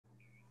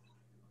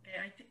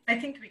I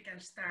think we can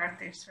start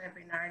this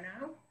webinar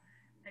now.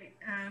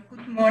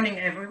 Good morning,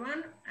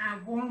 everyone.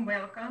 A warm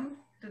welcome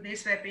to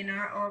this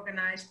webinar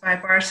organized by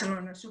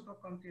Barcelona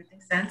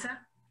Supercomputing Center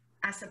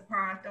as a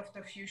part of the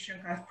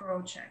FusionCAD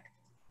project.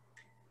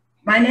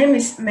 My name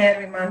is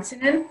Mervi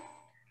Mantsinen,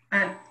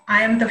 and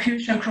I am the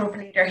Fusion Group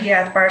Leader here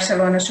at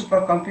Barcelona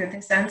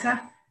Supercomputing Center,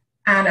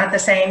 and at the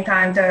same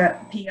time, the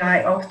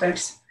PI of the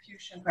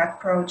FusionCAD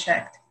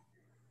project.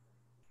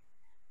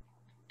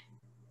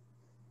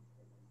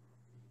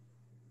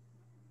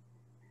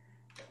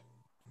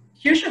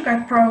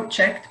 FusionCAD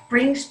project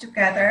brings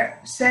together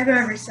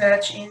several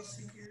research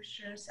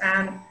institutions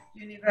and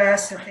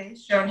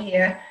universities shown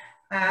here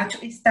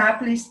to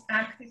establish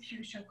active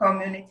fusion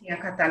community in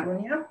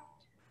Catalonia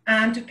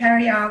and to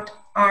carry out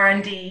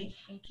R&D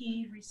in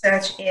key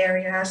research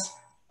areas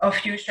of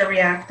fusion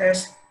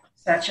reactors,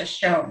 such as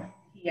shown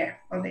here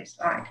on this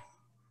slide.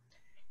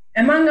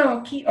 Among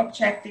our key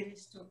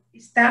objectives is to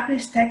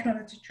establish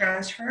technology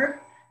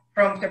transfer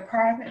from the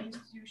partner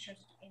institutions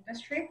to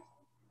industry,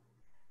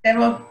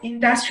 develop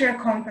industrial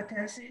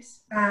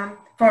competencies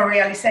for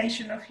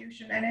realization of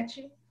fusion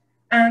energy,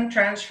 and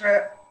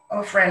transfer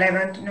of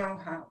relevant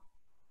know-how.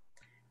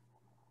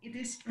 It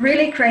is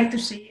really great to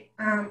see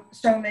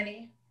so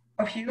many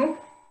of you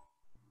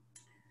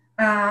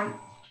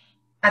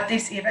at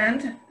this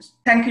event.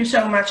 Thank you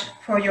so much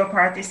for your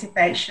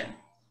participation.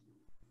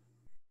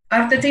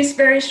 After this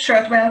very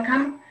short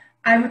welcome,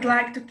 I would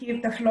like to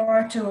give the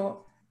floor to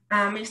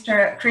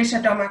Mr.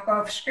 Krzysztof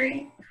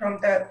Domakowski from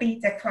the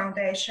BTEC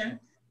Foundation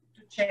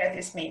to chair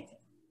this meeting.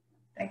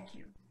 Thank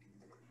you.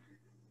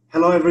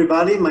 Hello,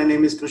 everybody. My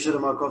name is Krzysztof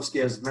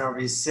Domakowski, as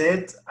Mervi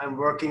said. I'm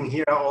working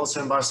here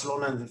also in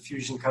Barcelona in the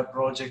FusionCAD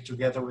project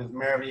together with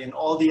Mervi and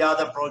all the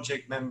other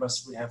project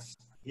members we have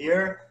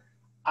here.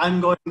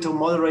 I'm going to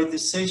moderate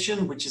this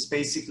session, which is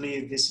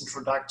basically this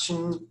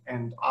introduction,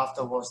 and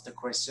afterwards the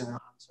question and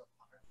answer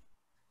part.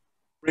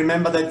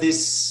 Remember that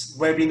this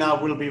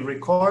webinar will be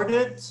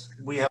recorded.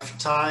 We have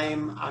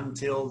time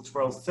until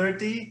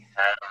 12:30.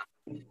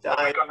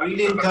 I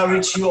really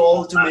encourage you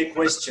all to make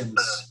questions.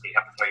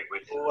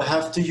 You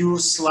have to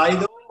use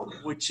Slido,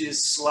 which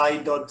is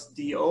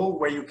slide.do,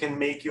 where you can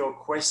make your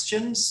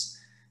questions.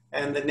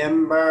 And the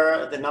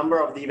number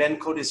of the event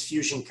code is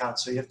FusionCAD.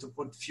 So you have to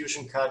put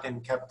FusionCAD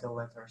in capital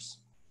letters.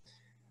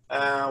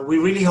 We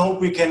really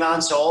hope we can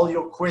answer all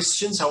your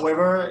questions.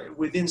 However,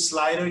 within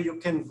Slido, you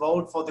can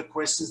vote for the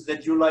questions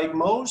that you like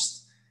most.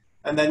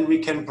 And then we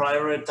can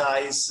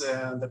prioritize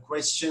the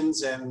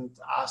questions and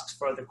ask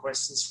for the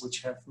questions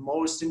which have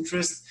most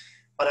interest.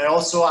 But I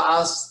also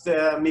asked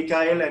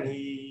Mikhail, and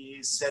he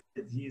said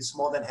that he is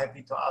more than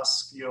happy to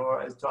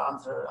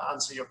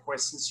answer your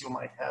questions you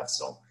might have.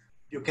 So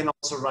you can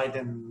also write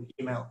an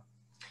email.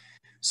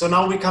 So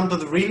now we come to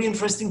the really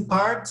interesting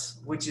part,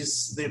 which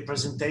is the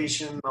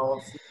presentation of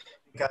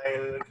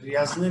Mikhail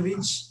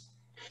Gryaznovich.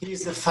 He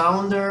is the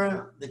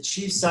founder, the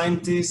chief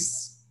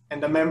scientist,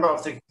 and a member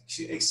of the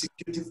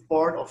executive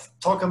board of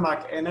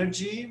Tokamak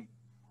Energy.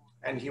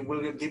 And he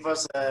will give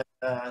us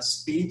a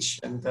speech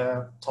and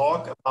a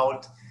talk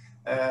about,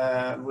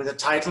 with the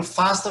title,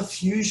 Faster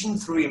Fusion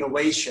Through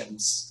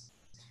Innovations.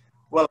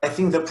 Well, I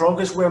think the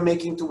progress we're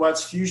making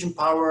towards fusion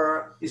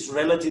power is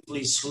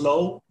relatively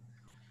slow.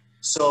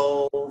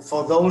 So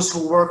for those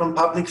who work on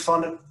public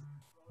funded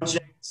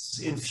projects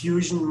in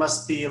fusion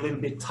must be a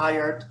little bit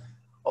tired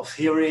of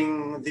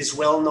hearing this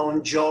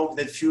well-known joke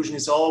that fusion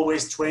is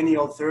always 20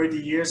 or 30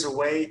 years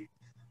away.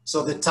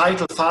 So the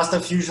title, Faster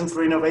Fusion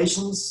Through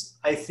Innovations,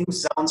 I think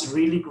sounds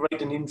really great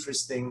and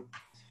interesting.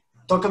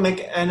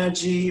 Tokamak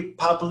Energy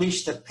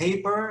published a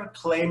paper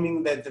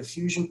claiming that the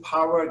fusion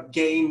power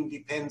gain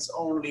depends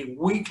only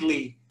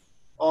weakly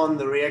on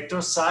the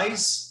reactor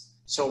size.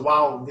 So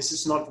wow, this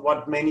is not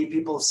what many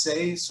people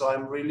say. So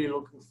I'm really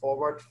looking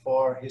forward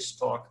for his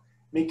talk.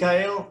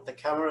 Mikhail, the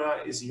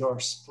camera is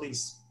yours,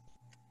 please.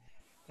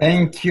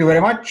 Thank you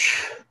very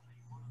much.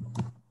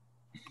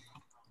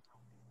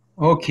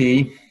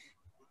 Okay.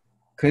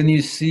 Can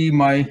you see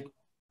my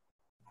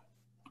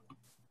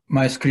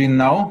screen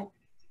now?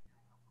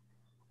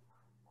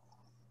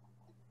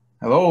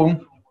 Hello?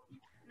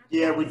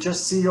 Yeah, we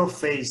just see your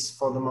face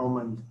for the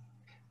moment.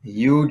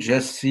 You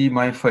just see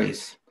my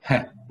face.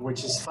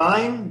 Which is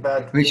fine,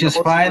 but we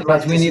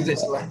need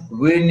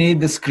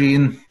the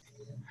screen.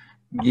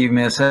 Give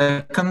me a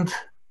second.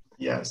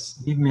 Yes.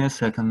 Give me a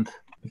second,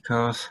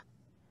 because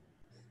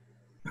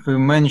we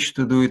managed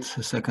to do it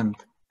a second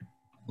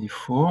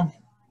before.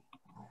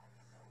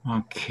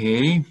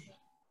 Okay.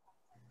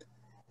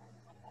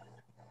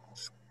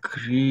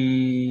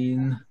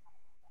 Screen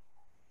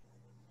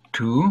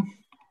 2.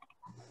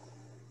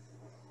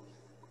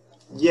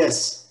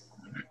 Yes.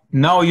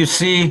 Now you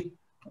see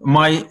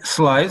my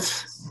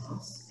slides,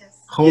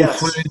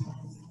 hopefully. Yes.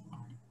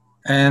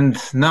 And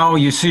now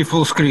you see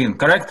full screen,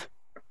 correct?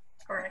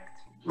 Correct.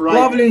 Right.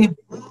 Lovely.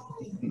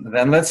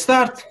 Then let's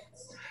start.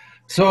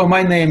 So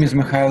my name is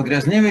Mikhail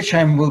Gryaznovich.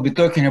 I will be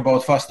talking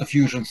about faster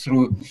fusion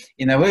through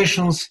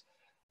innovations.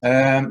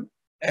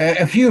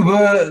 A few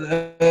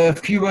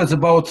words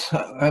about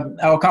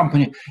our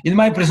company. In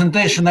my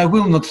presentation, I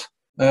will not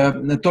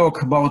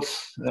talk about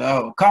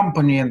our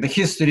company and the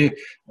history,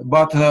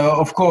 but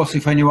of course,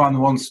 if anyone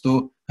wants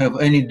to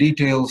have any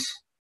details,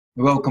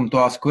 welcome to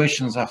ask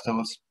questions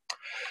afterwards.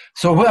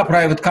 So we are a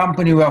private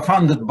company. We are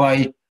funded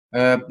by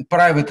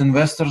private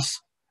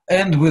investors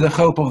and with the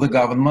help of the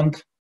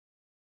government.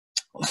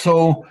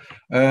 So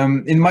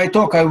in my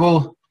talk, I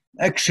will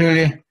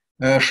actually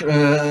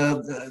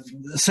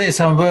say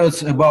some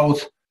words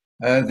about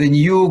the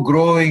new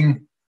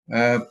growing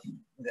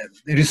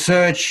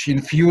research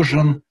in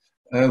fusion,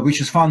 which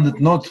is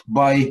funded not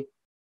by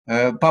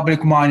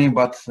public money,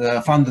 but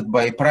funded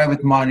by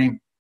private money.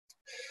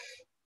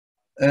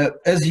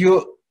 As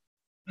you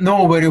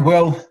know very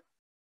well,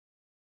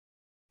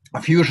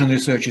 fusion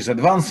research is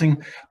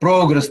advancing.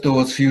 Progress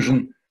towards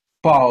fusion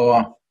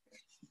power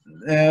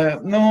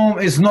no,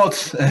 is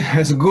not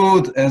as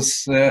good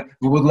as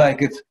we would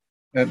like it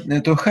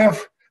to have.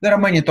 There are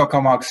many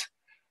tokamaks.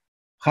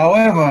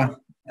 However,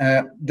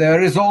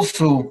 there is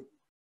also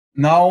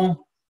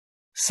now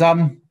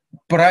some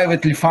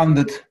privately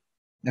funded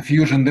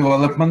fusion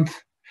development,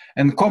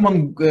 and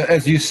common,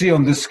 as you see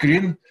on the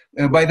screen.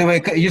 By the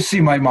way, you see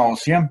my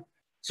mouse, yeah?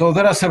 So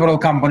there are several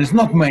companies,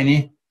 not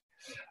many,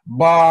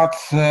 but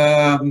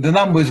the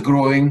number is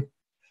growing.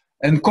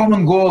 And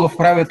common goal of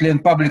privately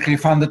and publicly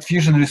funded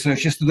fusion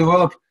research is to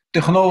develop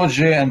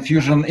technology and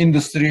fusion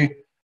industry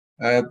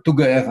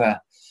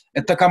together.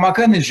 At Tokamak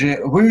Energy,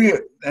 we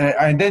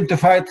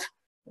identified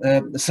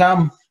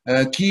some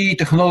key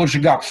technology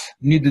gaps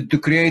needed to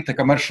create a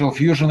commercial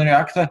fusion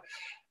reactor,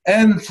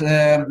 and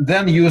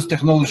then use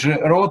technology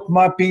road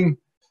mapping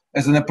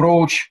as an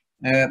approach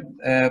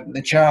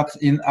chart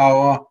in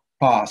our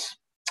path.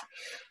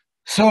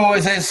 So,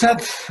 as I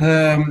said,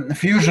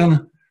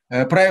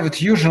 private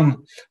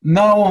fusion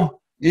now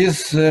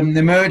is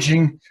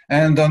emerging,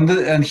 and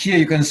here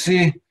you can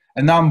see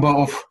a number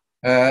of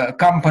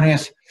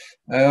companies.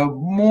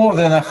 More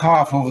than a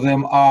half of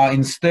them are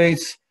in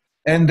states,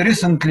 and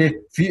recently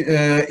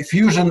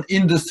Fusion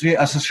Industry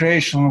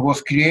Association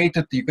was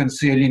created. You can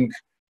see a link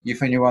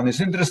if anyone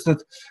is interested,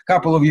 a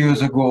couple of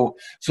years ago.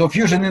 So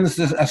Fusion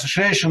Industry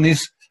Association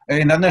is an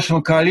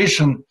international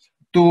coalition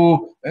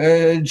to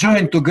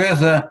join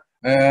together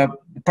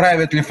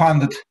privately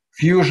funded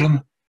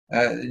fusion,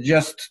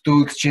 just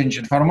to exchange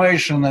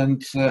information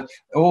and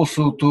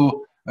also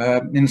to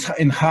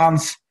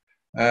enhance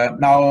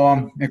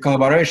our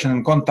collaboration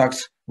and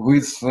contacts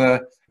with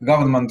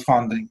government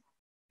funding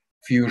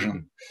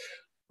fusion.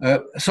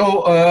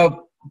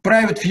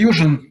 Private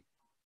fusion,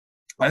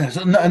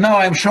 so now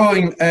I'm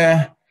showing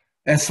a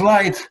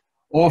slide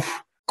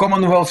of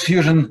Commonwealth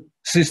fusion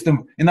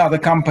system, another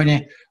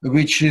company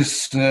which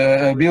is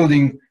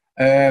building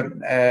a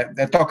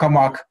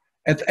tokamak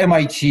at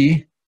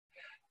MIT.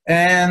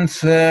 And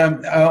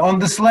on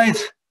the slide,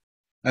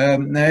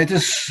 it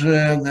is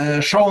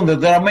shown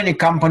that there are many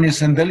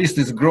companies and the list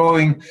is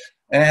growing,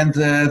 and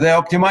they're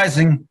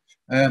optimizing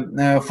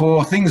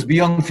for things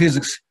beyond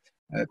physics,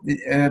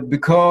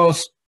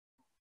 because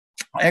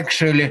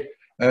actually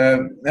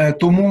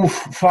to move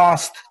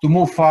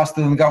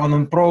faster than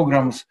government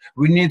programs,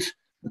 we need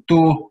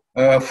to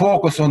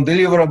focus on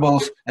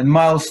deliverables and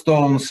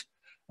milestones.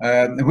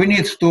 We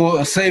need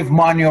to save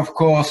money, of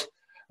course,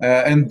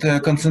 and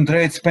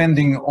concentrate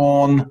spending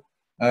on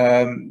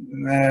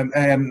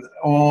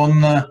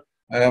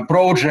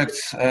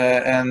projects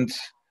and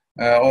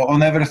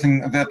on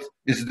everything that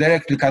is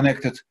directly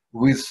connected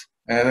with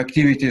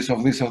activities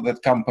of this or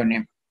that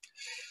company.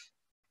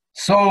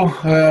 So,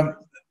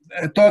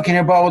 talking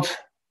about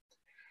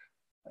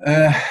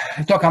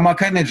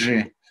Tokamak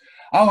Energy,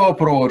 our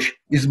approach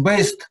is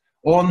based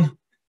on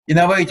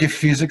innovative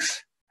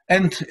physics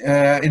and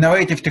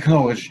innovative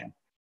technology.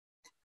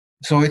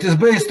 So it is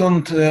based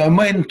on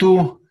main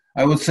two,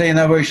 I would say,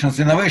 innovations.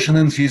 Innovation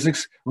in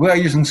physics. We are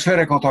using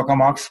spherical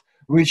tokamaks,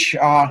 which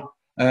are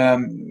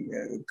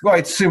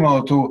quite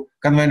similar to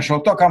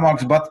conventional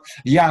tokamaks, but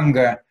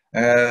younger.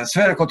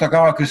 Spherical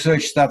tokamak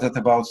research started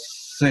about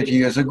 30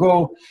 years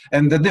ago,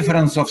 and the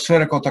difference of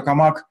spherical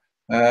tokamak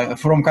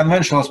from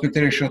conventional aspect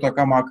ratio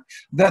tokamak,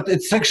 that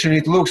it's actually,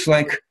 it looks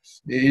like,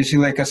 you see,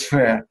 like a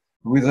sphere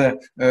with a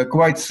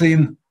quite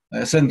thin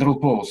central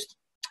post.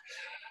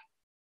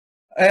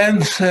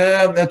 And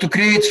to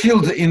create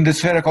field in the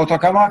spherical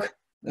tokamak,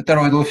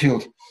 toroidal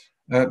field,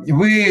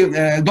 we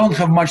don't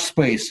have much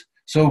space.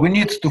 So we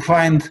need to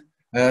find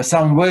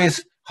some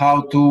ways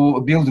how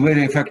to build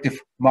very effective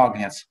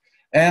magnets.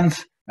 And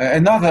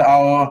another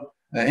our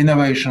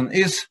innovation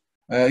is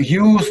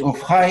use of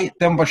high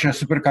temperature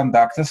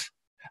superconductors.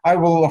 I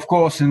will, of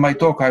course, in my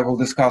talk, I will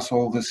discuss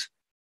all these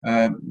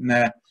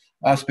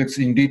aspects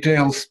in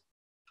details.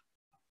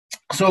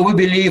 So we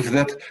believe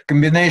that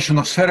combination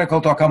of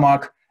spherical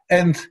tokamak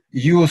and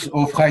use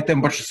of high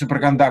temperature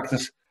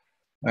superconductors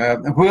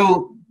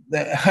will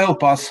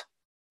help us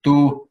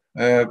to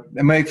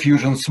make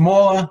fusion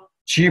smaller,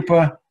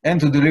 cheaper, and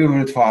to deliver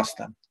it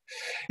faster.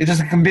 It is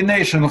a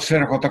combination of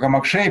spherical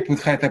tokamak shape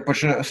with high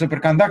temperature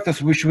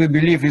superconductors, which we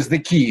believe is the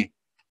key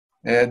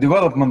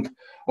development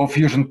of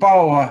fusion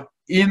power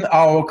in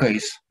our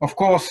case. Of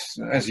course,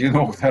 as you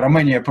know, there are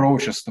many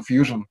approaches to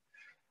fusion,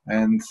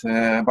 and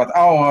but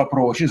our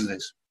approach is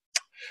this.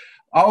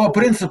 Our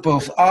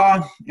principles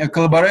are a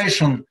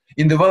collaboration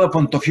in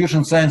development of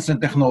fusion science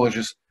and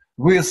technologies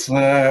with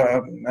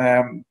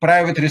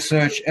private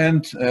research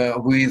and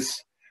with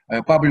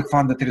public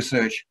funded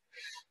research.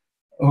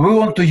 We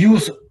want to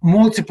use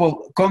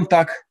multiple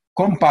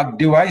compact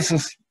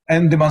devices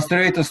and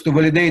demonstrators to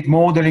validate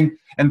modeling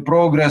and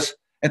progress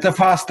at a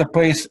faster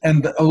pace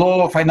and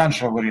lower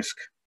financial risk.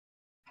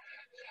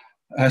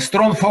 A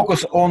strong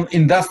focus on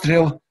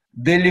industrial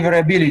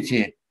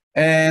deliverability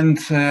and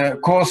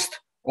cost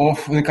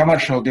of the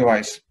commercial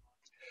device.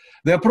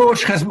 The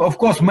approach has, of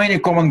course, many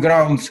common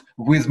grounds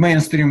with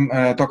mainstream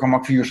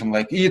tokamak fusion,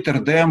 like ITER,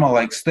 DEMA,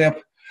 like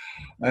STEP.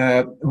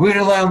 We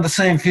rely on the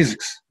same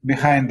physics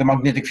behind the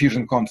magnetic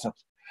fusion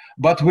concept,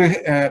 but we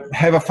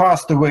have a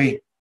faster way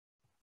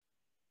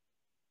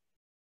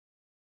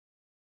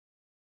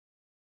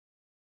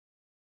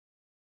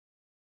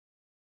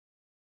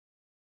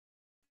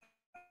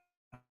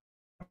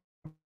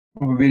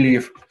we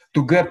believe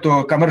to get to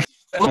a commercial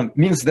development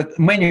means that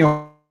many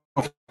of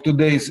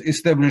today's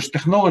established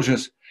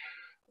technologies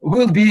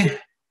will be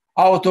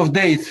out of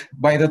date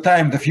by the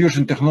time the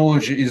fusion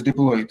technology is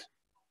deployed.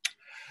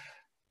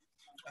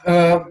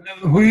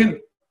 We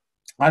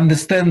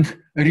understand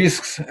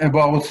risks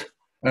about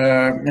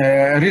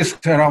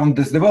risks around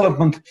this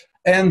development,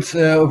 and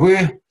we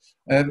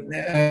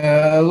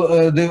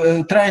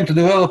trying to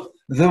develop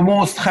the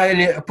most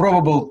highly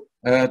probable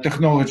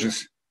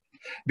technologies.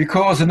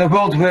 Because in a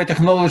world where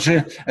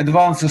technology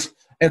advances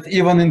at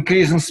even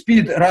increasing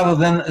speed, rather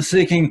than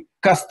seeking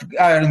cast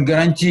iron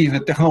guarantee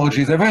that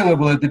technology is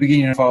available at the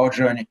beginning of our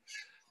journey,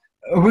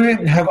 we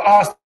have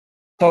asked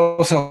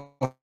ourselves,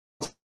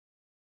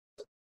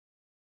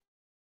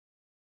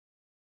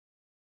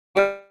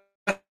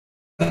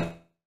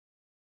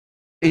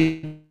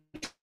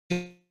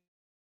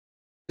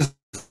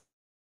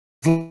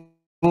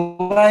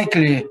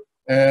 likely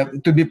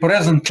to be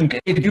present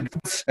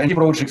in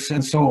projects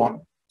and so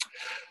on.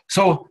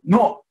 So,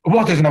 no,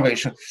 what is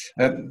innovation?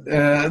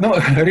 No,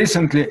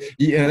 recently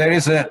there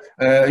is a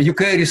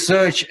UK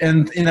Research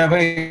and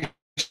Innovation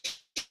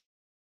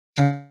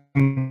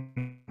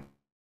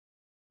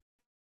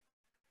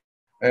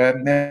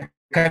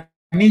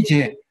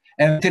committee,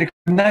 and it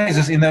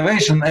recognizes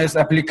innovation as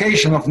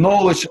application of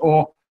knowledge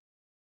or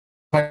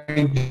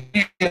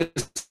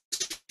ideas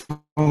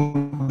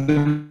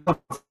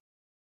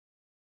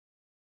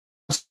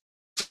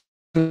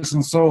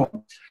and so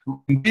on.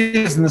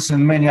 Business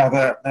and many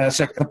other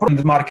sectors in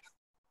the market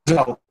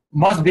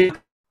must be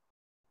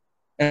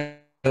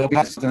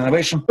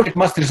innovation, but it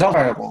must result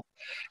viable.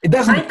 It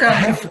doesn't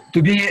have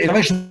to be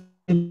innovation.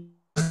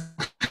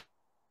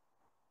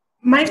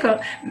 Michael,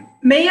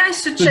 may I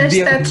suggest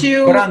that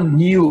you brand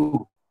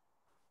new.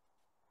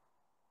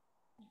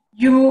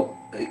 You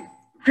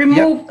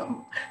remove,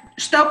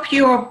 stop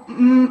your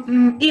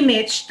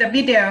image, the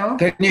video,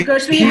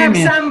 because we have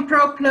some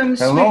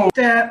problems with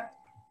the.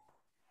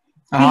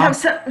 We have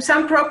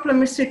some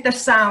problems with the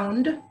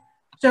sound.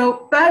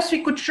 So perhaps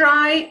we could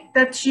try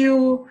that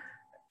you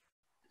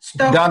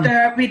stop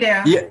the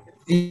video. Yeah.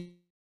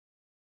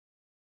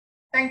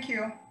 Thank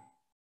you.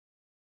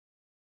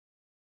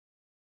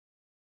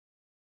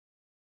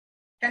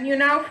 Can you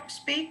now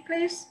speak,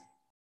 please?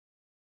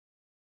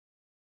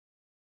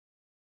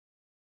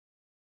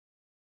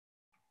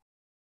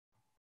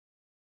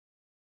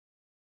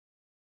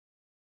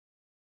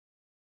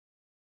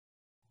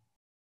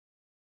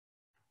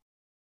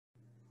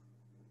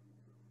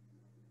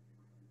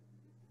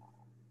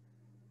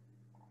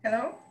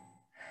 Hello?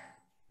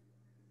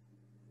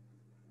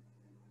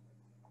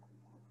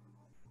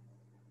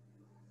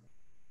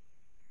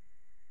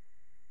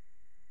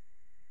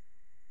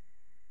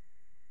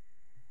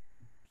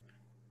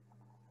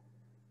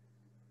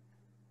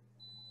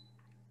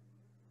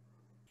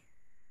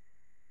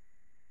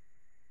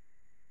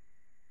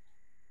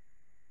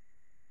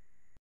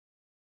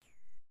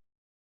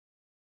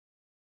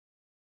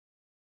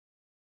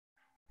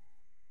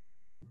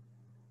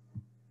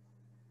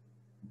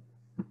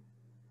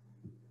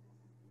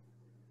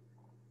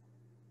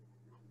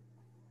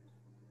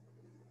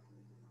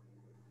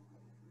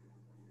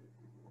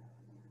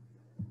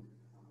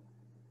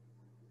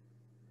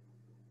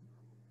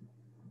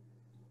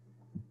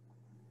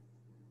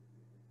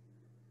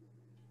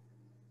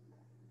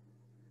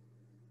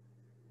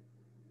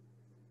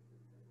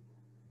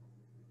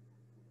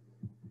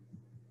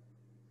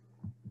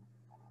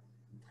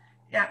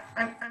 Yeah,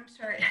 I'm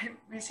sorry.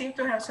 We seem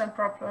to have some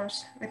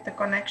problems with the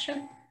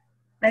connection.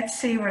 Let's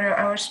see whether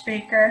our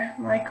speaker,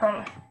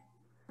 Michael,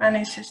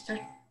 manages to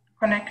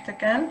connect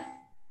again.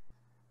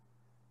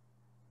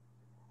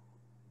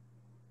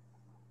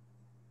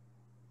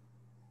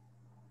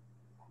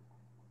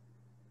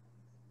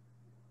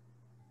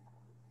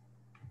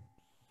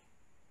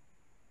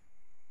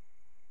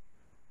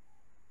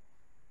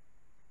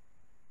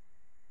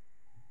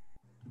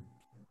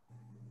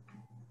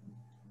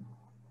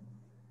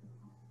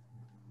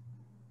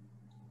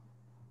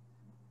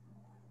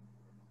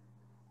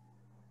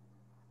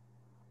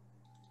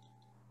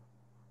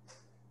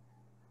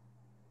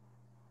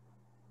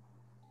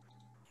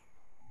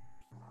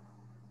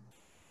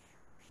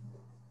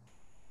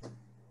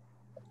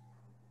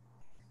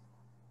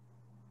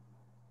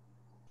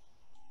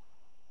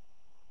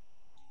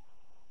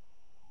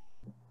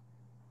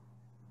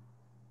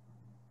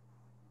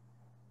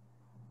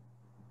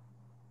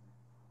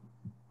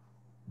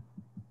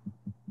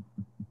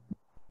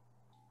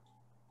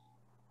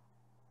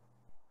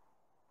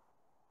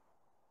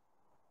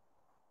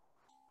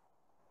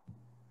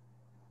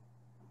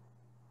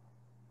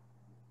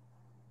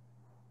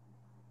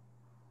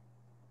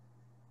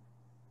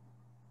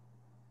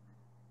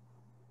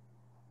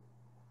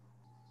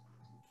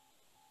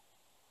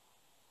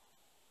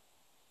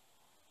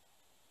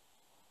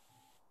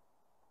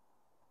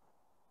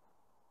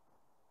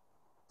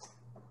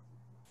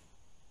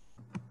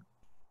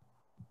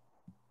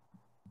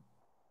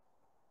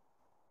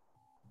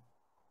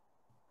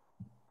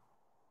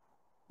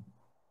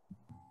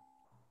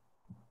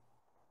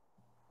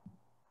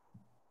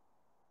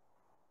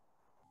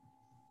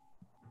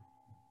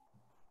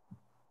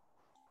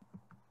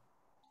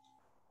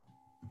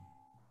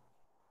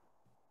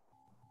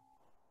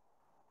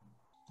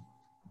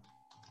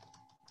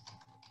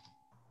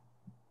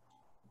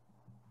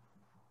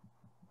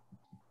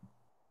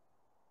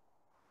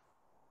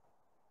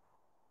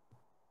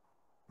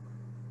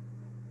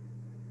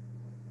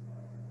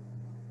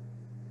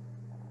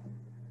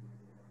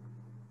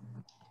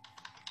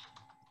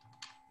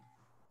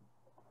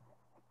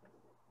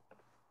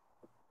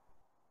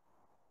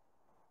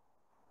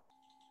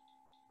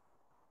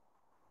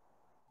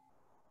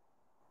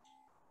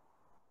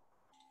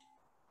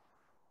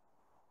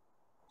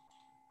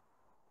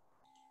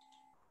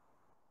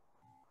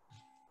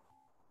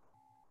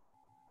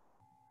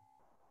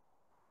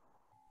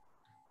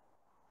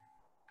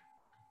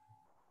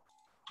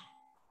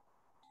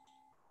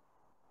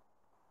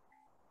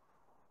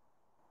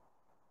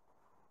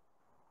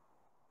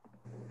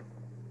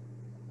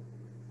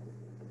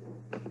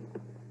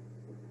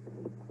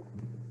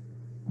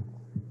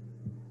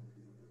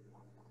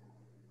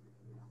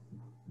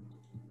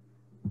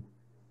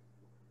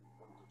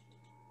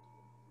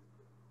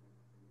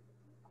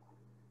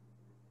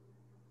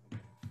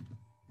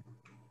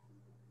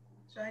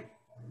 So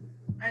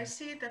I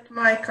see that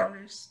Michael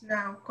is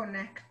now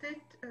connected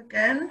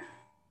again.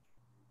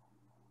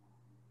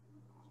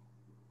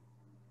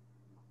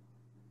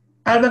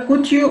 Alba,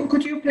 could you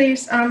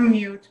please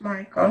unmute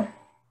Michael?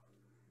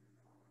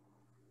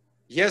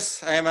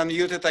 Yes, I am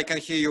unmuted. I can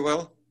hear you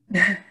well.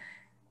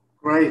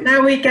 Great.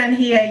 Now we can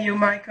hear you,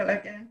 Michael,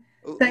 again.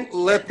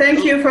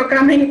 Thank you for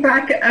coming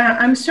back.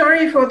 I'm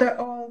sorry for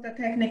all the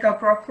technical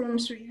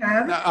problems we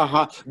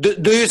have.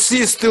 Do you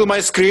see still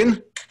my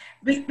screen?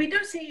 We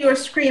do see your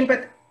screen,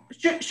 but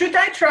should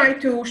I try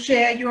to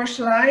share your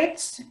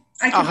slides?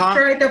 I can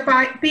try the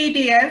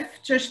PDF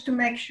just to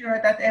make sure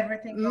that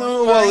everything goes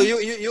fine. Well,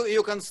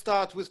 you can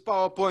start with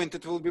PowerPoint.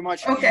 It will be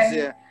much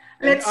easier.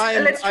 Let's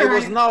I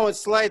was now at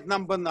slide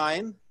number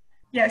 9.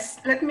 Yes,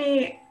 let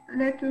me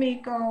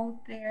go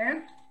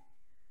there.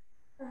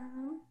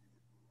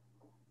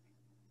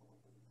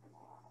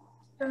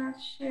 Start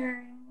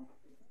sharing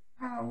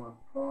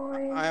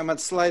PowerPoint. I am at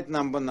slide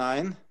number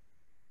 9.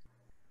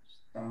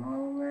 Just a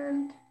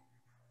moment.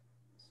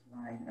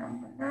 Slide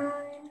number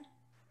 9.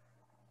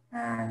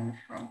 And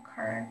from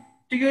current.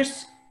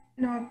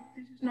 No,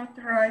 this is not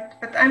the right,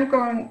 but I'm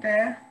going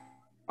there.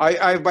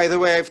 By the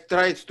way, I've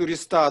tried to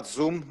restart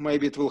Zoom.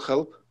 Maybe it will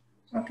help.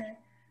 Okay.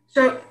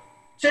 So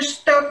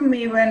just stop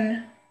me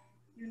when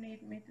you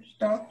need me to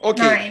stop.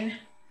 Okay. 9.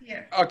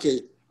 Here.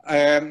 Okay.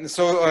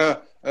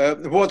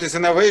 What is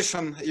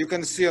innovation? You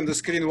can see on the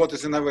screen what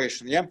is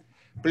innovation. Yeah.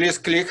 Please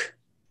click.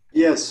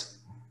 Yes.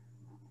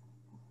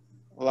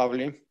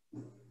 Lovely.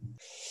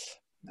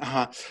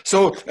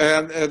 So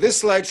this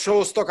slide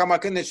shows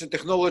Tokamak Energy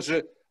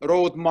technology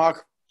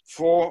roadmap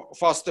for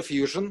faster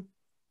fusion.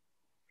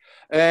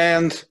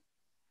 And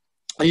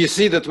you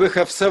see that we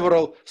have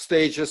several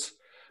stages.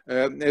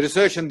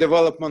 Research and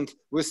development,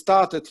 we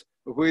started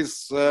with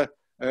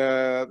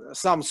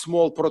some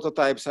small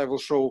prototypes I will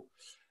show.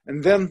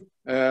 And then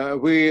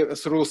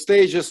through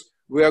stages,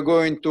 we are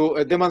going to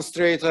a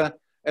demonstrator,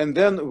 and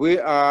then we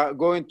are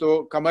going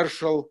to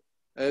commercial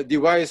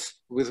device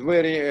with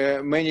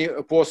very many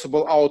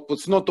possible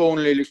outputs, not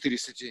only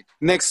electricity.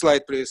 Next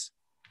slide, please.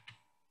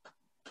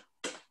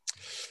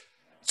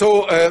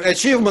 So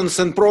achievements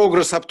and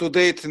progress up to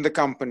date in the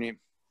company.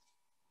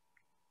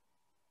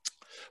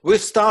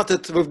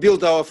 We've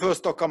built our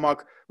first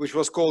tokamak, which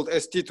was called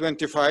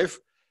ST25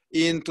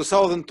 in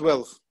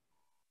 2012.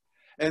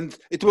 And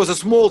it was a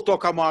small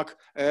tokamak.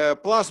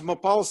 Plasma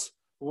pulse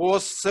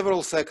was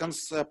several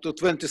seconds, up to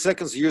 20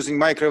 seconds, using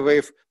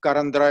microwave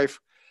current drive.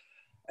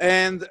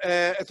 And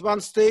at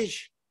one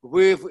stage,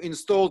 we've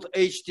installed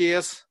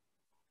HTS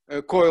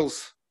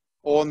coils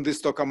on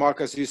this tokamak.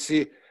 As you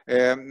see,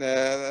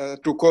 2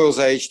 coils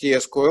are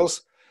HTS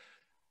coils.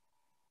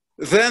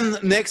 Then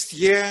next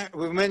year,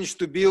 we managed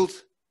to build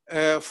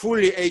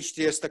fully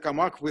HTS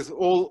tokamak with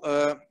all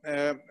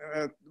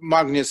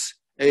magnets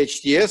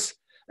HTS.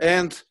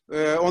 And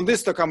on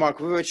this tokamak,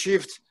 we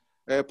achieved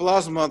a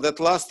plasma that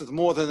lasted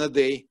more than a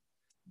day.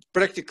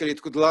 Practically,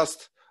 it could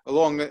last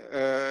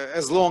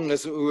as long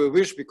as we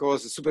wish,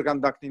 because it's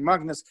superconducting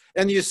magnets.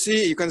 And you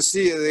can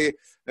see the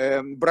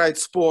bright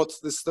spot.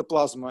 This is the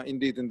plasma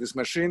indeed in this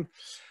machine.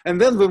 And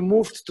then we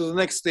moved to the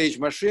next stage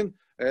machine,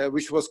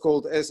 which is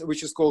called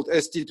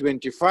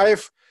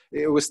ST25.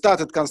 We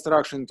started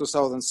construction in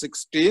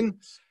 2016,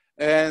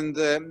 and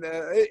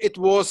it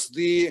was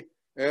the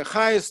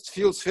highest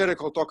field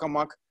spherical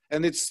tokamak,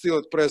 and it's still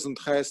at present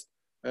highest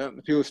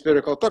field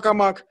spherical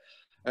tokamak.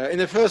 In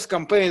the first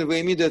campaign, we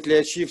immediately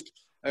achieved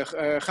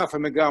 0.5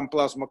 megaohm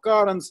plasma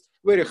currents,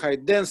 very high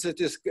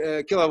densities,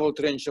 kilovolt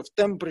range of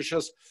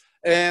temperatures,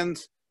 and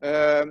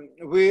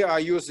we are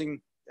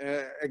using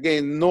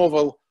again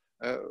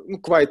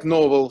quite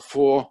novel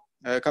for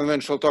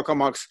conventional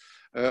tokamaks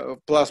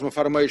plasma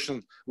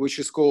formation, which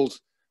is called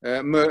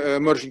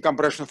merging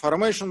compression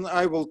formation.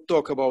 I will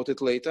talk about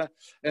it later.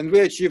 And we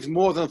achieved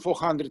more than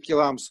 400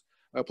 kiloamps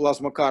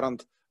plasma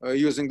current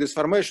using this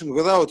formation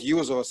without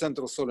use of a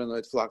central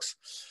solenoid flux.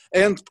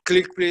 And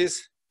click,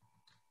 please.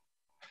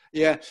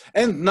 Yeah,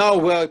 and now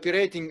we're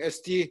operating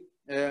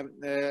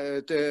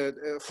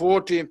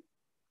ST40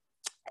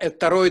 at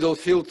toroidal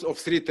field of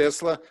 3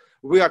 Tesla.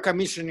 We are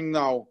commissioning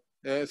now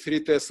 3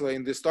 Tesla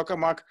in this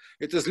tokamak.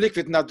 It is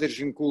liquid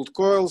nitrogen cooled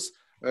coils,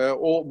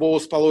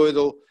 both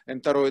poloidal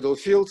and toroidal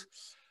field.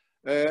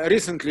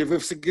 Recently,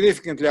 we've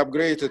significantly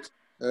upgraded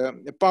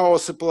power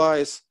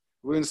supplies.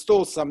 We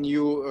installed some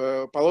new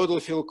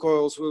poloidal field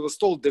coils. We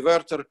installed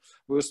diverter.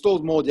 We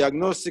installed more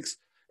diagnostics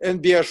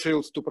and BR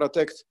shields to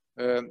protect,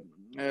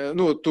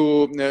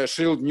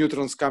 shield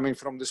neutrons coming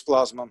from this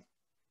plasma.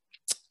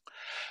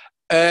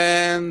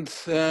 And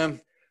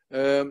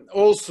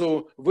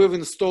also, we've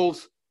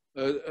installed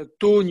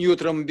 2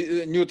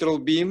 neutral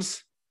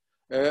beams,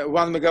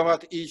 1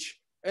 megawatt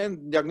each,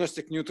 and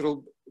diagnostic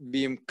neutral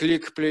beam.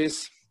 Click,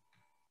 please.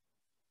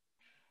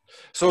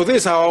 So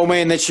these are our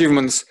main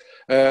achievements.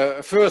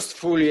 First,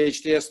 fully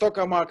HTS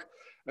tokamak.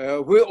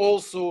 We're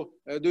also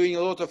doing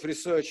a lot of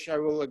research. I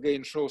will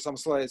again show some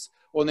slides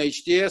on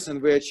HTS,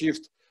 and we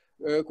achieved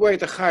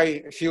quite a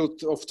high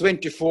field of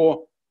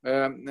 24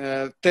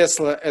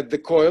 Tesla at the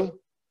coil.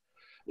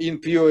 in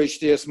pure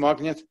HTS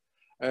magnet.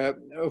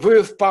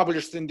 We've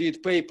published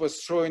indeed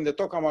papers showing that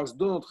tokamaks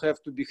do not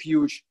have to be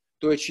huge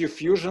to achieve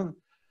fusion.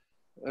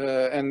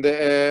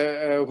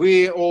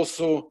 We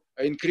also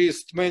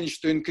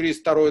managed to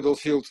increase toroidal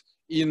field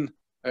in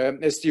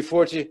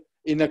ST40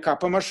 in a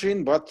Kappa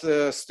machine, but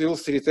still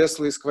 3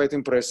 Tesla is quite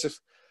impressive.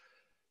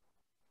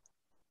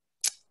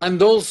 And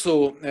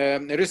also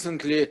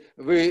recently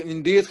we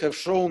indeed have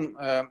shown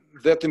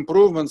that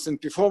improvements in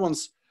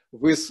performance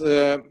with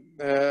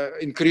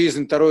increase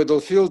in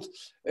toroidal field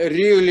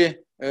really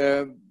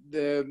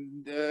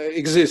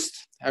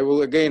exist. I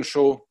will again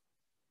show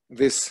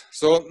this.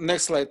 So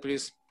next slide,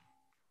 please.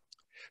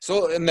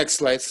 So next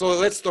slide. So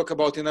let's talk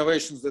about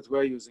innovations that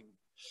we're using.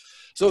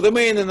 So the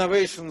main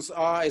innovations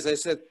are, as I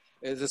said,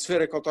 the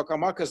spherical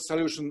tokamak as a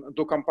solution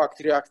to compact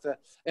reactor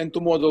and to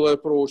modular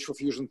approach for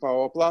fusion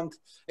power plant,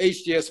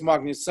 HTS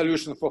magnet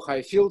solution for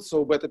high field,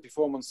 so better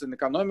performance in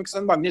economics,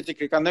 and magnetic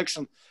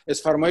reconnection as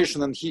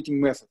formation and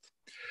heating method.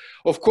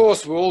 Of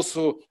course, we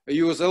also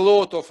use a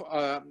lot of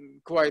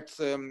quite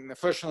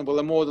fashionable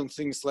and modern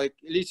things like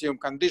lithium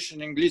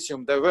conditioning,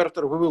 lithium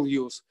diverter we will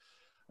use.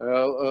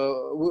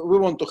 We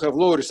want to have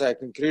low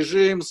recycling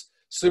regimes,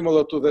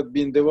 similar to that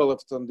being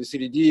developed on the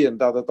 3D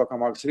and other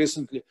tokamaks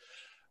recently.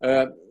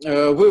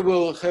 We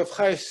will have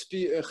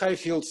high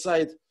field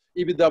side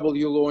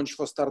EBW launch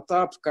for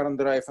startup, current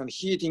drive and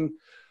heating.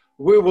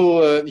 We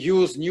will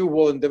use new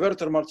wall and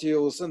diverter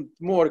materials, and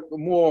more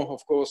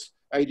of course,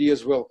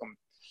 ideas welcome.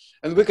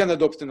 And we can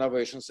adopt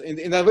innovations.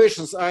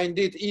 Innovations are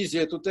indeed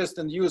easier to test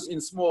and use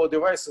in smaller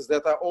devices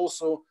that are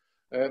also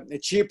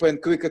cheaper and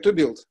quicker to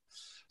build.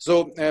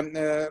 So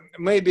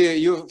maybe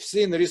you've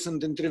seen a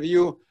recent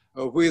interview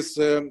with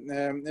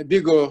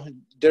Bigo,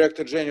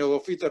 Director General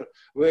of ITER,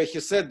 where he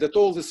said that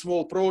all the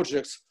small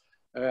projects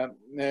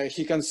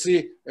he can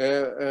see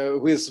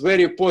with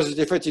very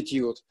positive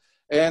attitude.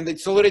 And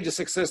it's already a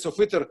success of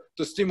ITER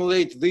to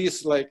stimulate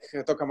these like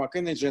Tokamak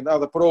Energy and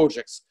other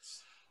projects.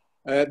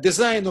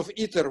 Design of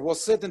ITER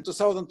was set in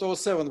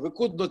 2007. We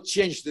could not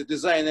change the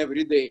design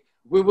every day.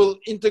 We will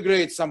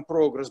integrate some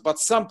progress, but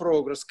some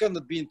progress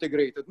cannot be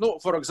integrated. No,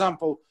 for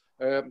example,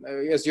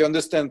 as you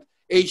understand,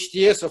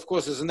 HTS, of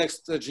course, is the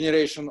next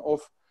generation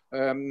of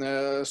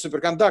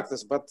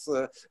superconductors, but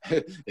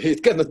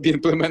it cannot be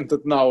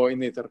implemented now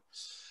in ITER.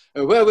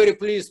 We're very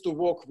pleased to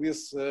work with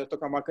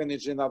Tokamak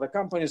Energy and other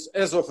companies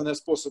as often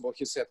as possible,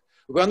 he said.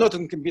 We are not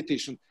in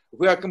competition.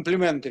 We are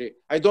complementary.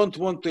 I don't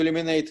want to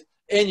eliminate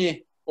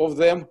any of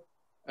them.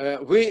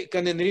 We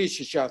can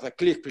enrich each other.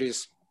 Click,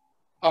 please.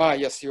 Ah,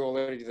 yes, you're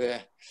already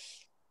there.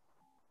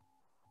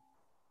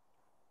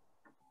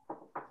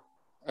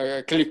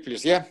 Click,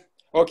 please. Yeah.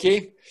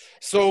 Okay.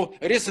 So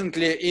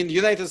recently in the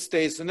United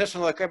States, the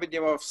National Academy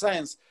of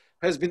Science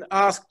has been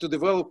asked to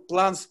develop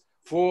plans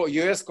for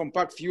US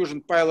compact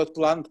fusion pilot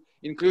plant,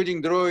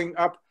 including drawing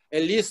up a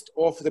list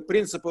of the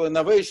principal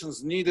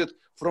innovations needed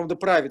from the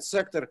private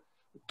sector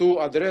to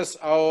address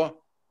our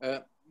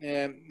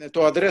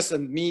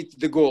and meet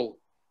the goal.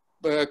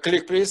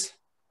 Click, please.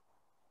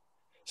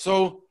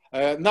 So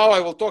now I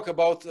will talk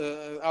about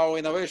our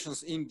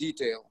innovations in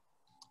detail.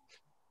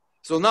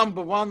 So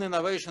number one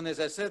innovation, as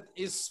I said,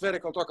 is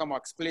spherical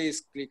tokamaks.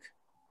 Please click.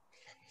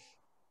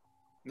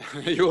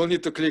 You will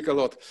need to click a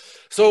lot.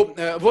 So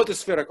what is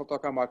spherical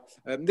tokamak?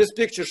 This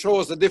picture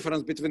shows the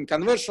difference between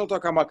conventional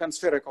tokamak and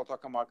spherical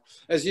tokamak.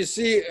 As you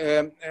see,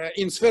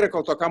 in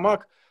spherical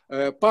tokamak,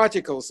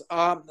 particles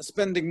are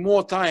spending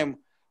more time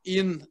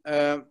in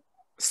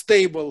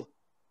stable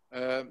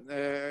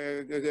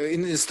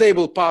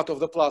part of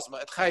the plasma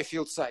at high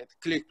field side.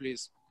 Click,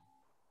 please.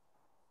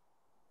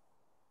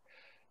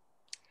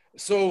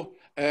 So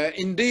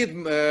indeed,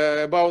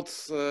 about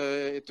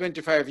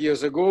 25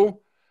 years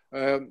ago,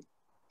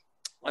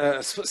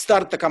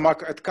 Start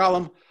Tokamak at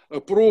Column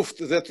proved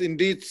that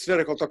indeed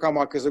spherical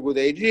tokamak is a good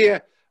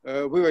idea.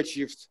 We've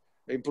achieved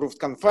improved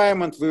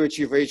confinement. We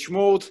achieved H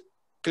mode.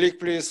 Click,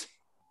 please.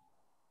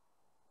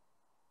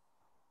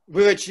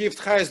 We achieved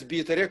highest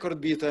beta, record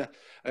beta.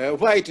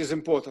 Why it is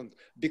important?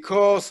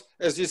 Because,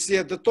 as you see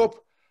at the top,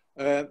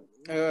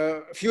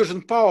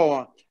 fusion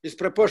power is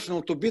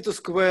proportional to beta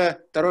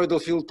square, toroidal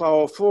field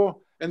power 4,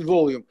 and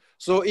volume.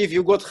 So if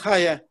you got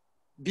higher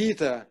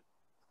beta,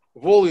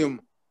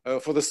 volume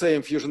for the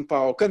same fusion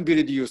power can be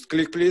reduced.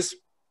 Click, please.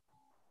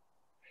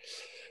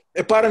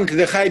 Apparently,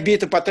 the high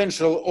beta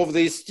potential of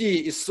the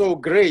ST is so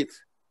great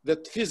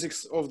that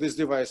physics of this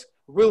device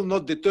will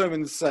not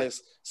determine its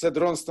size, said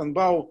Ron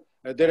Stanbaugh,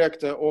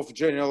 director of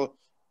General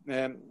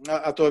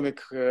Atomic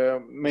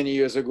many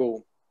years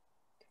ago.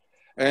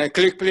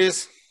 Click,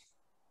 please.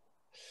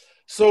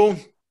 So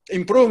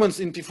improvements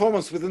in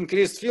performance with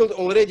increased field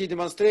already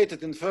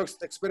demonstrated in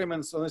first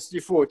experiments on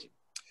ST40.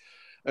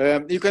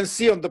 You can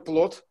see on the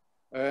plot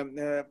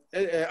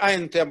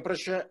ion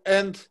temperature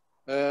and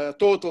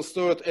total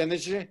stored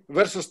energy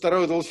versus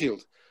toroidal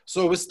field.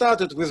 So we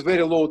started with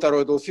very low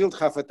toroidal field,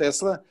 half a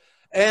Tesla,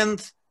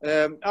 and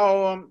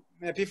our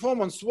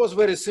performance was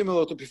very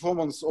similar to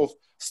performance of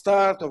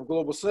START, of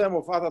Globus M,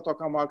 of other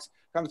tokamaks,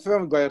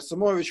 confirmed by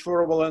Arsemovich,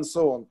 Forable, and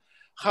so on.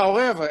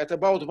 However, at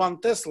about 1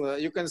 Tesla,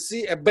 you can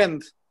see a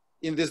bend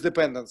in this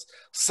dependence.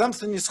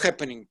 Something is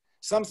happening,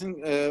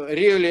 something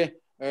really,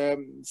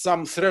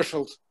 some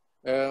threshold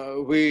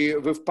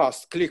we've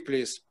passed. Click,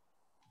 please.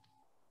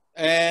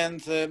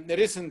 And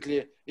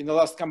recently, in the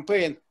last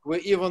campaign, we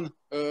even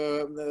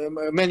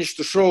managed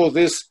to show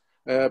this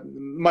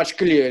much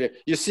clearly.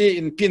 You see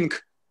in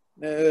pink,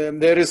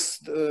 there is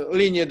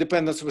linear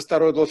dependence with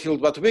toroidal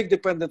field, but weak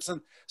dependence,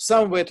 and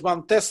somewhere at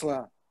 1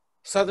 Tesla,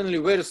 suddenly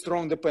very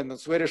strong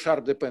dependence, very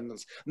sharp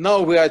dependence.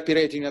 Now we are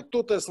operating at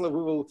 2 Tesla,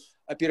 we will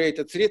operate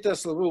at 3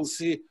 Tesla, we will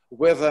see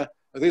whether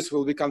this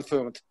will be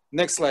confirmed.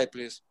 Next slide,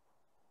 please.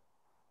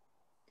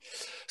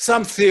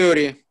 Some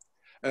theory.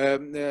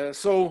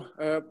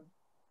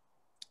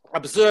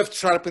 Observed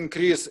sharp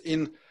increase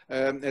in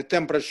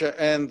temperature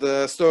and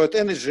stored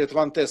energy at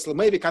 1 Tesla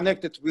may be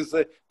connected with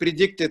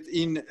predicted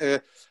in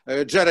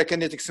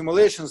gyrokinetic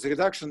simulations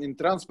reduction in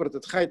transport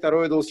at high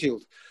toroidal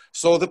field.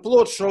 So the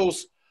plot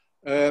shows,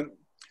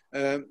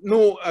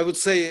 no, I would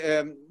say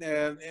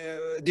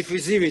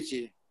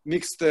diffusivity,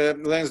 mixed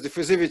length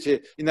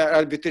diffusivity in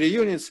arbitrary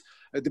units,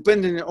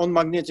 depending on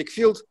magnetic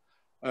field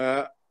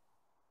or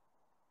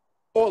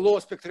low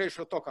aspect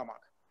ratio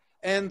tokamak.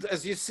 And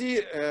as you see,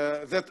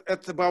 that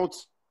at about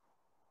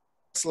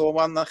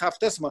 1.5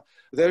 Tesla,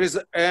 there is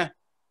a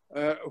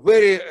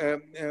very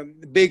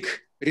big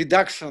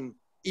reduction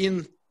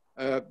in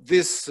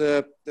this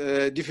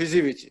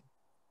diffusivity.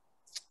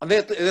 And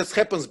that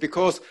happens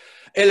because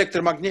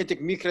electromagnetic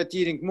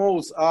microtearing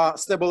modes are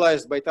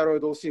stabilized by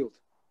toroidal field.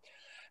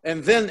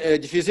 And then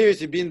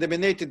diffusivity being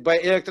dominated by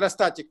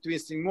electrostatic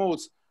twisting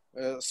modes.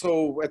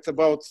 So at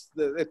about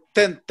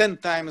 10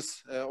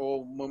 times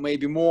or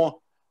maybe more,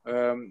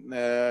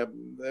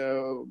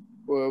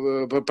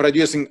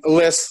 producing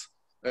less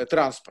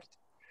transport.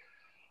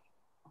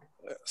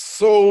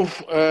 So,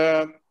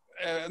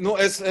 no,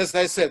 as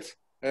I said,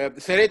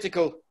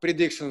 theoretical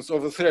predictions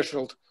of the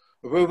threshold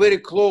were very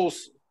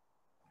close to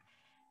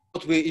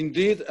what we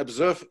indeed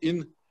observe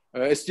in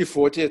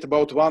ST40 at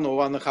about 1 or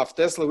 1.5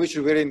 Tesla, which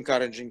is very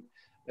encouraging.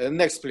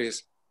 Next,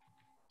 please.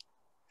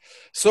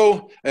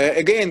 So,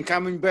 again,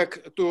 coming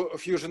back to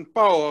fusion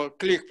power,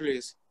 click,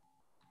 please.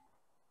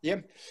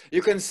 Yeah,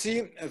 you can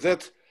see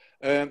that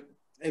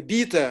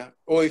beta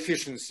or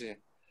efficiency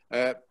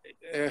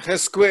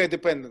has square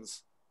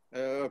dependence.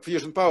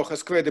 Fusion power has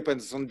square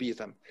dependence on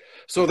beta.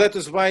 So that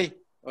is why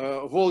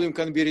volume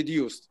can be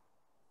reduced.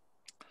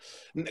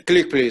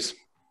 Click, please.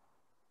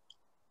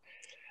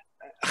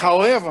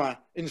 However,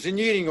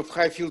 engineering of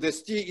high field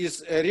ST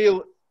is a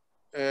real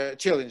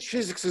challenge.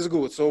 Physics is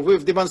good. So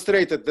we've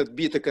demonstrated that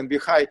beta can be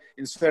high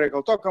in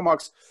spherical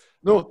tokamaks.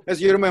 No,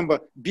 as you remember,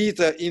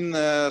 beta in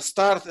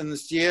START and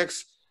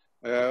STX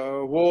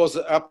was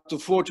up to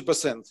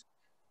 40%.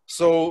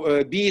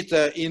 So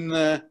beta in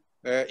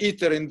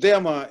ITER in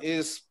demo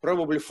is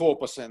probably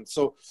 4%.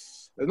 So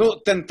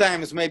not 10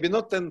 times, maybe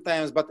not 10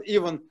 times, but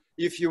even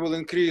if you will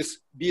increase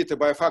beta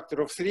by a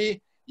factor of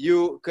 3,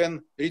 you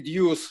can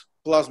reduce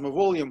plasma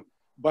volume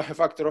by a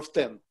factor of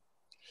 10.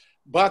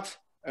 But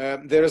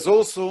there is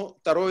also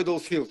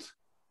toroidal field,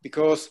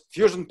 because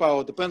fusion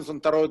power depends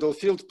on toroidal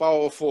field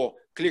power of 4.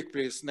 Click,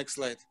 please. Next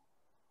slide.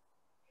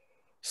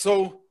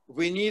 So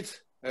we need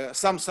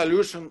some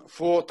solution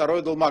for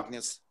toroidal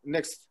magnets.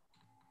 Next.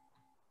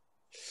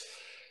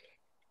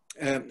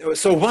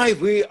 So why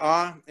we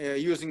are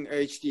using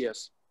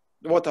HTS?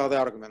 What are the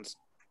arguments?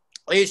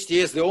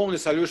 HTS is the only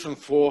solution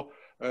for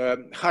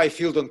high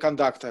field on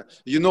conductor.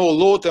 You know,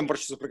 low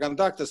temperature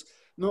superconductors,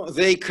 no,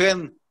 they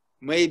can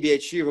maybe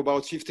achieve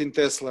about 15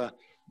 Tesla,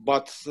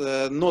 but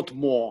not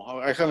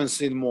more. I haven't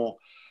seen more.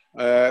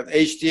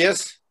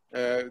 HTS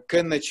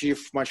can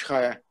achieve much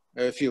higher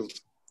field.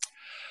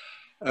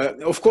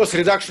 Of course,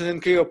 reduction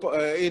in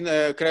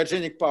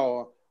cryogenic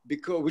power,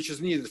 which is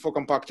needed for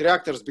compact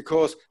reactors,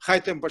 because high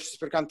temperature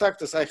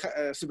superconductors,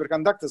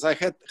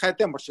 high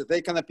temperature,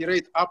 they can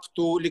operate up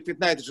to liquid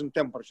nitrogen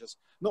temperatures.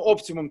 No,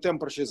 optimum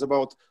temperature is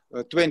about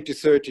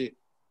 20-30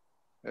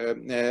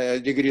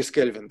 degrees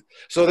Kelvin.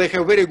 So they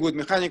have very good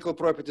mechanical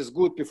properties,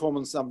 good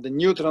performance of the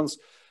neutrons,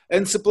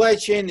 and supply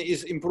chain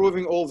is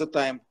improving all the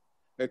time.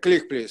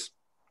 Click, please.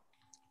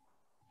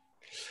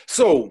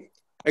 So,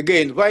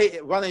 again, why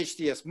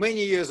 1HTS?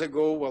 Many years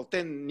ago, well,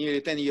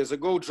 nearly 10 years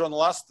ago, John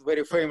Last,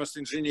 very famous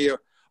engineer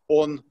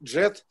on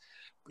jet,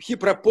 he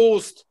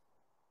proposed,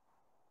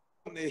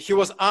 he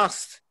was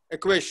asked a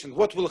question,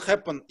 what will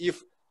happen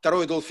if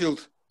toroidal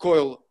field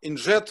coil in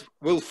jet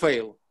will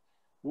fail?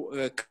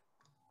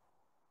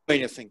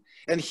 Anything.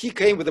 And he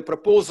came with a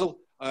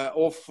proposal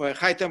of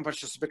high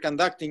temperature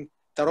superconducting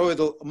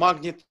toroidal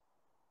magnet.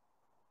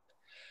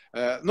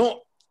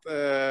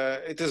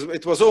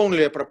 It was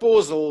only a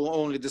proposal,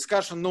 only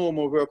discussion, no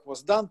more work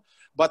was done.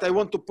 But I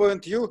want to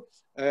point you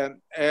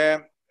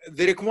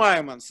the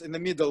requirements in the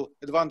middle,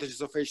 advantages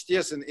of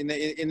HTS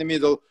in the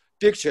middle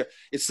picture.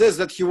 It says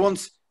that he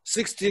wants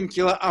 16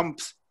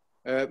 kiloamps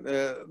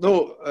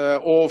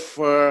of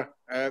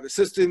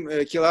 16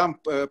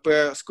 kiloamp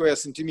per square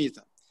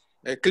centimeter.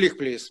 Click,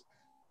 please.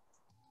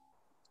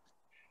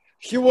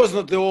 he was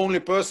not the only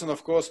person,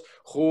 of course,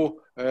 who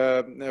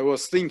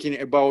was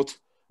thinking about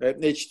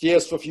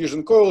HTS for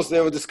fusion coils.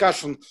 There were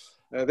discussion.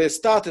 They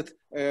started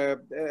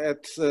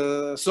at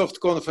soft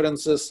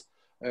conferences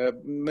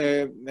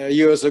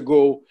years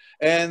ago,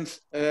 and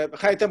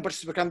high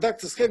temperature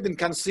superconductors have been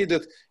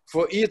considered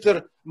for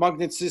ITER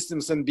magnet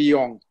systems and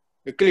beyond.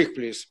 Click,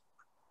 please.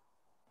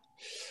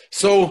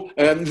 So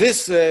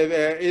this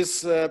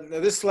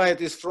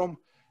slide is from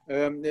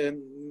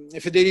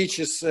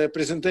Federici's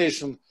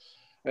presentation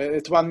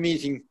at one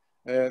meeting,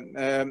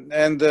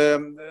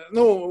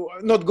 no,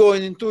 not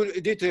going into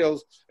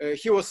details.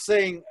 He was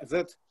saying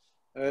that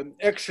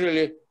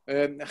actually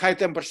high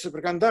temperature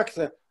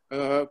superconductor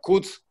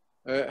could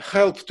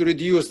help to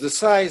reduce the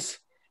size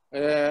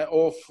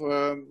of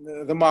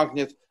the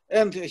magnet,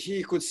 and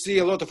he could see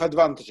a lot of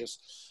advantages.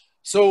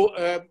 So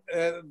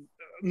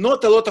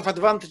not a lot of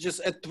advantages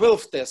at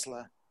 12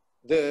 Tesla,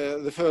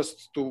 the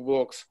first two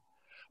blocks.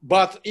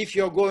 But if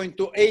you're going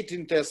to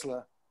 18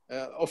 Tesla,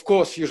 of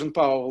course, fusion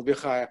power will be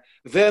higher.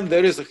 Then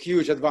there is a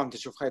huge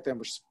advantage of high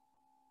temperature.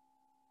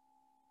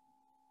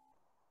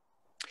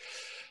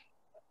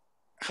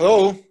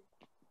 Hello?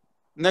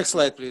 Next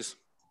slide, please.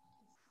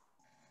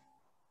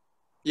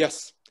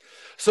 Yes.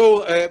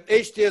 So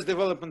HTS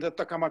development at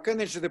Tokamak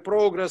Energy, the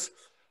progress.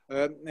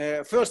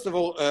 First of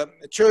all,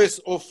 choice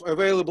of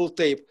available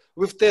tape.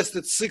 We've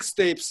tested 6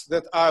 tapes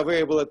that are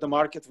available at the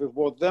market. We've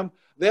bought them.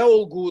 They're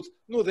all good.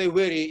 No, they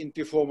vary in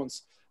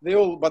performance. They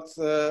all, but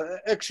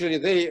actually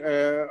they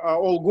are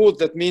all good.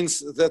 That means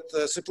that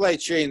supply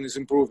chain is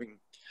improving.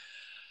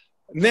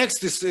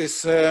 Next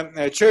is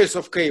choice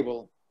of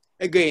cable.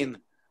 Again,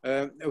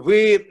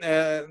 we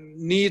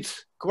need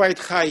quite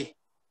high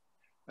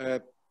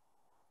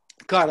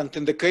current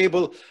in the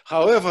cable.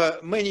 However,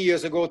 many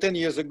years ago, 10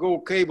 years ago,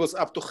 cables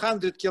up to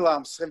 100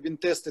 kiloamps have been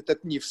tested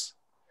at NIFS.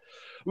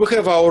 We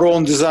have our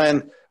own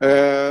design.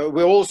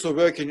 We're also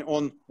working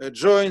on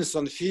joints,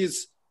 on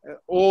feeds,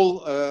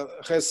 all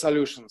has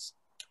solutions.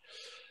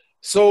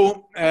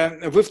 So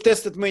we've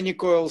tested many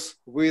coils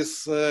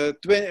with,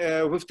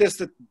 we've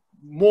tested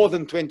more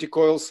than 20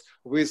 coils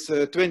with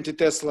 20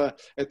 Tesla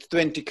at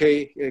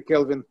 20K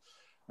Kelvin.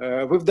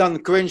 We've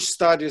done quench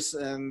studies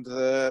and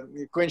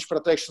quench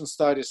protection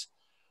studies.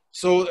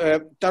 So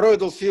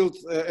toroidal field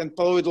and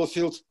poloidal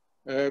field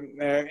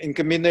in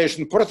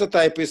combination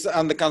prototype is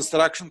under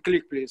construction.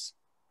 Click, please.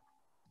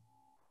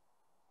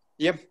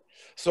 Yep.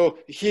 So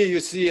here you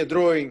see a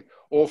drawing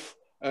of,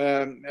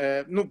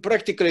 no,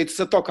 practically it's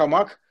a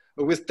tokamak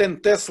with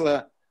 10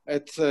 Tesla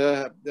at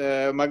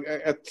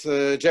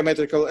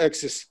geometrical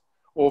axis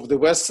of the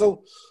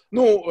vessel.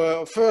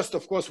 No, first,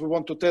 of course, we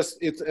want to test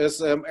it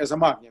as a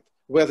magnet.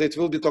 Whether it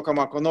will be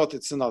tokamak or not,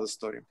 it's another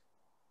story.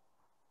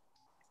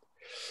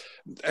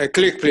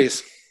 Click,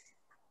 please.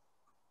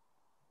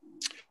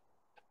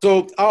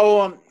 So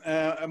our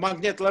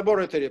magnet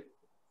laboratory,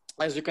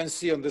 as you can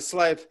see on the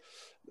slide,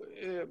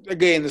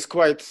 again, is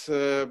quite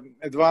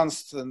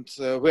advanced, and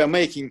we are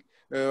making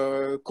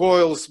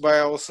coils by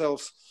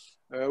ourselves.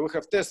 We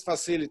have test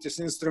facilities,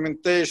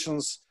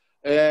 instrumentations,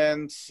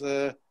 and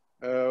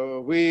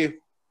we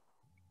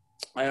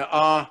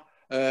are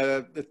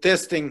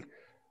testing.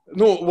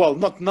 No, well,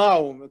 not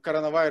now.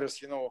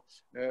 Coronavirus, you know,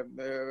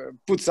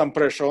 put some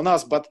pressure on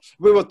us, but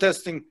we were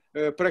testing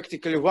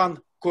practically 1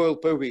 coil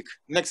per week.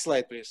 Next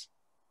slide, please.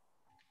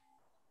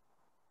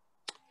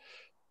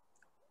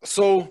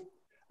 So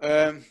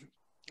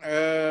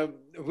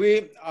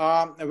we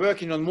are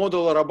working on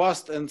modular,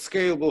 robust, and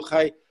scalable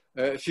high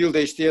field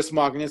HTS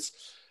magnets.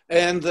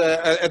 And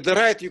at the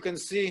right, you can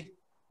see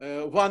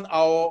 1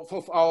 hour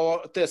of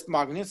our test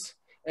magnets.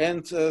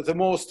 And the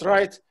most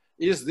right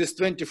is this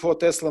 24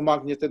 Tesla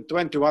magnet at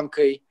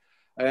 21K.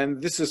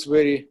 And this is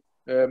very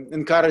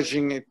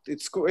encouraging.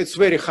 It's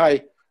very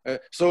high.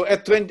 So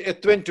at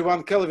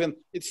 21 Kelvin,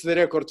 it's the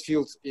record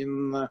field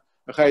in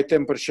high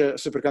temperature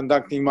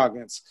superconducting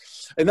magnets.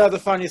 Another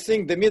funny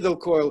thing, the middle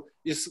coil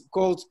is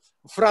called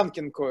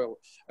Franken coil.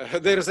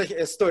 There is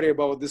a story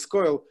about this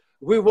coil.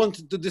 We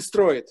wanted to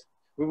destroy it.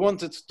 We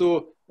wanted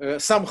to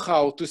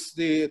somehow to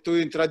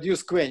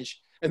introduce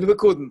quench, and we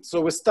couldn't.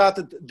 So we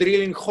started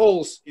drilling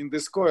holes in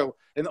this coil,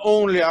 and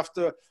only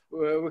after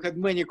we had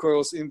many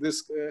coils in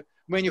this,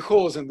 many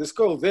holes in this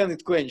coil, then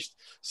it quenched.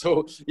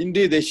 So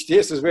indeed,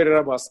 HTS is very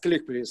robust.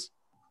 Click, please.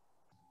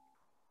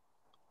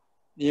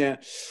 Yeah.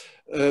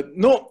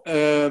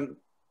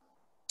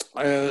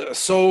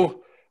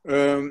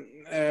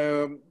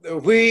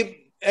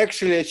 We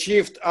actually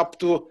achieved up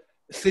to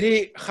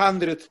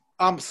 300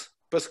 amps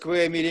per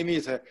square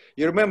millimeter.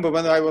 You remember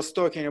when I was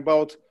talking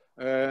about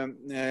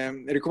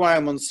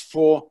requirements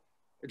for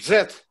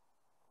jet,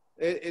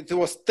 it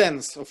was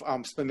tens of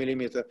amps per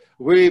millimeter.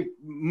 We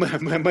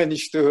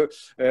managed to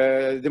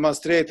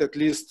demonstrate at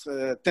least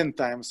 10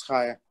 times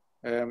higher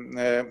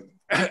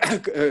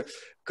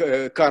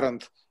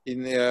current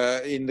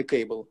in the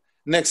cable.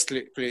 Next,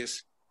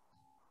 please.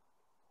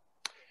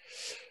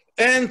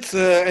 And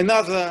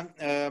another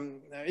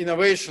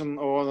innovation,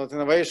 or not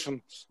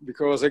innovation,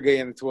 because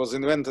again, it was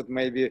invented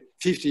maybe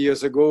 50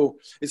 years ago,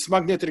 it's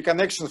magnetic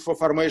reconnection for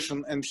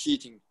formation and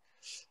heating.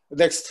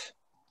 Next.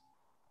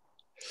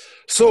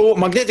 So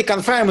magnetic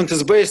confinement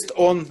is based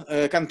on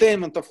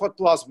containment of hot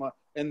plasma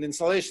and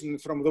insulation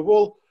from the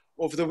wall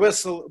of the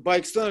vessel by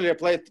externally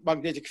applied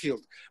magnetic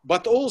field.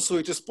 But also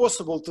it is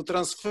possible to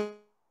transfer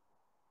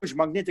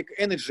magnetic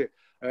energy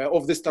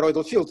of this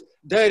toroidal field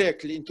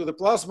directly into the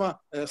plasma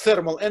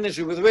thermal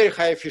energy with very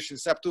high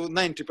efficiency, up to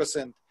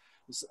 90%.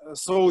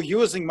 So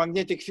using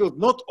magnetic field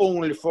not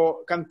only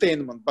for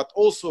containment, but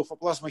also for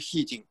plasma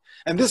heating.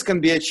 And this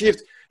can be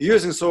achieved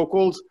using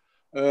so-called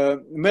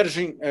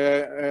merging,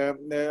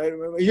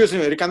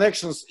 using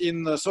reconnections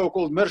in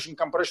so-called merging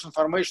compression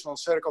formation on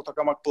spherical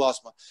tokamak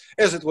plasma,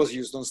 as it was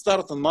used on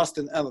START and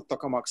Mastin and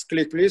tokamaks.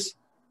 Click, please.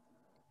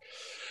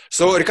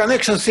 So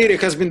reconnection theory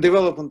has been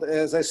developed,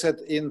 as I said,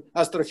 in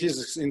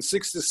astrophysics in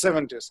 60s,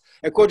 70s.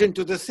 According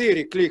to the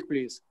theory, click,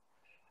 please.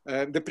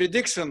 The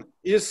prediction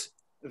is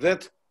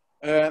that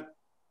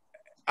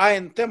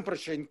ion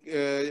temperature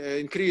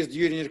increased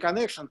during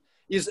reconnection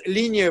is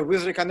linear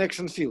with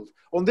reconnection field.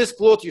 On this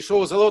plot, you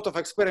shows a lot of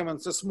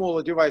experiments with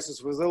smaller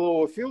devices with a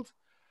lower field,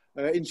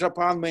 in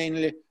Japan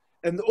mainly.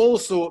 And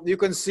also you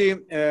can see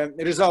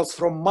results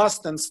from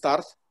MAST and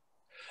START.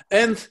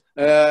 And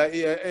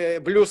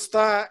blue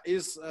star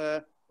is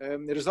the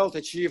result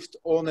achieved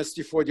on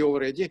ST40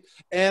 already.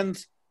 And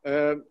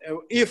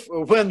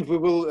when we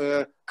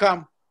will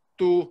come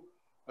to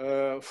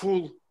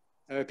full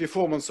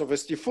performance of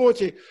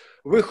ST40,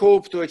 we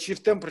hope to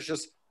achieve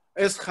temperatures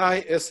as high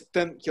as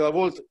 10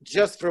 kilovolt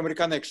just from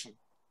reconnection.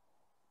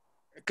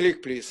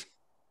 Click, please.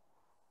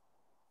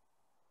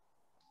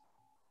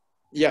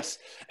 Yes,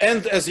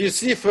 and as you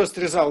see, first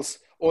results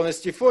on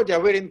ST40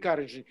 are very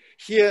encouraging.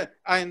 Here,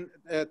 ion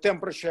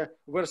temperature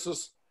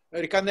versus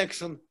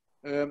reconnection,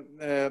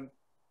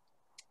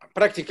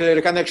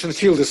 practically reconnection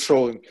field is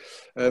showing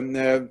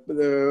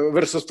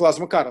versus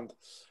plasma current.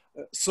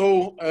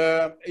 So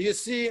you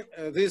see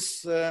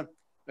this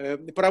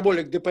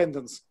parabolic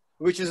dependence,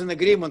 which is in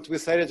agreement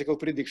with theoretical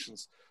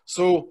predictions.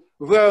 So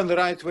we're on the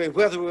right way.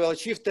 Whether we will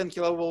achieve 10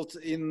 kilovolt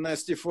in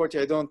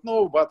ST40, I don't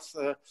know, but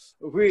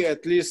we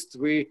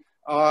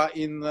are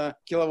in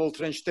kilovolt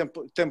range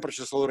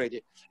temperatures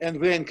already. And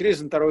we're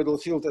increasing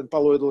toroidal field and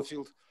poloidal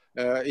field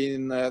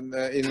in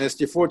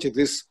ST40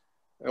 this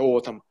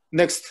autumn.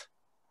 Next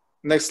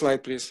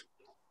slide, please.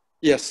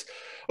 Yes.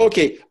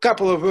 Okay,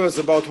 couple of words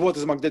about what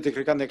is magnetic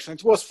reconnection.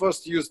 It was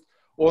first used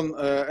on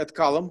at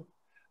Column.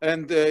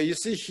 And you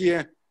see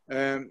here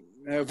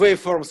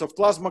waveforms of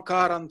plasma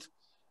current,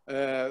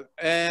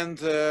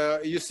 and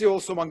you see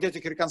also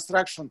magnetic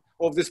reconstruction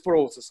of this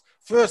process.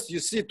 First, you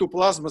see two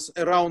plasmas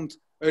around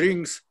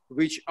rings,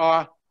 which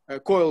are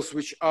coils,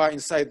 which are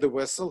inside the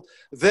vessel.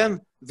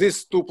 Then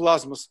these two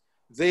plasmas,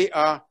 they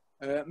are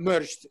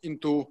merged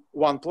into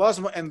one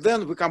plasma, and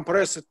then we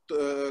compress it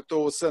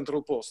to a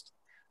central post.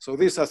 So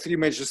these are three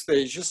major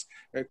stages.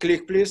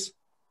 Click, please.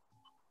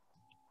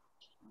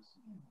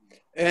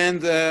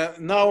 And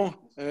now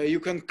you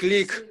can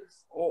click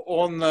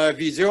on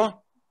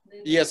video.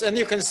 Yes, and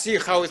you can see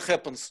how it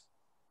happens.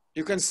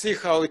 You can see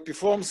how it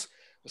performs.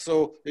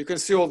 So you can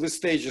see all the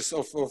stages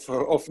of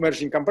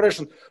merging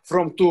compression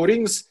from two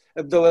rings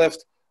at the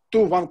left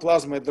to one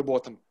plasma at the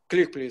bottom.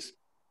 Click, please.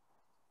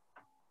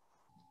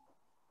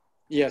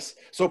 Yes,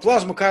 so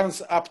plasma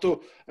currents up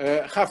to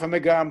half a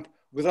megaamp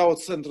without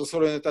central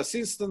solenoid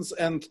assistance,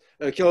 and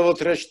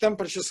kilovolt range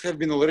temperatures have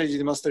been already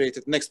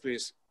demonstrated. Next,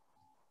 please.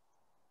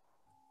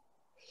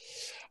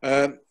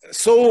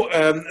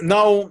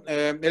 Now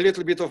a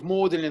little bit of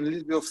modeling and a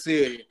little bit of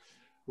theory.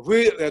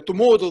 To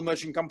model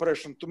merging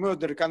compression, to model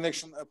the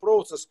reconnection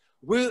process,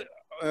 we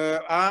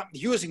are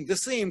using the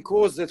same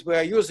codes that we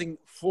are using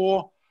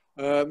for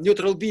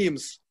neutral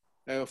beams,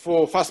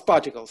 for fast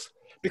particles.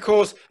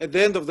 Because at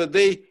the end of the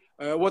day,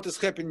 what is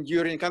happening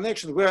during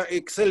connection, we are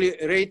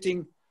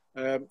accelerating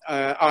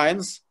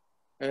ions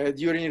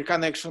during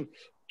connection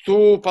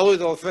to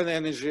poloidal alpha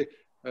energy.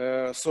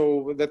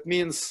 So that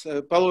means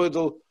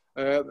poloidal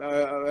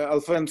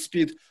alpha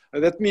speed.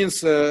 That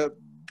means 10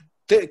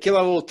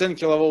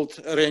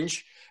 kilovolt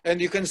range.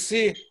 And you can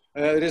see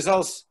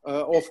results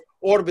of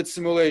orbit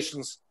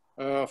simulations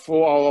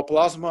for our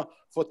plasma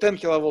for 10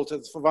 kilovolt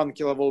and for 1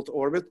 kilovolt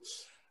orbit.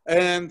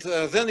 And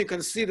then you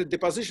can see the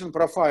deposition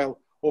profile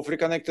of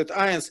reconnected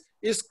ions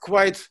is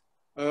quite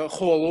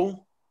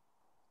hollow.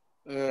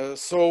 I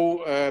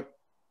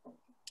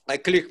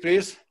click,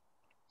 please.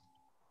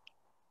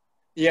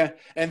 Yeah,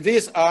 and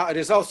these are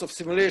results of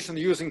simulation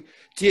using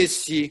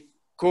TSC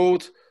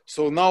code.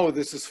 So now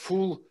this is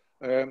full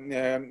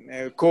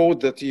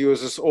code that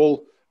uses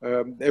all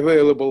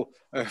available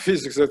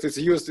physics that is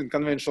used in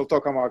conventional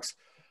tokamaks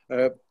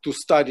to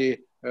study,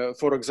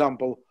 for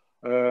example,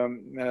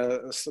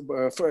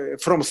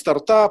 from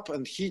startup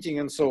and heating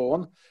and so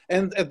on.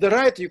 And at the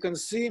right, you can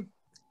see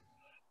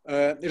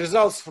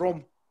results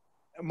from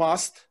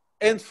MAST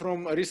and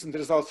from recent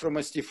results from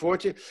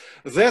ST40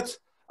 that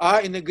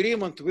are in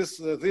agreement with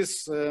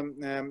this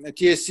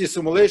TSC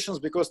simulations,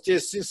 because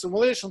TSC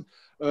simulation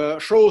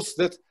shows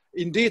that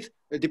indeed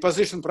a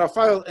deposition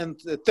profile and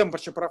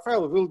temperature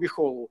profile will be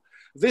hollow.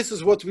 This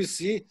is what we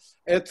see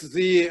at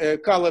the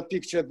color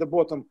picture at the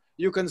bottom.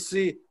 You can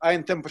see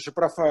ion temperature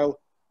profile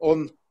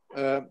on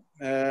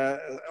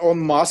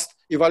mast,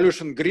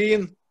 evolution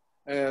green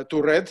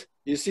to red.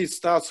 You see it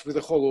starts with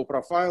a hollow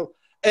profile.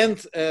 And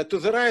to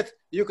the right,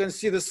 you can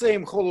see the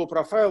same hollow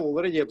profile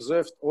already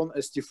observed on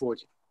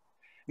ST40.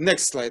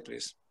 Next slide,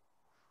 please.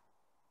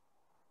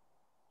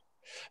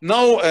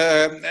 Now,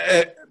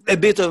 a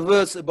bit of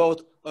words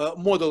about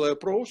modular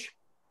approach.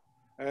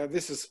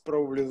 This is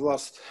probably the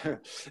last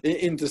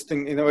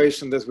interesting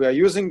innovation that we are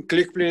using.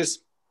 Click, please.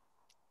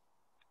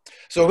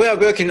 So we are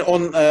working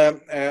on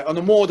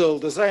a model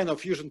design of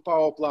fusion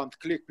power plant.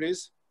 Click,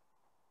 please.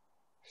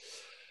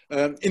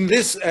 In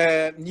this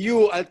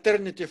new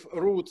alternative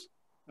route,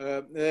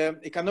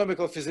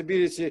 economical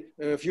feasibility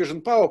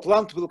fusion power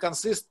plant will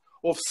consist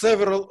of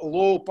several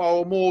low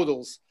power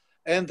models,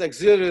 and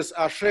auxiliaries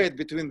are shared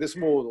between these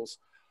models.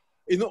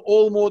 In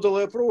all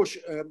modular approach,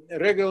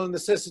 regular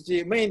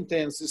necessity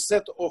maintenance is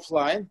set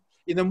offline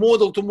in a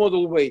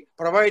model-to-model way,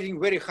 providing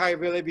very high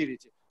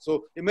availability.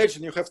 So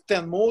imagine you have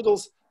 10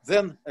 models,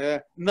 then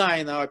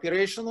 9 are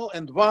operational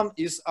and 1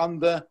 is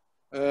under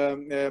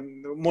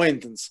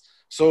maintenance.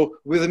 So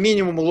with a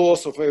minimum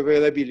loss of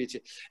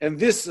availability. And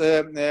this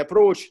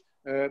approach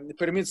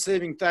permits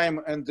saving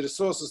time and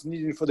resources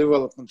needed for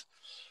development.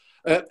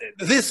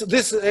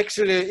 This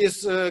actually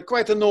is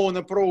quite a known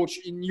approach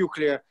in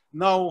nuclear.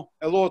 Now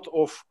a lot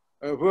of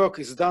work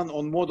is done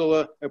on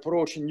modular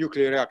approach in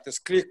nuclear reactors.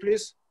 Click,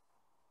 please.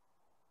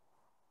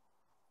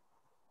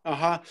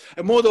 A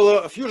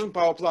modular fusion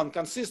power plant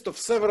consists of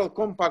several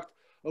compact,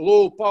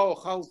 low power,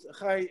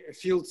 high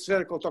field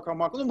spherical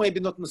tokamak, no,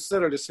 maybe not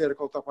necessarily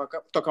spherical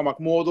tokamak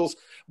models,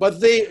 but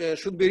they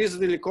should be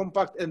reasonably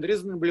compact and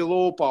reasonably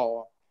low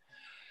power.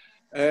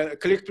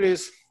 Click,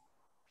 please.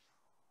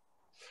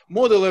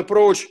 Modular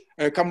approach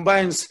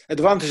combines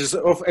advantages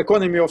of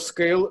economy of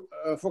scale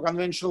for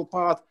conventional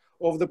part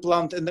of the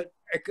plant and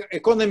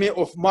economy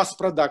of mass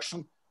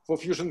production for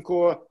fusion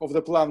core of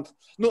the plant.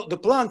 No, the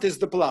plant is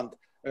the plant.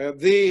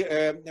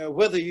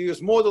 Whether you use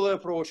modular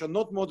approach or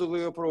not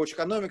modular approach,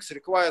 economics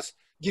requires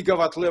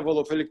gigawatt level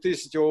of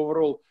electricity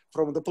overall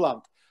from the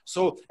plant.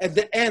 So at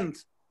the end,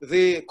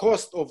 the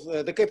cost of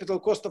the capital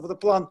cost of the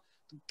plant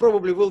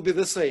probably will be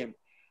the same,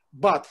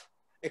 but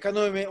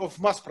economy of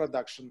mass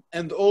production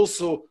and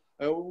also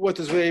what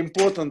is very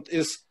important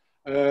is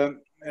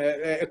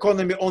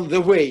economy on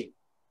the way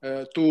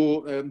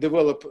to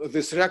develop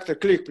this reactor.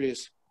 Click,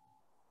 please.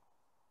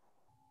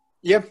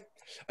 Yeah.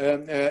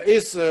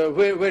 Is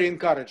very, very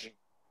encouraging.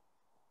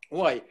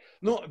 Why?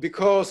 No,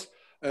 because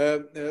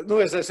no,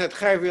 as I said,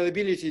 high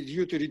availability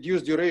due to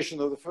reduced duration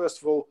of the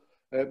first of all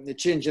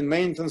change in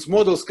maintenance.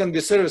 Models can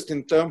be serviced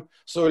in term,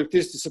 so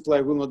electricity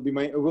supply will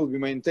be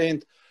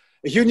maintained.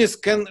 Units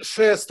can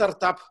share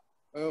startup,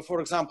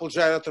 for example,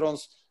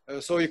 gyrotrons.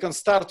 So you can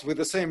start with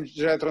the same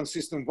gyrotron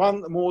system,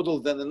 one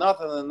model, then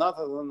another, and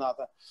another, and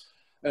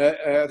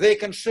another. They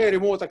can share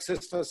remote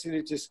access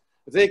facilities.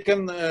 They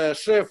can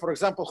share, for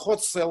example,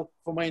 hot cell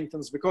for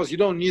maintenance, because you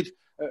don't need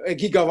a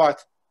gigawatt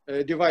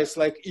device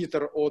like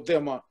ITER or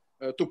demo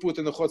to put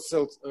in a hot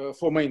cell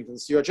for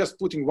maintenance. You are just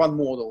putting one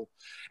model.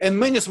 And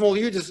many small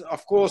units,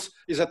 of course,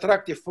 is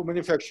attractive for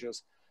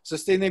manufacturers.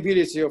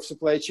 Sustainability of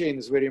supply chain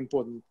is very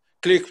important.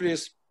 Click,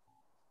 please.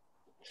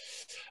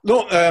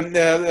 No,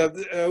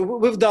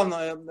 we've done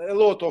a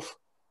lot of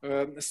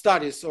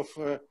studies of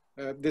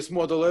this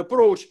modular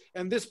approach,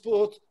 and this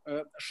plot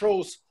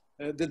shows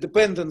the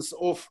dependence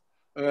of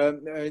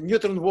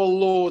neutron wall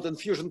load and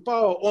fusion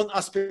power on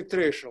aspect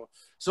ratio.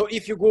 So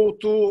if you go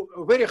to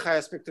very high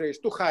aspect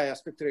ratio, too high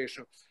aspect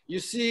ratio, you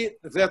see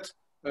that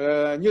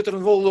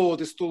neutron wall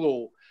load is too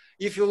low.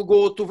 If you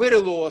go to very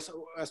low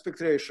aspect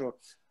ratio,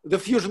 the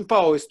fusion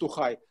power is too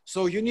high.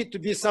 So you need to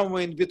be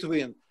somewhere in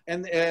between.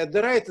 And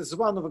the right is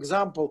one of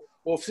example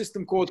of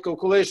system code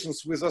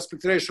calculations with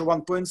aspect ratio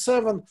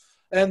 1.7.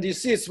 And you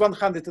see it's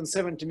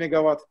 170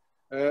 megawatt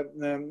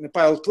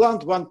pilot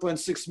plant,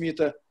 1.6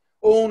 meter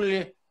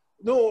only.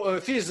 No,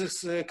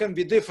 physics can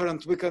be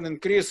different. We can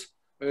increase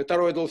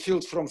toroidal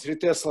field from 3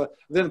 Tesla,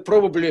 then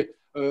probably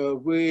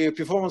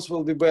performance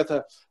will be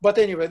better. But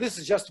anyway, this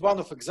is just one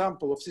of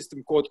example of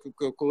system code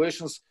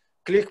calculations.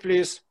 Click,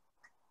 please.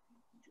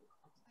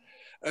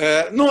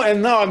 No,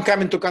 and now I'm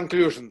coming to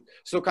conclusion.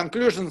 So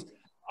conclusions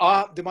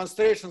are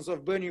demonstrations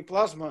of burning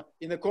plasma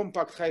in a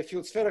compact high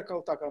field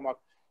spherical tokamak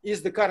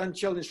is the current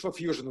challenge for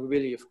fusion, we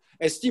believe.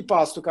 A steep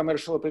path to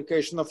commercial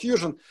application of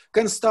fusion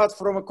can start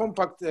from a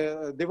compact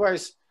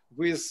device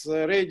with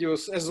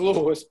radius as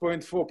low as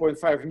 0.4,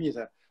 0.5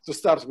 meter to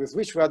start with,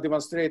 which we are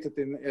demonstrated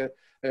in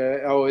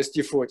our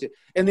ST40.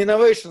 And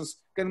innovations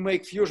can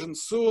make fusion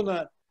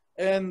sooner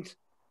and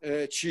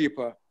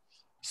cheaper.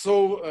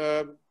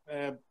 So,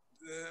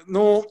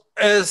 no,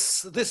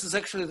 as this is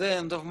actually the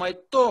end of my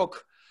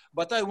talk,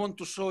 but I want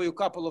to show you a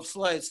couple of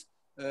slides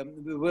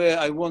where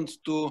I want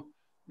to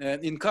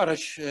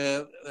encourage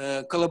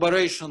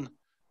collaboration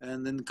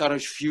and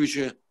encourage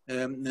future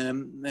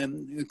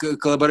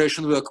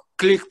collaboration work.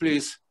 Click,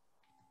 please.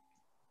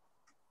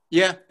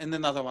 Yeah, and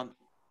another one.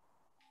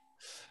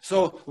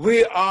 So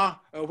we are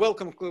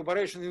welcome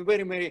collaboration in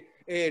very many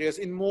areas,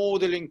 in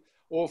modeling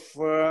of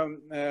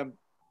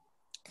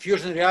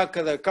fusion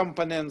reactor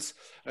components,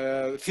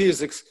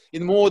 physics,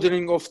 in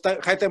modeling of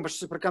high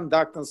temperature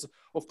superconductance,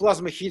 of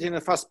plasma heating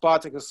and fast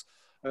particles,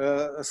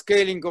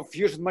 scaling of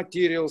fusion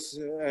materials,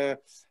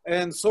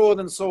 and so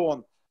on and so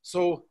on.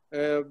 So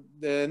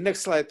the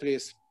next slide,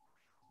 please.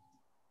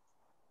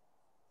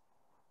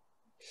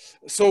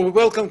 So we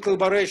welcome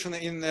collaboration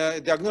in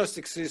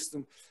diagnostic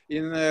system,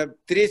 in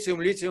tritium,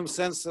 lithium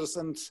sensors,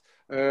 and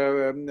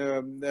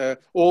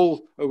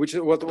all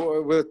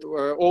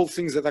all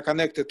things that are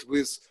connected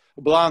with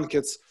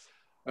blankets,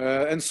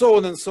 and so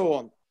on and so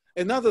on.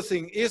 Another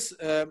thing is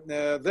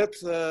that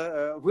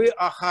we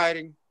are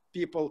hiring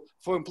people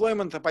for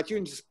employment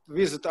opportunities.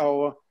 Visit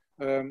our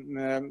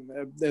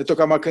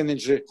Tokamak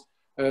Energy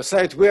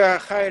site. We are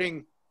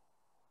hiring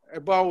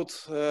about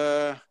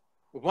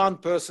 1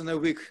 person a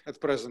week at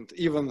present,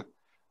 even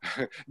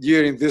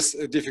during these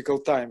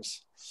difficult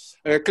times.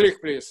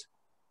 Click, please.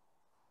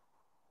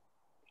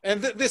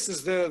 And this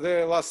is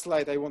the last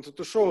slide I wanted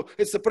to show.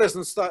 It's the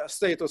present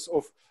status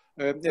of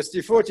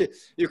ST40.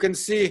 You can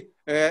see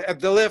at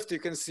the left, you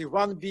can see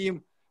 1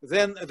 beam.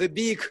 Then the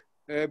big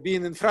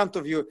beam in front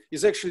of you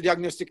is actually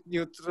diagnostic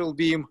neutral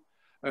beam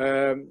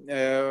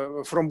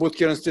from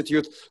Butker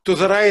Institute. To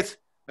the right,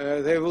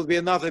 there will be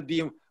another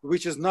beam,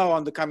 which is now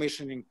under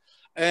commissioning.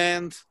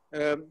 And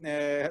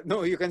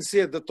no, you can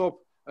see at the top,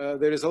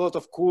 there is a lot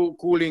of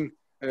cooling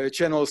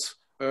channels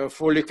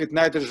for liquid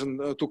nitrogen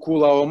to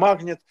cool our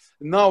magnet.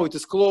 Now it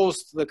is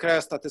closed, the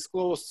cryostat is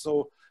closed.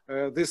 So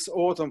this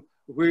autumn,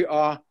 we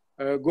are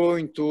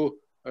going to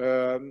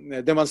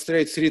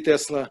demonstrate 3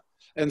 Tesla.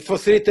 And for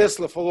 3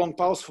 Tesla, for long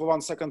pulse, for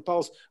 1 second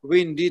pulse,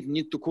 we indeed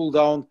need to cool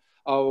down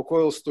our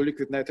coils to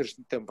liquid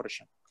nitrogen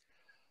temperature.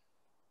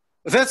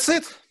 That's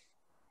it.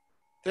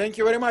 Thank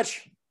you very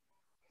much.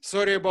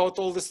 Sorry about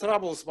all these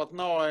troubles, but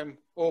now I'm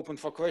open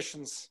for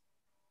questions.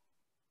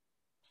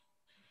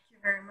 Thank you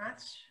very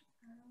much,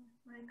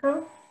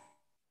 Michael.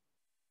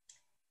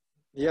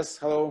 Yes,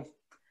 hello.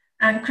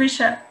 And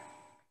Krisha,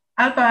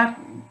 Alba,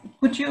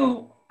 could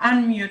you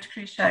unmute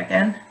Krisha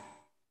again?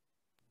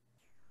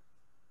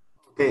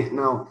 Okay,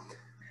 now.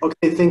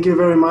 Okay, thank you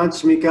very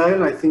much,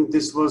 Mikhail. I think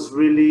this was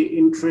really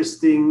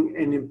interesting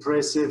and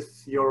impressive,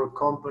 your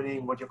company,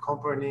 what your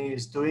company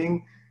is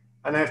doing.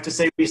 And I have to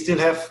say, we still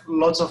have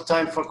lots of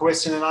time for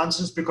question and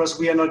answers because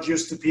we are not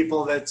used to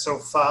people that so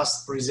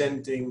fast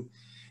presenting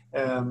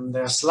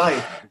their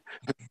slide.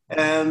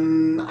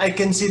 I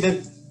can see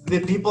that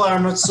the people are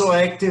not so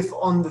active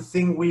on the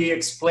thing we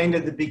explained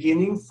at the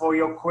beginning. For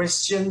your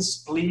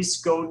questions, please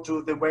go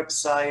to the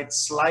website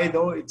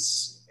Slido.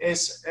 It's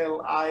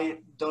sli.do.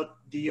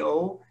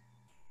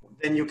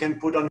 Then you can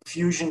put on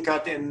Fusion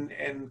Cut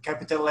in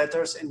capital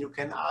letters and you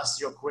can ask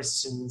your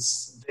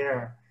questions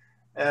there.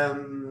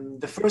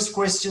 The first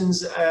question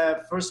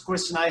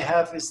I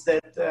have is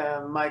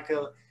that,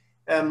 Michael,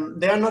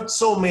 there are not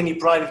so many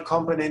private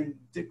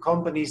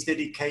companies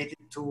dedicated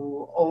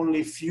to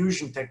only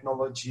fusion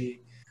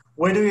technology.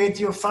 Where do you get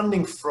your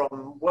funding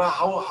from? Well,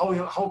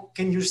 how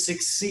can you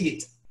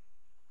succeed?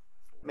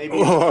 Maybe.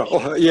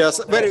 Yes,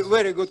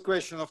 very good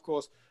question, of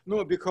course.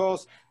 No,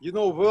 because, you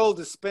know, world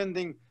is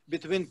spending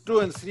between 2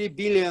 and 3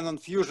 billion on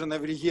fusion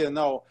every year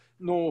now.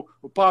 No,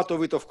 part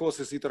of it, of course,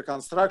 is ITER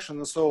construction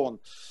and so on.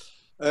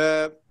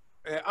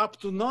 Up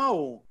to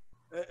now,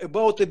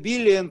 about $1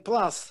 billion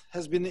plus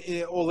has been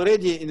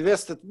already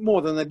invested,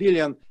 more than $1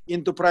 billion,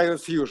 into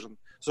private fusion.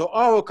 So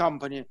our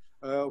company,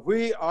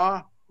 we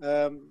are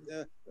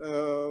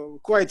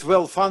quite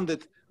well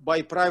funded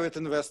by private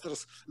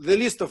investors. The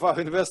list of our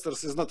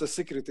investors is not a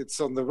secret, it's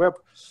on the web.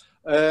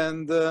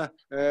 And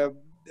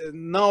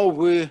now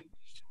we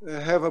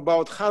have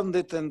about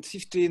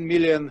 115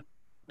 million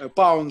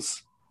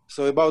pounds,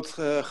 so about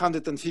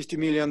 $150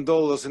 million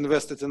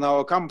invested in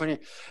our company.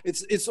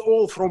 It's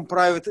all from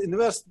private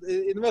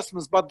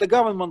investments, but the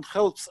government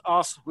helps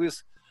us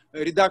with a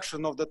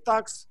reduction of the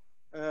tax.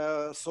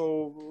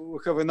 So we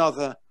have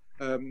another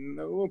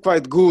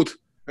quite good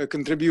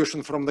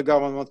contribution from the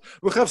government.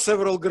 We have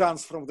several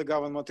grants from the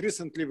government.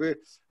 Recently, we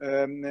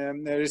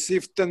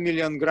received 10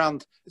 million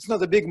grant. It's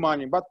not a big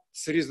money, but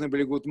it's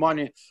reasonably good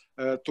money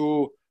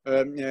to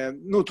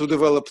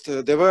develop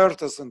the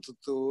diverters and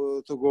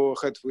to go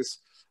ahead with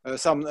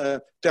some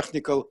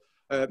technical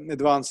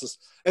advances.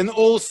 And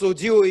also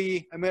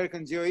DOE,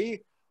 American DOE,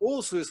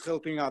 also is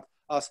helping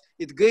us.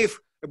 It gave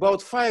about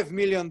 $5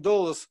 million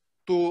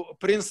to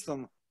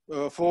Princeton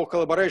for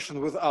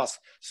collaboration with us.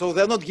 So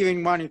they're not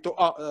giving money to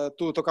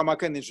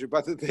Tokamak Energy,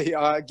 but they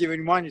are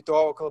giving money to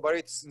our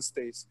collaborators in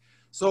States.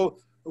 So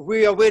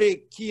we are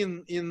very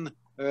keen in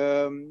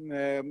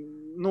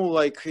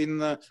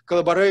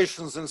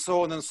collaborations and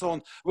so on and so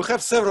on. We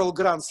have several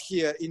grants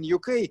here in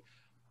UK.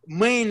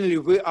 Mainly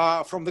we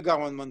are from the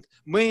government.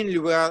 Mainly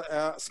we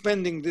are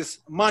spending this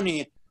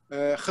money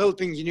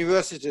helping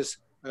universities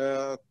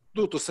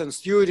to send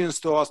students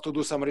to us to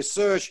do some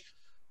research.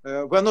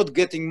 We're not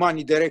getting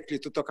money directly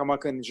to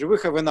Tokamak Energy. We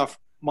have enough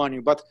money,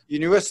 but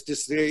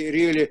universities, they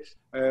really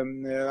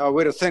are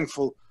very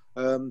thankful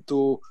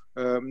to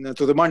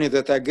the money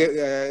that are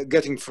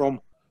getting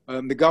from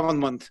the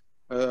government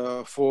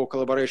for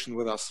collaboration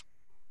with us.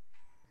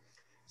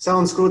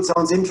 Sounds good,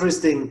 sounds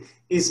interesting.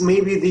 Is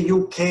maybe the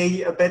UK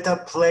a better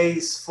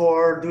place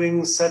for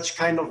doing such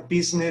kind of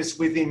business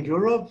within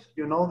Europe?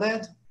 You know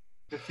that?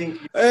 You think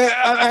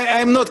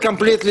I'm not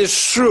completely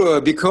sure,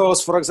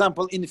 because, for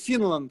example, in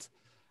Finland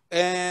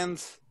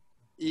and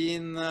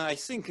in, I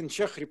think, in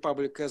Czech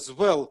Republic as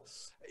well,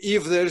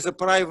 if there is a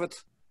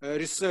private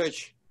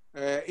research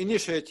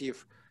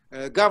initiative,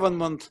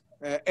 government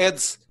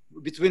adds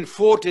between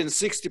 40 and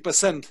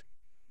 60%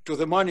 to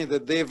the money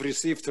that they've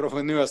received from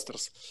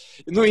investors.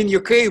 You know, in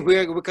UK,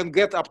 we can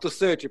get up to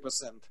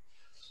 30%.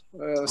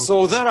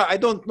 So there are, I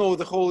don't know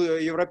the whole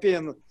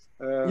European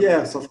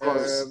yes, of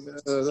course.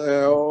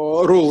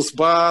 rules,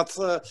 but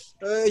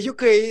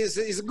UK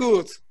is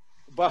good.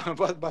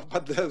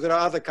 But there are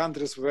other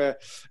countries where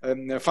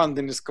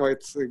funding is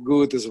quite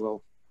good as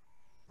well.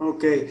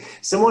 Okay.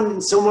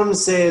 Someone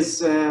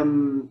says,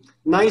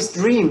 nice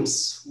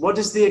dreams. What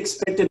is the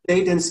expected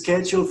date and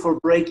schedule for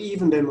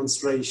break-even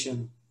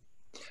demonstration?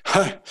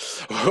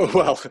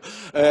 Well,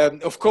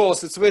 of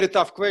course, it's a very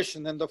tough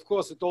question. And of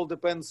course, it all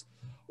depends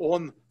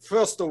on,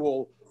 first of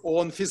all,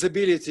 on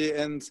feasibility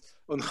and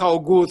on how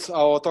good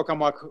our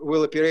tokamak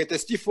will operate.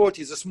 ST40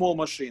 is a small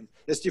machine.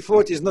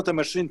 ST40 is not a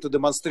machine to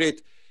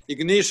demonstrate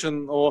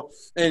ignition or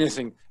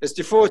anything.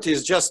 ST40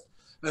 is just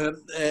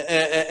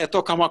a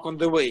tokamak on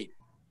the way.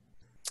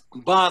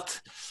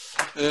 But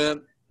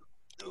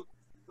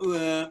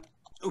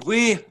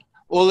we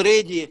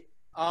already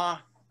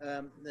are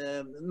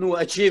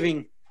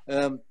achieving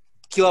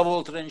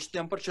kilovolt range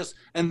temperatures,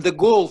 and the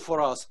goal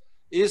for us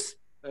is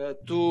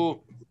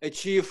to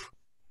achieve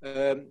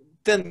 10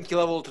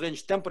 kilovolt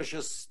range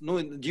temperatures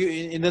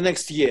in the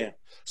next year.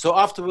 So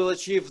after we'll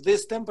achieve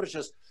these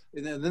temperatures,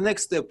 the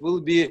next step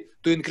will be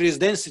to increase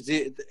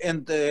density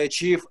and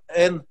achieve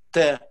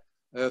NT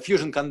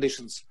fusion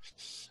conditions.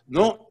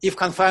 No, if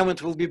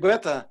confinement will be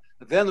better,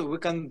 then we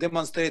can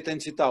demonstrate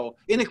NT-tau.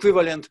 In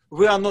equivalent,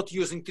 we are not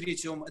using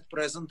tritium at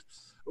present.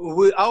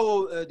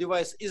 Our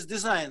device is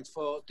designed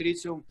for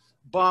tritium,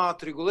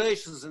 but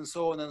regulations and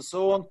so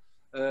on,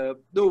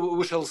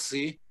 we shall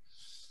see.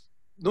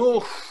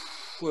 No,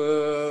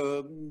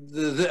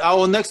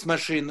 our next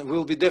machine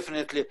will be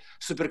definitely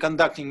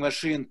superconducting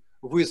machine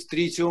with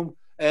tritium,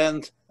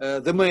 and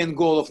the main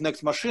goal of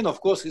next machine,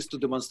 of course, is to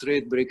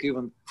demonstrate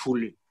break-even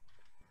fully.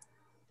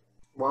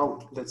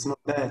 Wow, that's not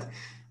bad.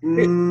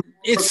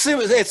 It's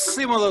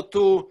similar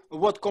to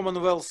what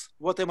Commonwealth,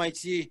 what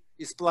MIT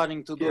is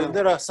planning to do. Yeah. And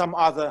there are some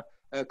other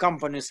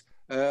companies.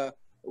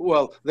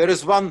 Well, there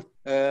is one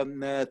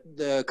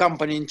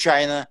company in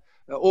China,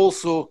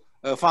 also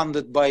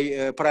funded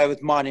by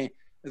private money.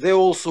 They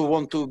also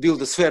want to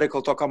build a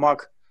spherical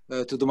tokamak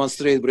to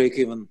demonstrate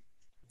break-even.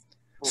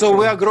 Okay. So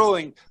we are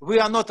growing. We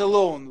are not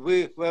alone.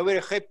 We are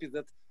very happy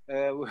that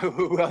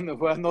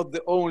we are not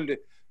the only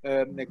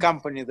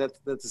company that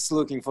is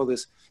looking for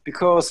this,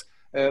 because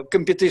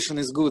competition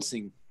is a good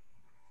thing.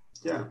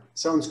 Yeah,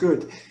 sounds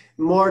good.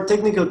 More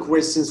technical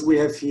questions we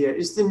have here.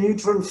 Is the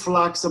neutron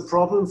flux a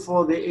problem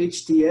for the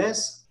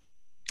HTS?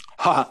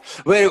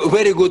 Very,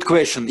 very good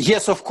question.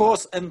 Yes, of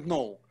course, and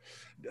no.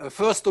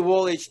 First of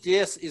all,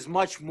 HTS is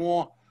much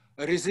more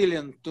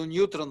resilient to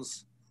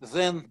neutrons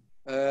than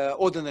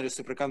ordinary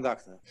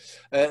superconductor.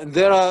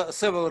 There are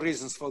several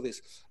reasons for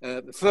this.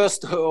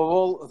 First of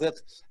all, that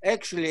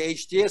actually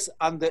HTS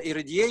under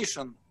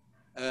irradiation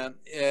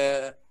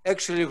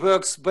actually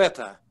works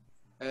better,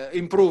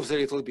 improves a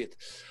little bit.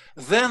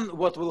 Then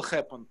what will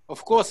happen?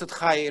 Of course, at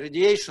high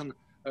irradiation,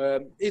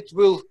 it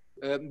will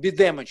be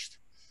damaged.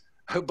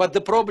 But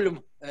the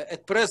problem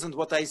at present,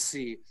 what I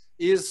see,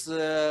 is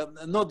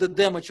not the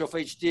damage of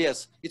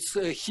HTS, it's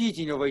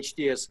heating of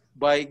HTS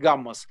by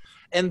gammas.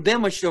 And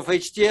damage of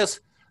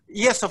HTS,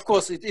 yes, of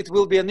course, it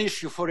will be an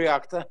issue for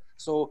reactor,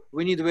 so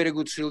we need very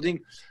good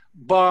shielding,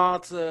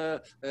 but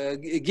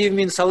give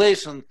me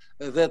insulation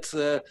that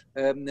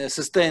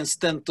sustains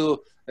 10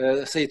 to,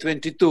 say,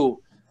 22.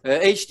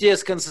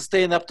 HTS can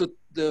sustain up to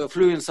the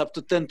fluence up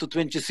to 10 to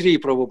 23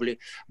 probably,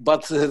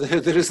 but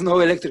there is no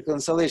electrical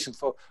insulation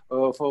for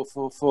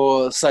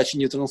such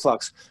neutron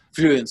flux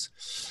fluence.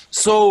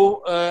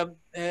 So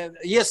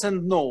yes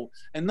and no.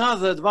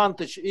 Another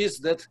advantage is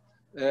that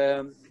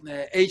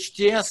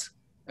HTS,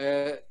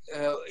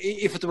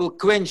 if it will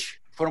quench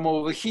from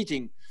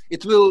overheating,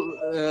 it will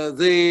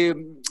the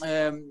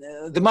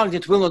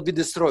magnet will not be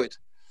destroyed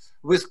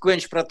with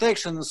quench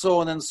protection and so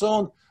on and so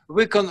on.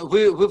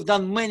 We've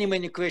done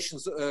many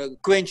quenches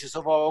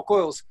of our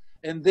coils,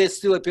 and they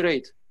still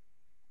operate.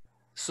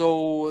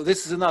 So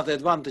this is another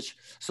advantage.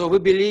 So we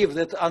believe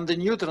that under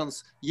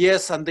neutrons,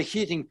 yes, under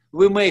heating,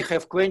 we may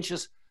have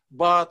quenches,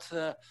 but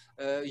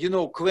you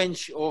know,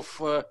 quench of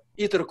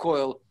ITER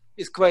coil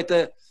is quite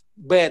a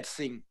bad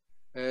thing.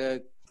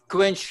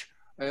 Quench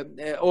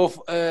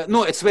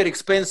no, it's very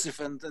expensive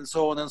and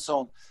so on and so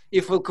on.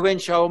 If we'll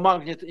quench our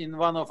magnet in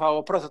one of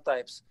our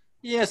prototypes,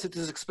 yes, it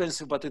is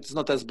expensive, but it's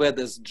not as bad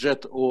as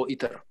JET or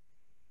ITER.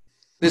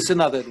 This is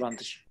another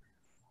advantage.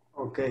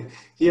 Okay,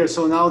 here,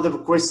 so now the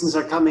questions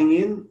are coming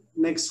in.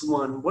 Next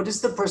one, what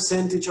is the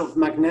percentage of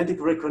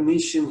magnetic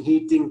recognition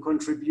heating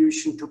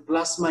contribution to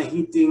plasma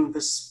heating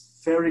the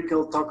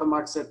spherical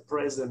tokamaks at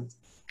present?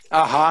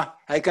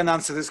 I can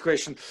answer this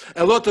question.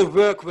 A lot of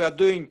work we are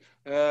doing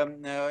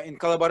in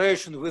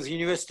collaboration with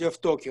University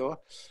of Tokyo,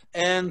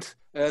 and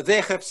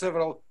they have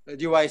several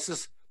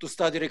devices to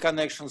study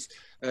reconnections.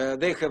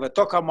 They have a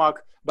tokamak,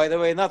 by the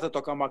way, another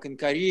tokamak in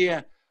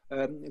Korea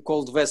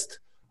called West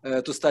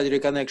to study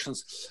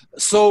reconnections.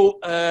 So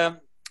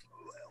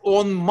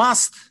on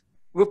MUST,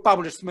 we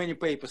published many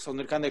papers on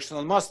reconnection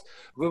on MUST.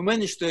 We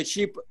managed to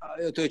achieve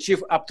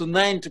up to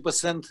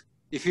 90%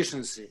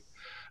 efficiency.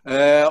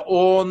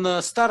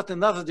 On START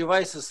and other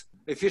devices,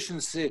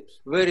 efficiency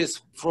varies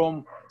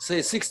from, say,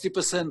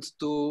 60%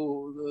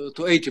 to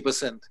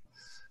 80%.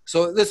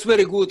 So that's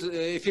very good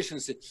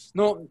efficiency.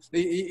 No,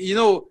 you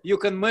know, you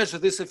can measure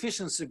this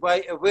efficiency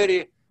by a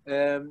very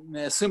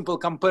simple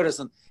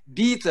comparison.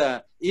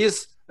 Beta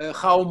is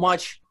how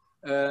much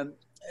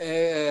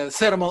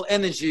thermal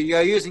energy you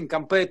are using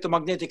compared to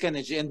magnetic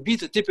energy, and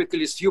beta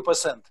typically is few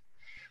percent.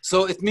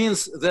 So it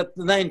means that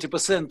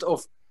 90%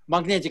 of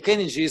magnetic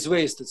energy is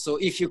wasted. So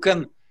if you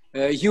can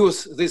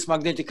use this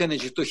magnetic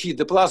energy to heat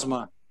the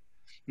plasma,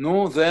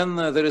 no, then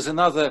there is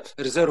another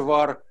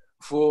reservoir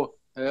for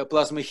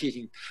plasma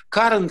heating.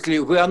 Currently,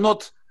 we are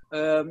not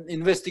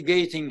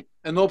investigating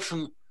an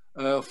option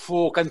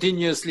for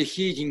continuously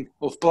heating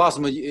of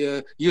plasma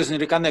using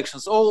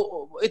reconnections.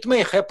 It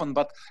may happen,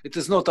 but it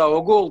is not our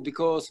goal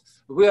because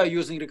we are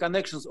using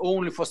reconnections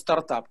only for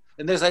startup.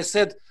 And as I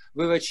said,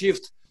 we've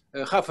achieved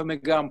 0.5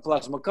 megaamp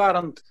plasma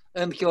current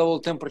and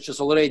kilovolt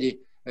temperatures already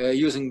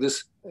using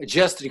this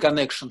just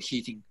reconnection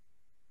heating.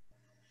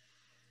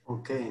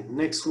 Okay,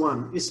 next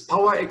one. Is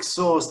power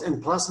exhaust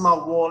and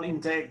plasma wall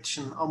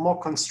interaction a more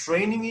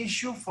constraining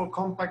issue for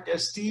compact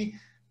ST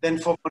than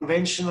for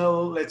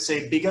conventional, let's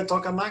say, bigger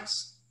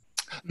tokamaks?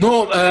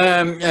 No,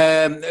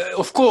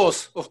 of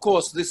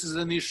course, this is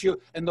an issue.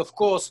 And of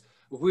course,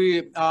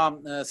 we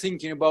are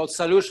thinking about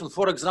solutions.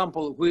 For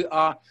example, we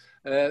are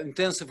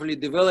intensively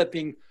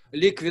developing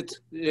liquid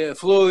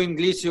flowing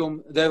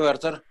lithium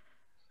diverter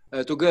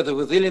together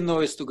with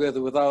Illinois,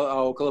 together with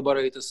our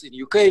collaborators in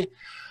UK.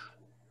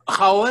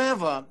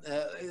 However,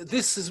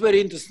 this is a very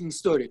interesting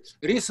story.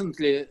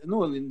 Recently,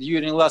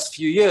 during the last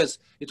few years,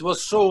 it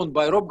was shown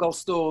by Rob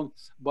Gallstone,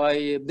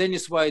 by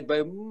Dennis White,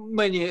 by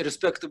many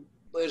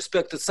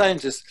respected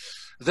scientists,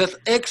 that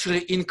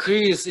actually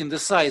increase in the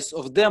size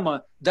of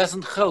DEMA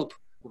doesn't help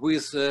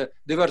with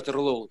diverter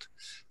load.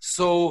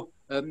 So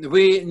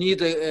we need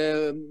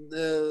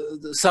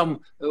some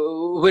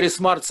very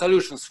smart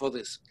solutions for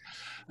this.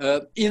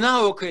 In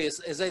our case,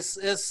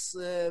 as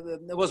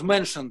was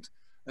mentioned,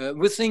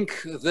 we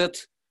think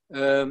that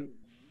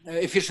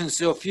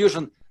efficiency of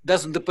fusion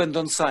doesn't depend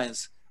on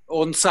size.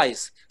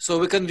 So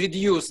we can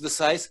reduce the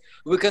size,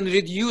 we can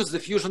reduce the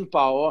fusion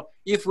power.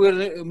 If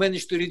we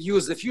manage to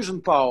reduce the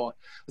fusion power,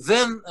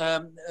 then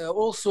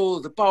also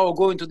the power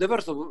going to the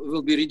diverter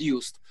will be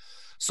reduced.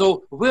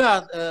 So we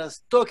are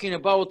talking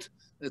about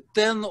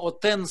 10 or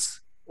tens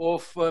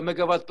of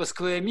megawatt per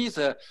square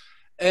meter.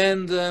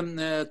 And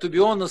to be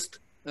honest,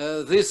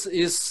 this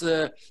is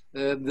the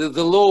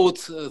load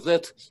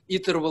that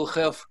ITER will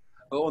have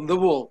on the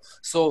wall.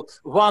 So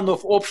one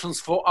of options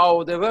for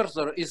our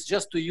diverter is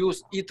just to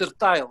use ITER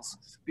tiles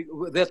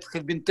that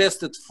have been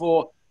tested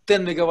for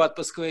 10 megawatt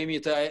per square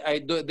meter. I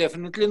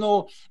definitely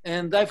know,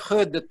 and I've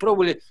heard that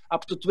probably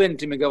up to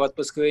 20 megawatt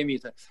per square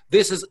meter.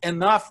 This is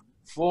enough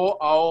for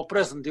our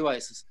present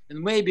devices,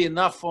 and maybe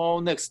enough for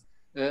our next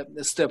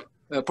step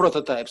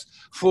prototypes.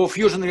 For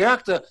fusion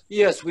reactor,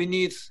 yes, we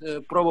need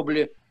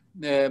probably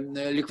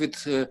liquid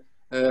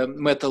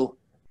metal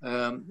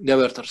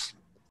diverters.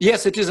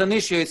 Yes, it is an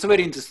issue. It's a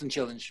very interesting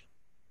challenge.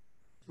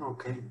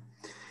 Okay.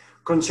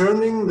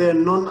 Concerning the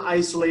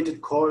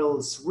non-isolated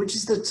coils, which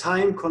is the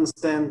time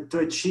constant to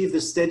achieve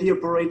the steady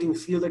operating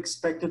field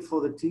expected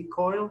for the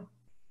T-coil?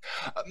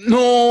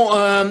 No,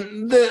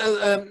 I'm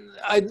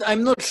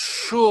not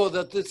sure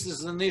that this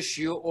is an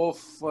issue of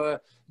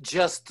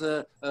just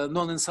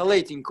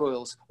non-insulating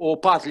coils or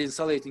partly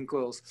insulating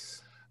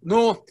coils.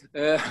 No,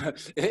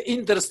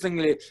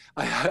 interestingly,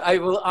 I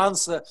will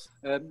answer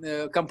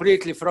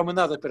completely from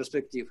another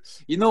perspective.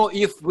 You know,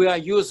 if we are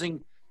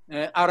using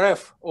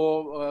RF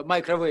or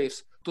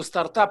microwaves to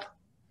start up,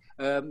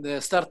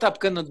 the startup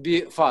cannot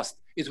be fast.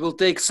 It will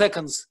take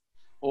seconds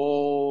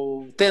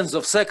or tens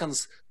of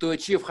seconds to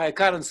achieve high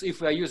currents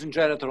if we are using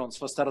gyrotrons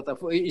for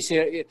startup,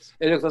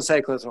 electron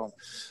cyclotron.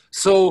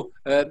 So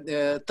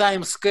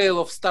time scale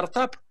of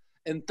startup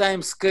and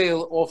time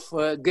scale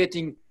of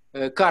getting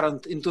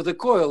current into the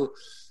coil,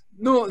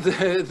 no,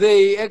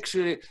 they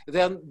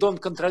don't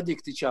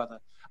contradict each other.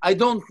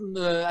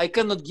 I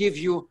cannot give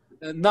you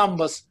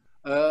numbers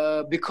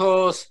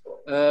because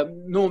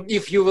no,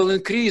 if you will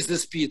increase the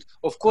speed,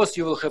 of course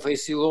you will have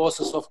AC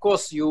losses, of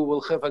course you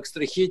will have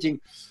extra heating.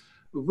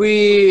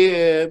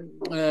 We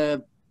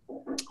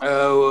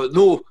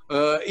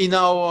in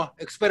our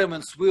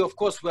experiments, we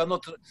are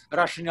not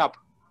rushing up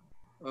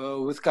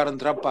with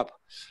current ramp up.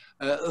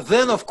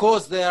 Then, of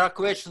course, there are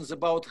questions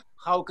about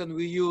how can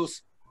we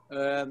use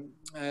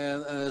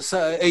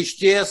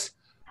HTS,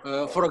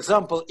 for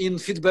example, in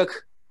feedback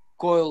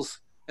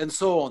coils and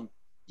so on.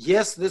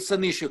 Yes, that's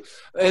an issue.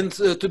 And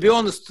to be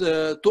honest,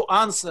 to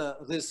answer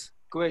this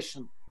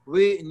question,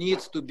 we need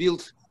to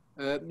build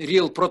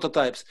real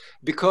prototypes,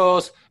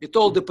 because it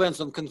all depends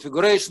on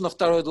configuration of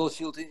toroidal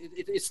field.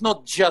 It's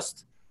not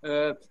just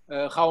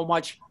how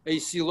much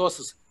AC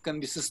losses can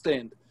be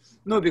sustained.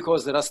 No,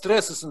 because there are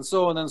stresses and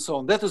so on and so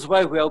on. That is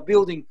why we are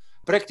building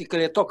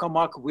practically a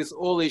tokamak with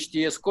all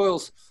HTS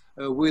coils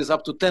with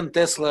up to 10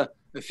 Tesla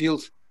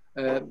field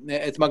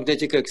at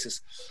magnetic axis.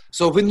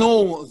 So we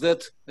know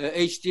that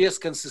HTS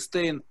can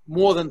sustain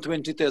more than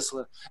 20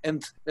 Tesla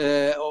and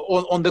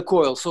on the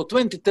coil. So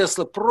 20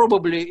 Tesla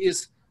probably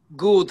is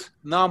good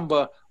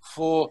number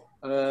for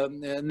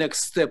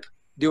next step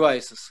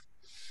devices.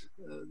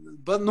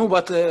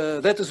 But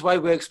that is why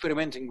we're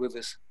experimenting with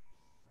this.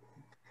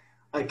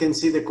 I can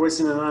see the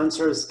question and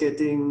answer is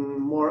getting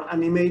more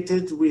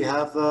animated. We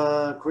have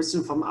a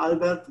question from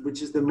Albert,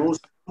 which is the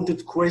most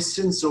wanted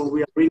question. So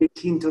we are really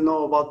keen to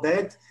know about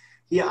that.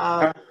 Here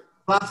are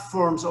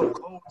platforms or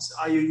codes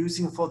are you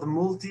using for the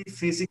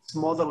multi-physics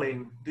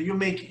modeling? Do you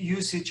make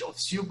usage of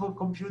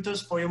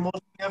supercomputers for your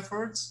modeling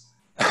efforts?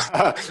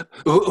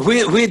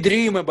 we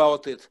dream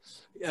about it.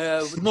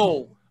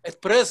 No, at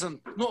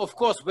present, no, of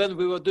course, when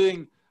we were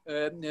doing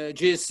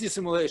GSC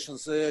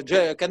simulations,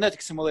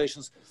 kinetic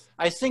simulations,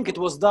 I think it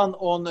was done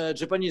on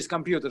Japanese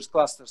computers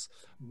clusters,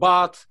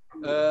 but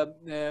we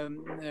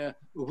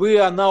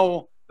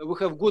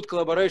have good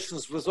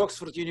collaborations with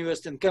Oxford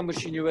University and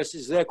Cambridge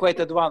University. They're quite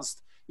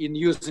advanced in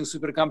using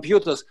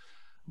supercomputers,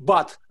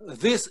 but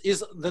this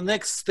is the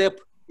next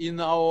step in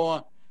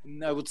our,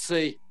 I would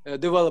say,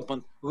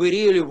 development. We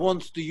really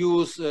want to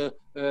use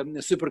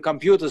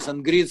supercomputers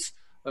and grids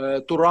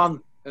to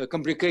run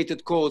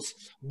complicated codes,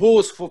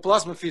 both for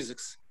plasma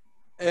physics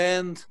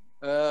and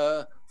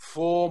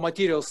for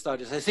material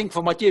studies. I think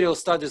for material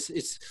studies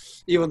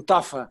it's even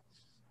tougher.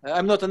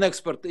 I'm not an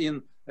expert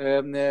in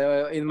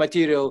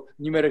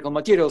numerical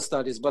material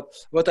studies, but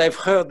what I've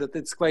heard that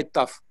it's quite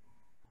tough.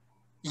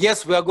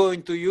 Yes, we are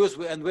going to use,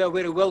 and we are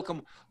very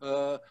welcome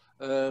to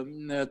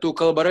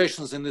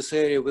collaborations in this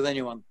area with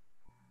anyone.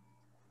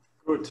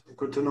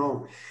 Good to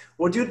know.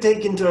 What do you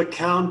take into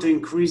account to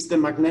increase the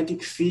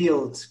magnetic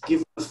field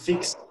given the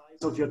fixed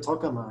size of your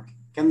tokamak?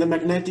 Can the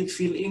magnetic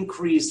field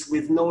increase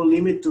with no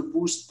limit to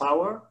boost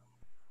power?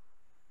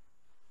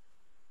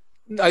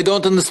 I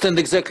don't understand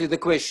exactly the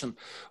question.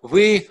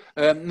 We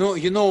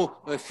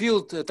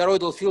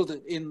toroidal field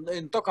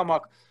in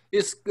tokamak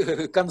is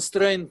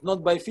constrained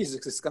not by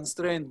physics, it's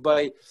constrained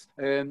by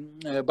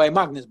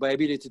magnets, by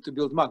ability to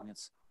build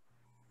magnets.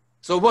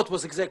 So what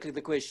was exactly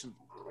the question?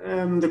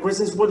 The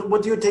question is,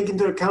 what do you take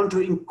into account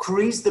to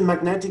increase the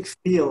magnetic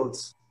field,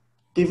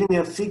 given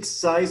a fixed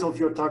size of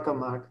your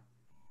tokamak?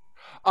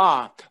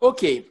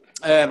 Okay.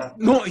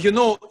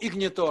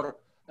 Ignitor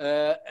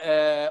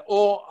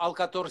or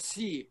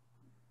Alcator-C,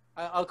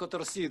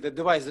 the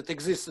device that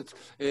existed,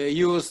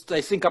 used, I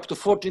think, up to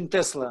 14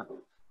 Tesla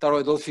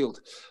toroidal field.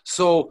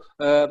 So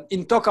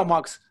in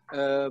tokamaks,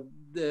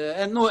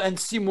 and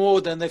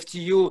C-mode and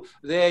FTU,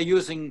 they are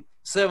using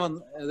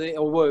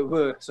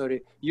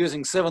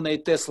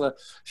 7-8 Tesla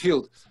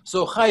field.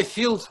 So high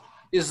field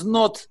is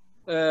not,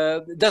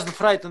 doesn't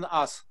frighten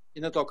us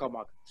in a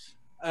tokamak.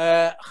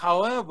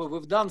 However,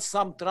 we've done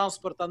some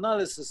transport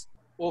analysis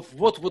of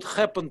what would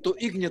happen to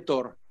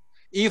ignitor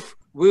if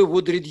we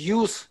would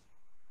reduce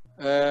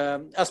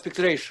aspect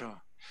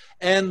ratio.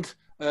 And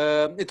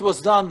it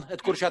was done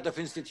at Kurchatov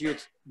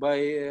Institute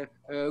by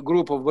a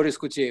group of Boris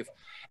Kuteyev.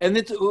 And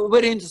it's a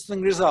very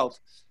interesting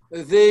result.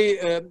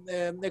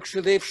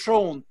 They've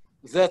shown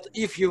that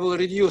if you will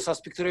reduce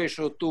aspect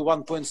ratio to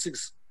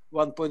 1.6,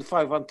 1.5,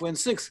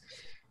 1.6,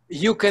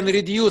 you can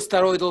reduce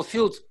toroidal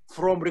field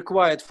from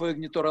required for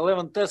ignitor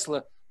 11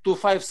 Tesla to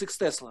 5-6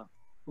 Tesla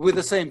with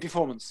the same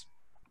performance.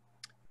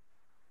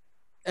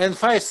 And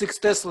 5-6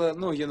 Tesla,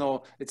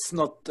 it's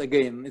not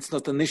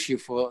an issue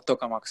for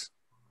tokamaks.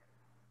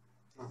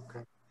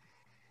 Okay.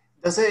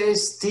 Does the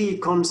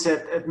AST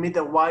concept admit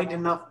a wide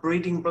enough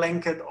breathing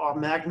blanket or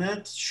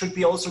magnet? Should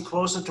be also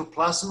closer to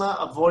plasma,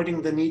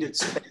 avoiding the needed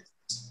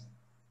space?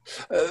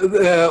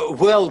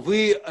 Well,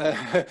 we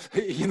are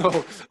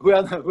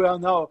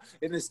now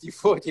in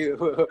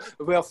ST40.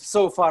 We are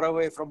so far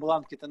away from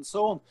blanket and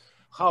so on.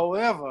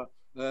 However,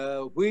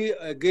 we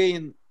are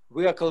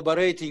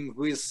collaborating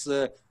with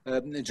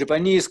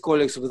Japanese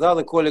colleagues, with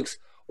other colleagues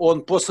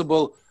on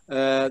possible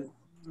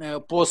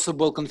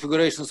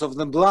configurations of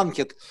the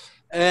blanket.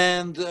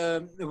 And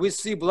we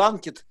see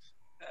blanket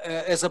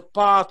as a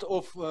part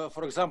of,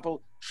 for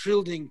example,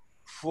 shielding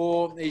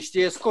for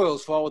HTS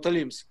coils for outer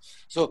limbs.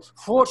 So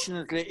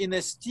fortunately in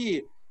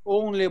ST,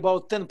 only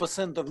about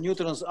 10% of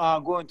neutrons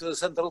are going to the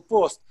central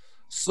post.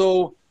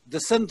 So the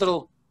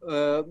central,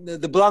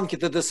 the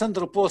blanket at the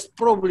central post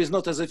probably is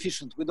not as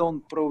efficient. We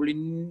don't probably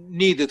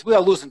need it. We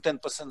are losing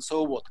 10%,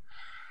 so what?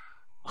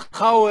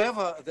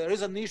 However, there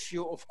is an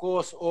issue, of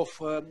course, of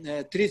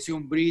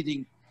tritium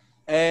breeding.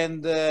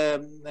 And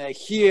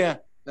here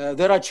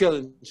there are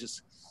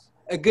challenges.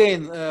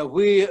 Again,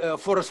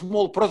 for a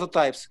small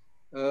prototypes,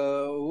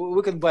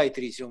 we can buy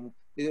tritium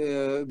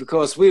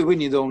because we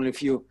need only a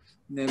few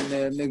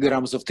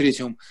grams of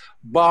tritium.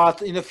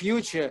 But in the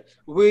future,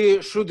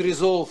 we should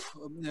resolve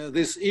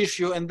this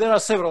issue. And there are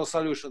several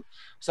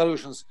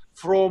solutions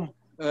from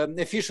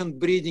efficient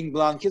breeding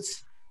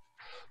blankets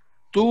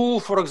to,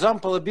 for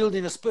example,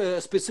 building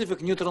a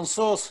specific neutron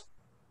source,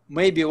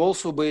 maybe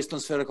also based on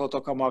spherical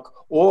tokamak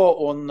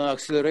or on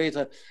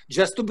accelerator,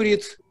 just to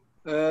breed,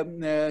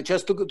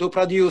 just to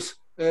produce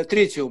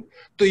tritium.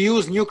 To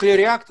use nuclear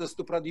reactors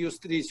to produce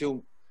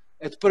tritium,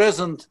 at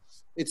present,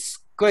 it's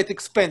quite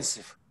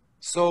expensive.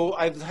 So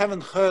I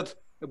haven't heard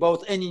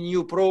about any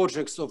new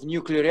projects of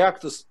nuclear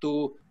reactors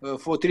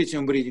for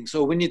tritium breeding.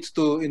 So we need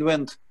to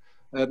invent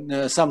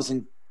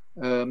something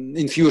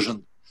in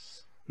fusion.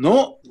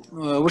 No,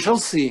 we shall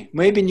see.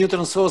 Maybe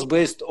neutron source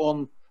based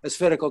on a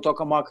spherical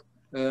tokamak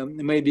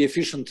may be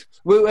efficient.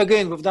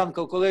 We've done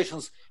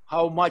calculations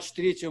how much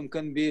tritium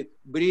can be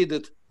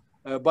breeded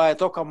by a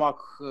tokamak,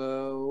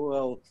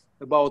 well,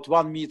 about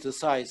 1 meter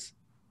size.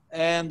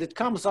 And it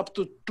comes up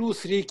to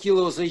 2-3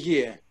 kilos a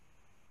year.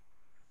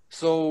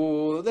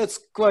 So that's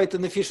quite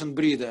an efficient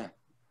breeder.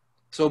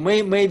 So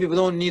maybe we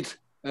don't need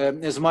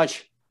as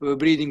much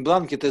breeding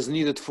blanket as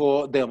needed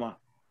for demo.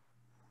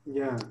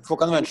 Yeah. For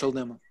conventional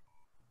demo.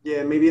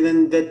 Yeah, maybe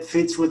then that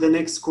fits with the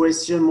next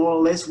question more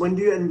or less. When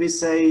do you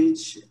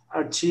envisage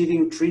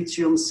achieving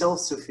tritium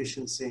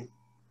self-sufficiency?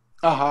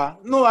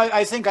 No,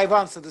 I think I've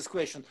answered this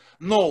question.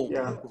 No,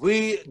 yeah.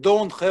 We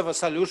don't have a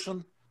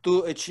solution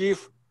to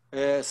achieve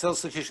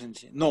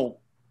self-sufficiency. No,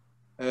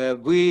 no,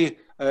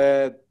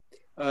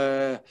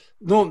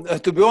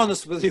 to be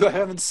honest with you, I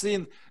haven't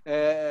seen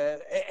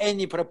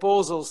any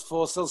proposals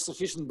for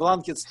self-sufficient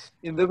blankets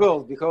in the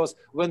world, because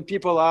when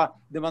people are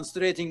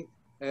demonstrating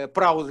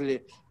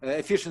proudly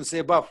efficiency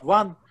above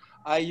 1,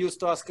 I used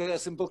to ask a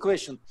simple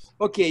question.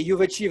 Okay, you've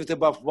achieved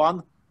above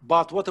 1,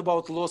 but what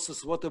about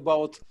losses? What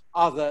about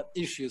other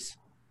issues?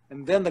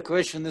 And then the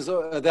question is,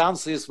 the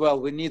answer is,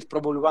 well, we need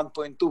probably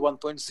 1.2,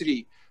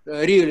 1.3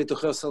 really to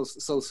have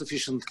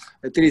self-sufficient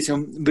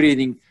tritium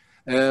breeding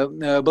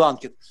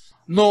blanket.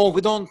 No,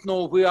 we don't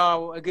know. We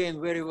are, again,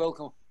 very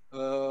welcome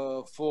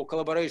for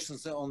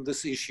collaborations on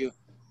this issue.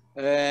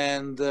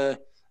 And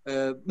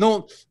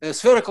no,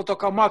 spherical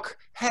tokamak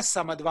has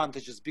some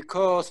advantages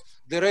because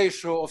the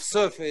ratio of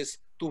surface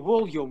to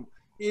volume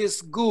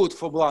is good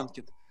for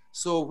blanket.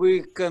 So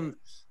we can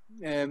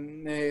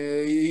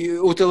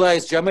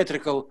utilize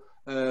geometrical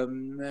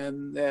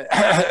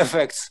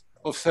effects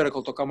of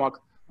spherical tokamak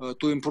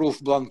to improve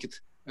blanket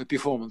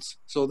performance.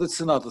 So that's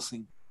another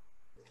thing.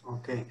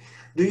 Okay.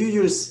 Do you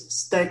use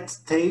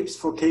stacked tapes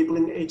for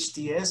cabling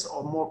HTS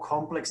or more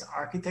complex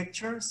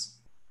architectures?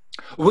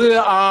 We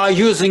are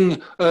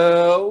using,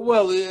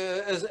 well,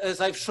 as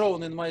I've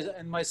shown in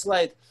my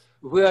slide,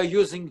 we are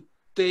using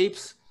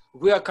tapes.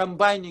 We are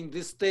combining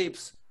these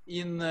tapes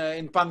in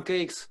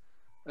pancakes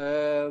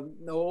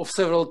of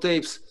several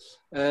tapes,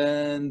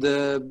 and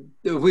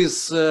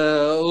with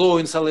low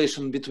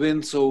insulation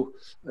between. So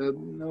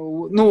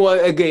no,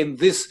 again,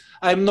 this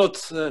I'm not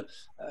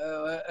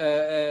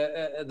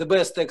the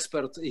best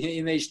expert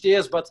in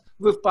HTS, but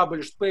we've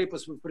published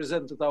papers, we've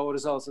presented our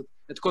results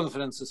at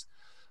conferences.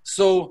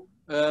 So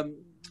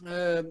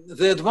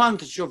the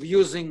advantage of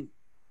using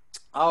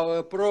our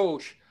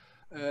approach,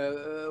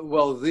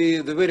 well,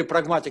 the very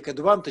pragmatic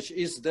advantage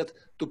is that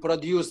to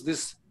produce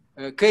these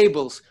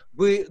cables,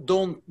 we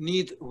don't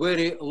need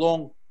very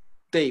long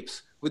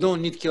tapes. We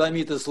don't need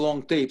kilometers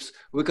long tapes.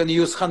 We can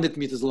use 100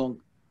 meters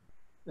long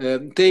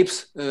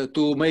tapes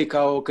to make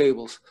our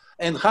cables.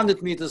 And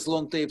 100 meters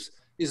long tapes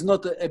is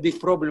not a big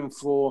problem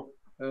for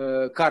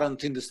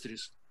current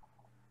industries.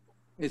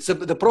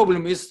 The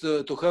problem is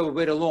to have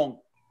very long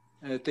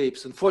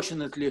tapes.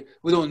 Unfortunately,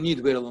 we don't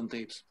need very long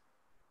tapes.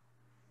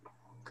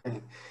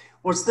 Okay.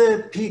 What's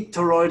the peak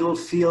toroidal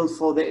field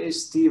for the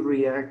ST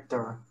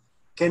reactor?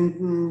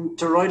 Can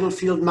toroidal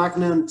field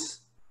magnet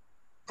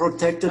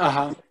protect it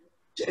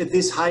at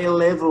this higher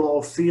level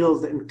of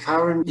field and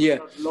current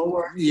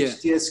lower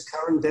HTS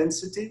current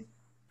density?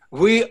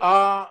 We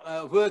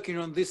are working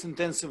on this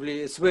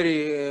intensively. It's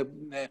very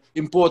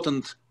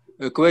important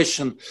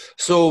question.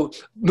 So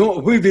no,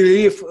 we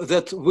believe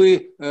that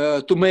we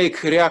to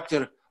make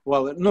reactor,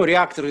 well, no,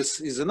 reactor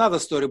is another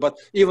story, but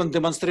even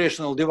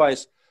demonstrational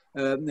device,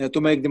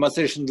 to make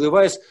demonstration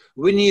device,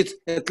 we need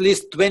at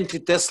least 20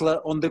 Tesla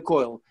on the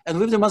coil. And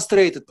we've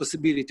demonstrated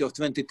possibility of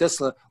 20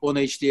 Tesla on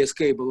HTS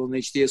cable, on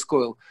HTS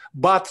coil.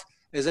 But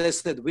as I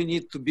said, we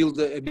need to build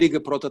a bigger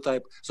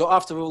prototype. So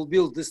after we will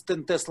build this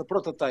 10 Tesla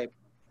prototype,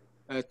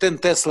 10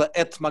 Tesla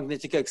at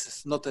magnetic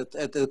axis, not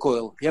at the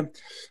coil. Yeah.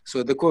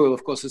 So the coil,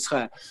 of course, is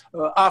higher.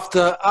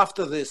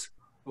 After this,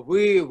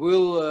 we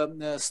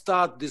will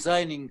start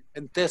designing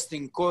and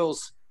testing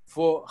coils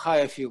for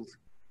higher field.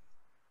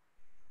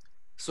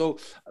 So,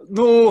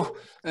 no,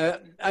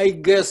 I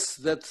guess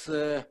that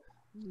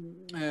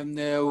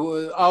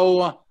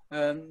our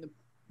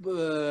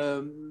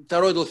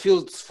toroidal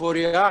fields for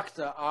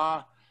reactor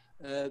are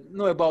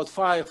about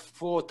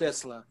 4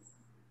 Tesla,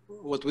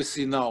 what we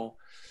see now.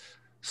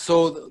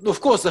 So,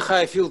 of course, the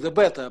higher field, the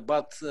better,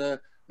 but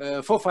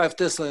 5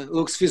 Tesla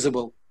looks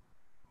feasible.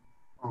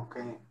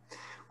 Okay.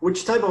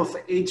 Which type of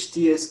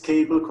HTS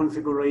cable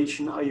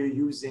configuration are you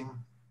using?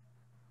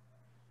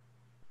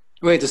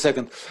 Wait a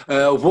second.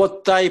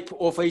 What type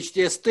of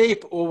HTS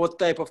tape or what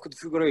type of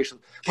configuration?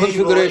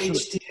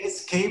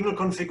 HTS cable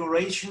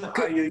configuration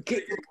are you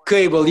using?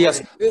 Cable,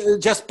 yes.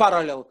 Just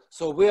parallel.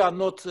 So we are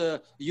not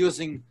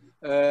using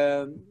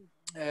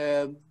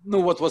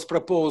what was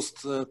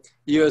proposed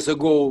years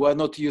ago. We're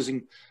not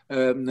using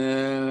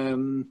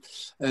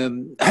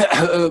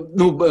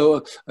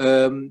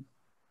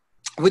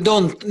we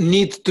don't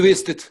need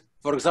twisted,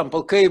 for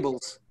example,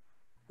 cables.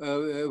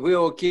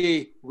 We're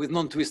okay with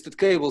non-twisted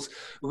cables.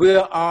 We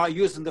are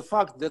using the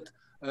fact that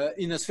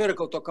in a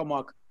spherical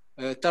tokamak,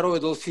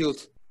 toroidal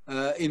field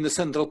in the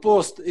central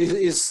post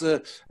is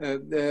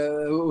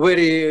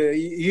very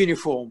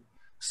uniform.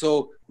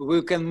 So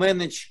we can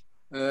manage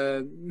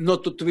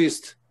not to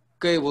twist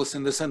cables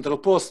in the central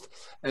post.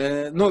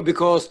 No,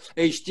 because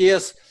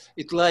HTS,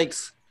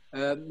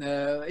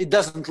 it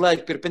doesn't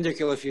like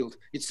perpendicular field.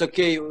 It's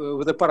okay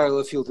with a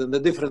parallel field, and the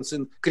difference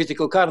in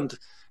critical current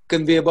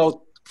can be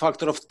about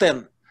factor of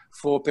 10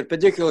 for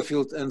perpendicular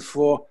field and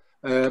for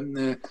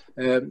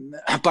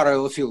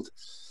parallel field.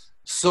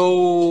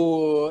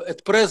 So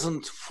at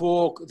present,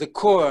 for the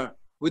core,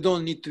 we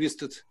don't need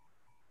twisted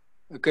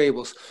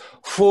cables.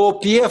 For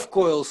PF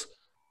coils,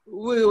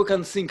 we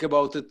can think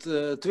about it.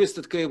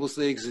 Twisted cables,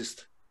 they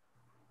exist.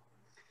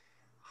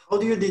 How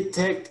do you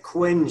detect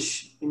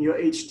quench in your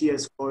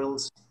HTS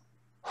coils?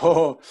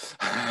 Oh,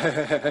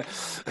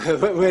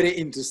 very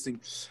interesting.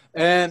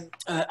 And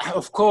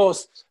of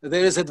course,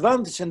 there is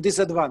advantage and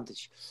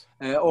disadvantage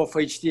of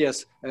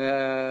HTS,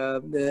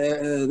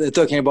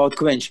 talking about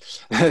quench.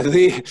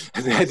 The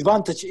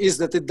advantage is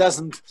that it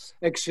doesn't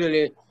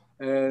actually,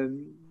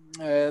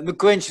 the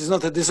quench is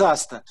not a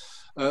disaster.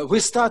 We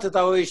started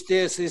our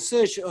HTS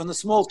research on a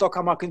small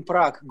tokamak in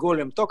Prague,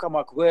 Golem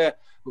tokamak, where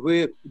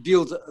we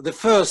built the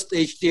first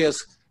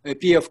HTS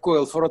PF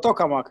coil for a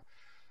tokamak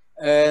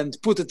and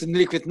put it in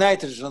liquid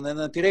nitrogen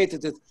and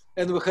operated it,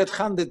 and we had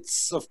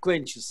hundreds of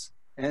quenches,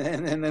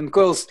 and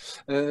coils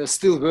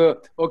still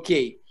were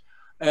okay.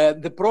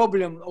 The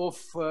problem of,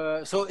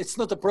 so it's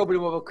not a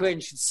problem of a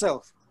quench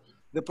itself,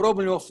 the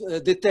problem of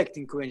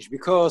detecting quench,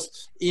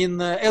 because in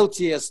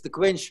LTS the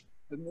quench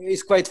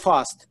is quite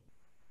fast.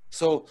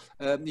 So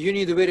you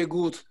need a very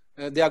good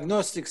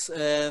diagnostics,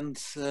 and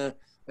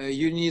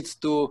you need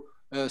to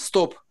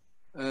stop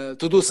to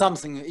do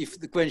something if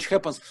the quench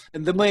happens.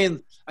 And the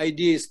main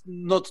idea is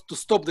not to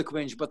stop the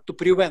quench, but to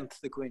prevent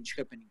the quench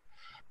happening.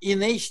 In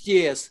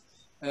HTS,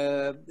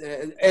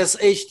 as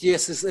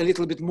HTS is a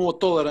little bit more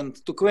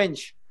tolerant to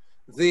quench,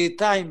 the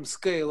time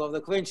scale of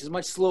the quench is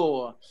much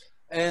slower.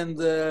 And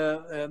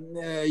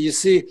you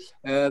see,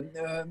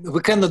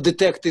 we cannot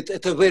detect it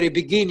at the very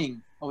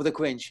beginning of the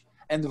quench.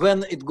 And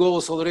when it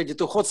goes already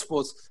to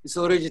hotspots, it's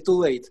already too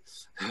late.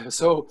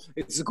 So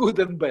it's good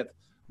and bad.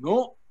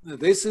 No,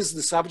 this is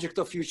the subject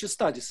of future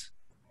studies.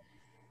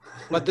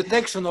 But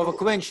detection of a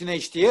quench in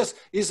HTS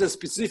is a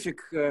specific,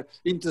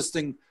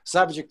 interesting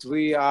subject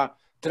we are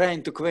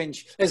trying to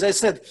quench. As I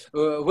said,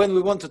 when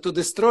we wanted to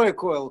destroy a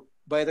coil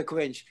by the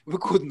quench, we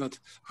could not.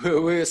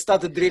 We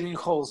started drilling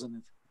holes in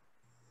it.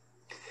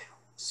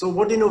 So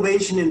what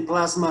innovation in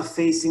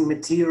plasma-facing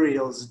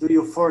materials do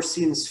you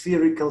foresee in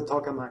spherical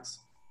tokamaks?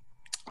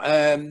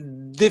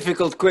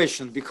 Difficult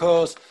question,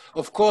 because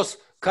of course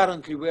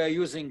currently we are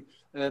using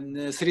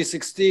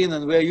 316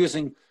 and we are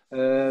using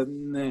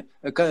in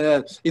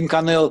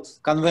canal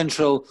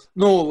conventional,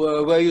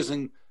 we are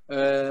using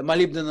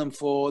molybdenum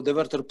for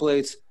diverter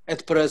plates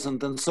at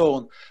present and so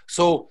on.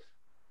 So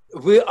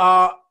we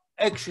are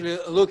actually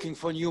looking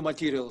for new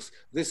materials.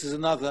 This is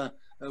another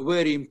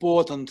very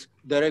important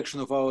direction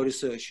of our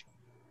research.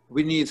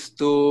 We need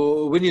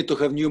to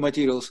have new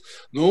materials.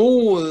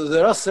 No,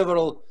 there are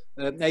several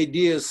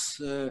ideas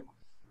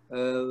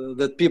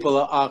that people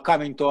are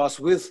coming to us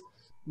with,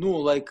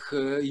 like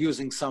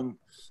using some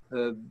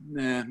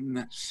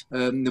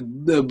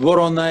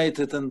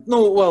boronite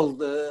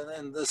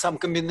and some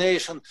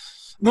combination.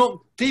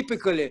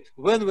 Typically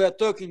when we are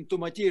talking to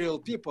material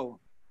people,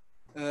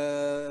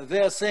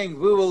 they are saying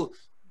we will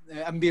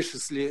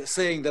ambitiously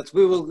saying that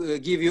we will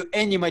give you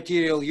any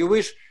material you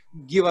wish,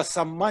 give us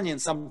some money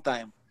and some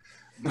time.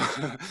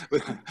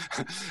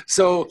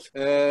 So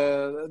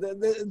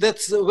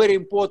that's a very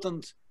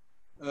important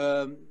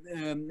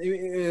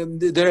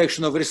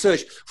direction of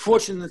research.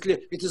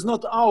 Fortunately, it is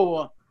not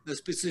our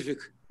specific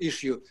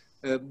issue,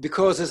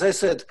 because as I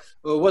said,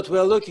 what we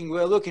are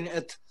looking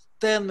at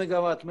 10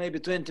 megawatt, maybe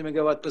 20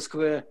 megawatt per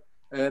square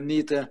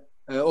meter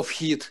of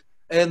heat,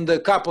 and a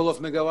couple of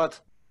megawatt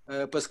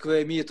per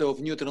square meter of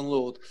neutron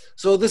load.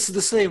 So this is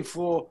the same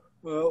for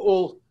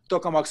all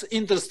tokamaks.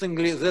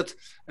 Interestingly, that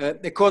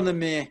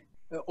economy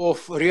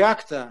of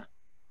reactor,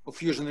 of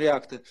fusion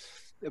reactor,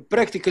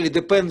 practically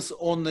depends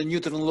on the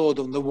neutron load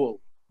on the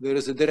wall. There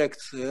is a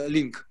direct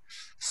link.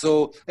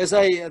 So as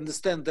I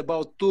understand,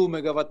 about 2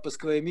 megawatt per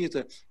square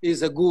meter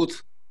is a good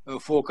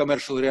for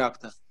commercial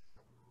reactor.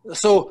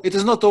 So it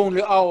is not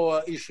only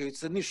our issue,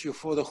 it's an issue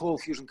for the whole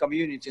fusion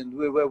community, and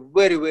we were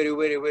very, very,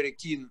 very, very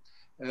keen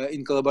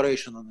in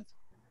collaboration on it.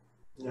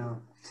 Yeah.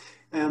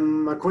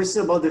 A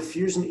question about the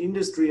Fusion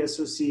Industry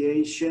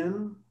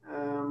Association.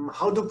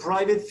 How do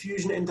private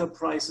fusion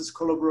enterprises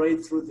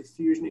collaborate through the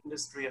Fusion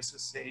Industry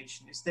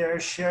Association? Is there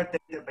a shared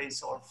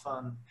database or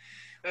fund?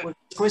 Well,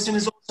 the question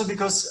is also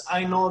because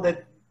I know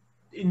that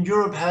in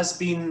Europe has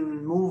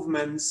been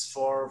movements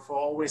for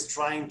always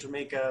trying to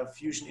make a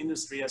Fusion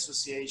Industry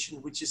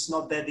Association, which is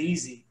not that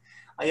easy.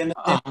 I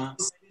understand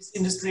this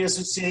industry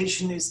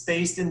association is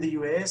based in the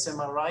US, am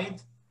I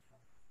right?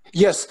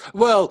 Yes,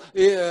 well,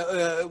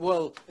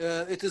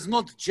 it is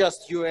not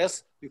just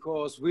US,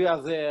 because we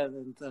are there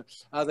and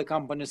other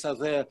companies are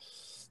there.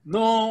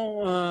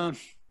 No,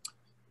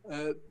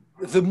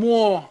 the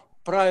more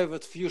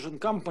private fusion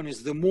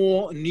companies, the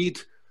more need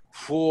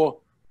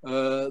for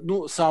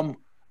some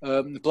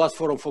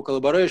platform for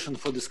collaboration,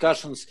 for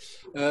discussions.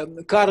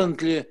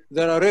 Currently,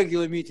 there are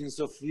regular meetings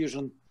of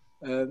fusion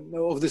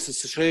of these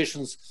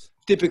associations,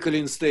 typically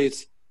in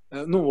States.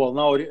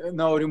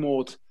 Now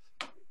remote.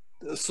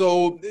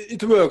 So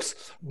it works.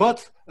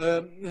 But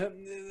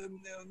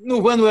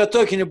when we are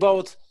talking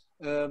about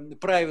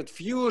private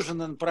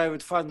fusion and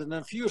private funding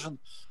and fusion,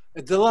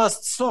 at the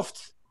last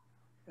SOFT,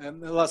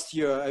 last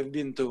year I've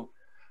been to,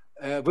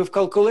 we've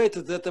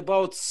calculated that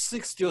about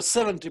 60 or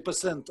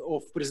 70%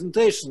 of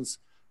presentations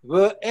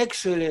were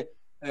actually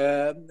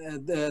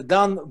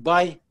done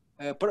by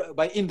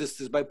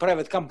industries, by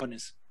private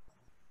companies.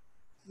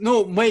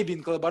 No, maybe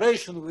in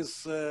collaboration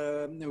with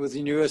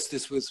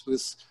universities,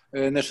 with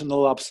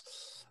national labs,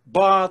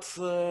 but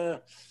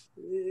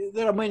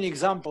there are many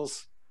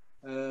examples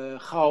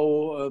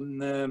how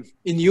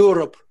in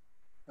Europe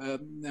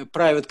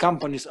private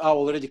companies are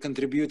already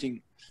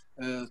contributing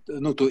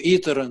to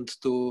ITER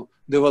and to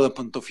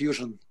development of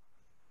fusion.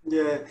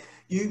 Yeah,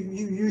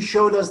 you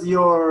showed us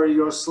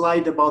your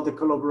slide about the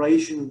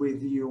collaboration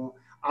with you.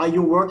 Are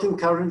you working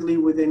currently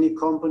with any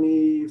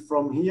company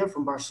from here,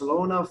 from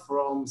Barcelona,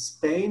 from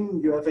Spain?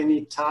 You have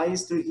any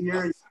ties to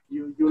here?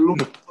 You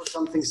look for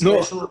something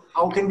special? No.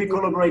 How can we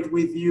collaborate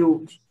with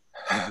you?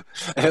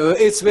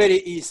 It's very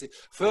easy.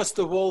 First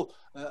of all,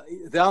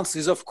 the answer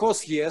is of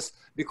course yes,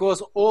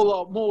 because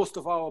most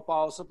of our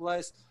power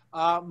supplies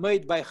are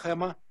made by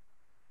HEMA.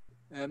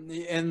 And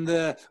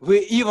we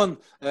even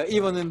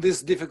in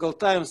these difficult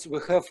times, we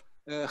have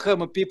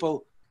HEMA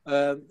people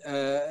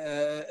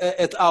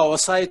at our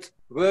site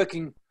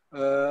working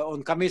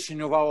on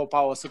commissioning of our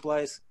power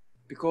supplies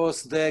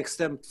because they're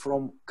exempt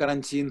from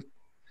quarantine.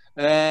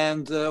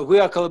 And we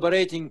are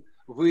collaborating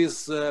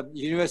with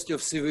University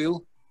of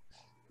Seville.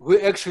 We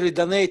actually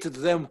donated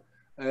them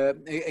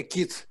a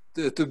kit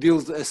to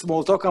build a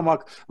small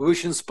tokamak,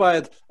 which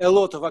inspired a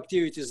lot of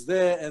activities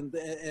there. And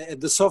at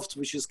the SOFT,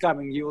 which is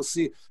coming, you will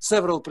see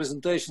several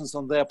presentations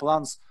on their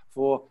plans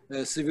for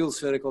Seville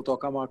spherical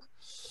tokamak.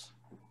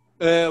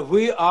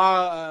 We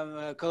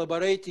are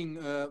collaborating,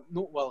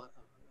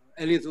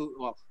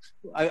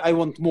 I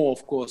want more,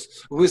 of course,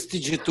 with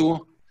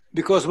TG2,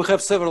 because we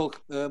have several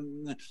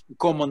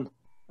common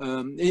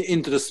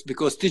interests,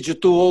 because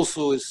TG2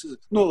 also is,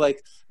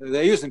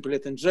 they're using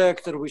pellet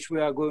injector, which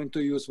we are going to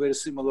use, very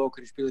similar Oak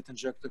Ridge pellet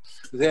injector.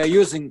 They are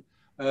using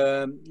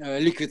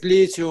liquid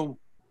lithium,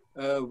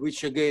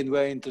 which again,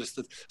 we're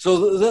interested.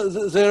 So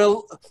there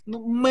are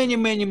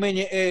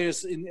many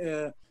areas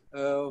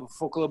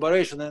for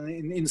collaboration, and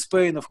in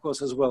Spain, of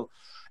course, as well.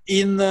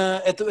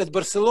 At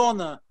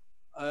Barcelona,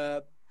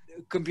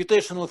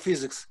 computational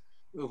physics,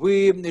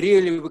 we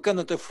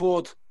cannot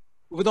afford.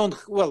 We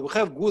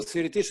have good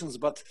theoreticians,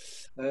 but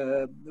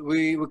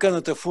we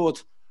cannot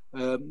afford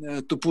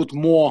to put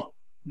more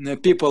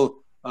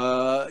people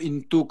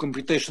into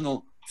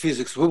computational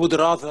physics. We would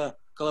rather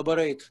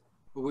collaborate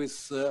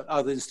with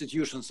other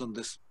institutions on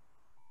this.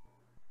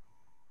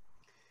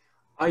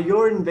 Are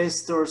your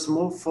investors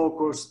more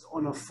focused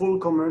on a full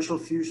commercial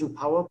fusion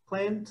power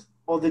plant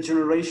or the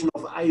generation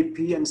of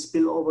IP and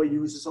spillover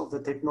uses of the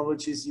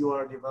technologies you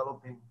are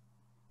developing?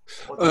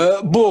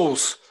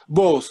 Both,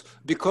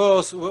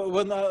 because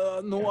when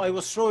I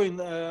was showing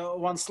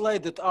one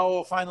slide that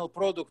our final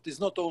product is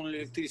not only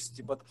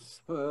electricity, but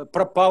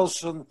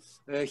propulsion,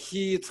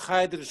 heat,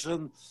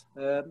 hydrogen,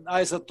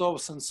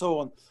 isotopes, and so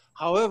on.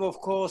 However, of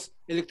course,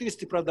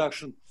 electricity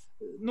production,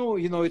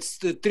 it's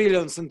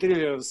trillions and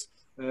trillions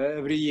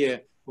every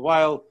year,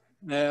 while,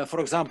 for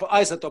example,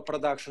 isotope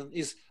production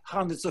is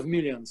hundreds of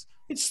millions.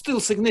 It's still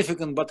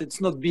significant, but it's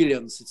not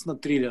billions, it's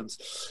not trillions.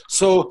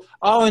 So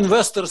our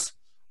investors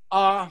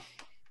are,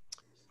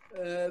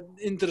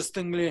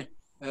 interestingly,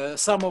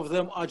 some of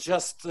them are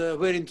just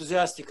very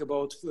enthusiastic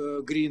about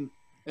green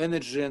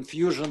energy and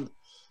fusion.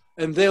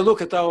 and they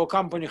look at our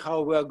company,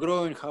 how we are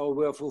growing, how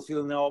we are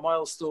fulfilling our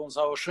milestones.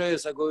 Our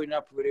shares are going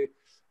up very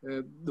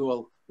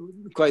well,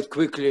 quite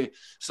quickly.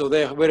 So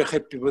they are very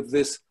happy with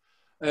this.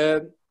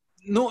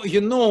 No,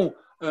 you know,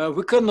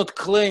 we cannot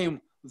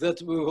claim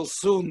that we will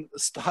soon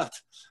start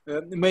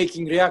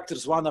making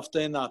reactors one after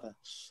another.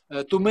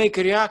 To make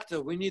a reactor,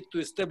 we need to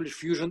establish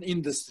fusion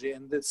industry,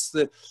 and that's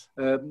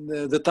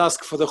the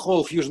task for the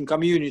whole fusion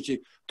community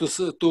to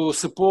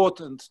support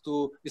and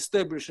to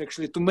establish,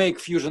 actually, to make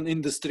fusion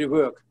industry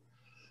work.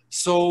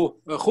 So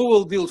who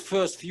will build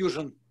first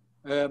fusion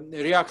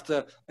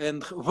reactor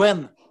and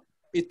when?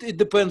 It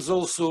depends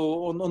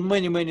also on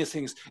many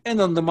things,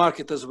 and on the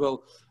market as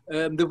well.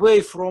 The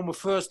way from a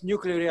first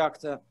nuclear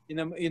reactor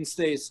in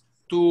States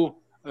to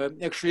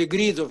actually a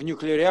grid of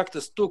nuclear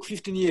reactors took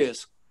 15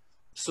 years.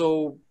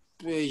 So,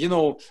 you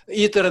know,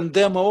 ITER and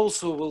demo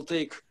also will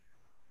take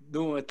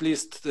at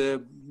least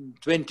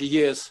 20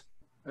 years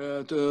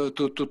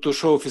to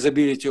show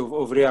feasibility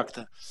of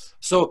reactor.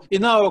 So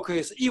in our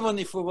case, even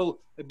if we will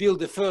build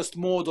the first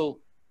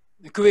model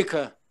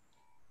quicker,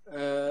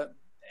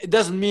 it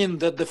doesn't mean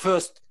that the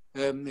first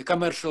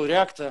commercial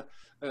reactor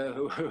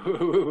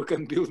we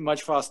can build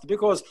much faster,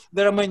 because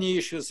there are many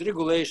issues,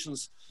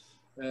 regulations,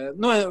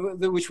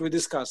 which we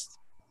discussed.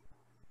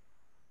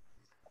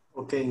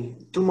 Okay,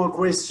 two more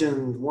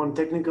questions, one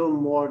technical,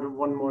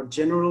 one more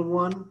general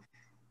one.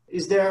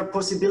 Is there a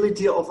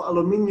possibility of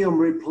aluminium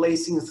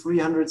replacing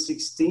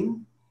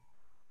 316?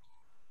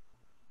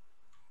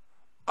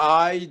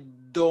 I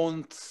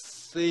don't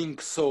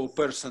think so,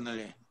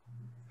 personally.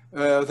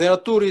 There are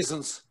two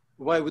reasons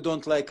why we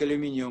don't like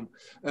aluminium.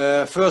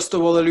 First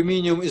of all,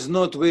 aluminium is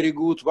not very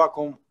good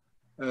vacuum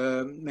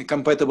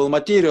compatible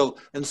material,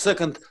 and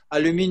second,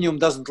 aluminium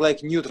doesn't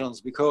like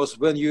neutrons, because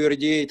when you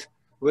irradiate,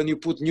 when you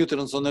put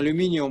neutrons on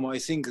aluminium, I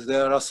think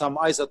there are some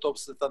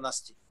isotopes that are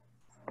nasty.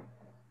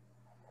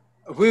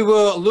 We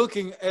were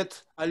looking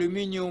at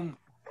aluminium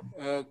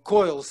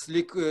coils,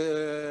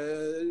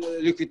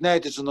 liquid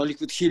nitrogen or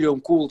liquid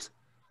helium cooled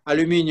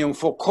aluminium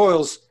for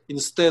coils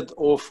instead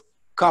of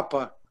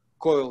copper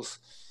coils.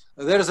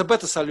 There is a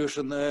better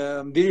solution,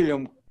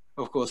 beryllium,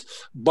 of course,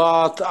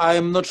 but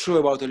I'm not sure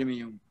about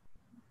aluminium.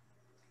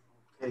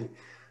 Okay.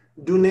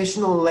 Do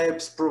national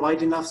labs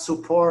provide enough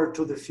support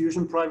to the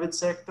fusion private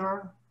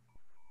sector?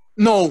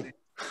 No.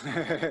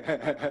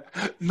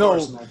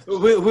 No,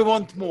 we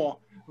want more.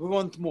 We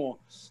want more.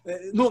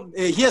 No,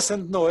 yes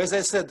and no. As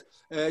I said,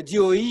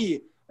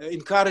 DOE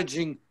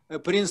encouraging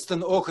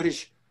Princeton, Oak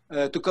Ridge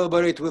to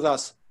collaborate with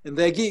us, and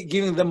they're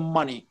giving them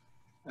money.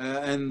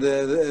 And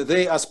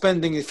they are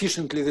spending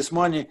efficiently this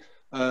money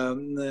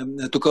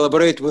to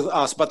collaborate with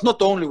us, but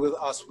not only with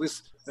us,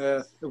 with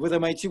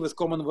MIT, with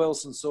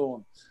Commonwealth, and so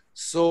on.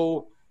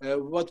 So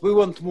what we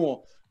want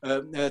more.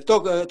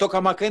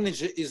 Tokamak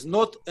Energy is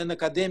not an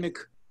academic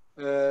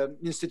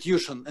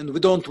institution, and we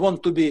don't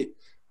want to be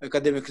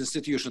academic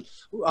institution.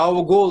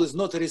 Our goal is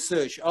not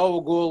research.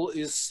 Our goal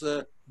is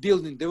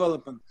building,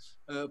 development.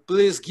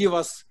 Please give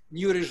us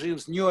new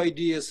regimes, new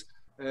ideas,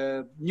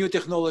 new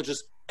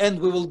technologies, and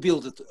we will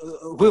build it.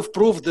 We've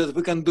proved that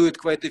we can do it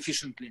quite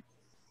efficiently.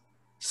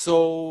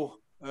 So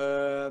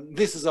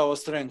this is our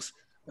strength.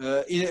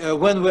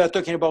 When we are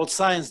talking about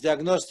science,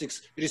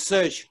 diagnostics,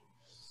 research,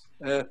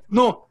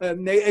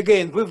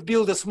 again, we've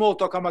built a small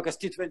tokamak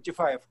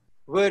ST25,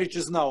 where it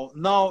is now.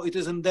 Now it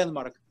is in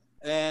Denmark,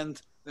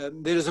 and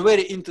there is a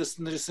very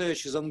interesting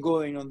research is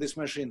ongoing on this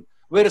machine.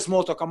 Very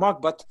small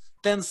tokamak, but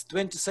 10th,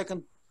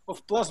 20-second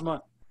of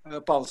plasma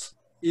pulse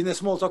in a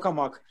small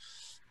tokamak.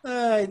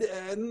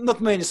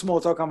 Not many small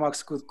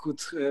tokamaks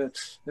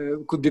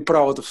could be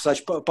proud of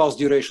such pulse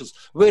durations.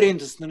 Very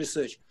interesting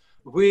research.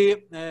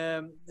 We've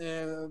built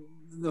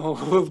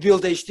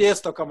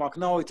HTS tokamak.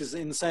 Now it is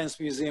in Science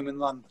Museum in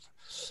London.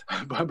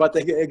 But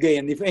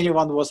again, if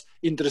anyone was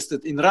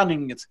interested in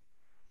running it,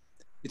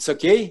 it's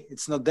okay.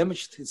 It's not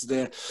damaged. It's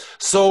there.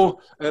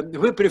 So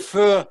we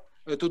prefer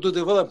to do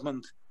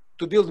development,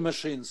 to build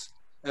machines.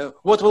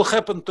 What will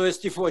happen to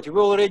ST40?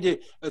 We're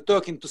already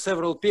talking to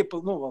several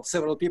people.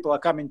 Several people are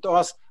coming to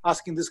us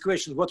asking this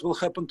question: what will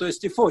happen to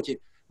ST40?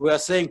 We are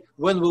saying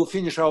when we'll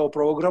finish our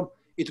program,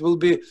 it will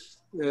be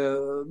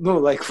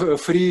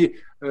free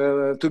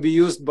to be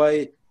used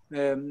by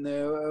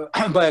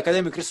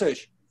academic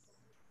research.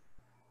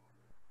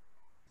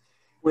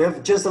 We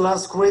have just a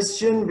last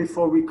question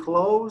before we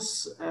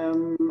close.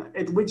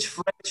 At which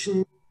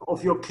fraction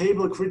of your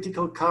cable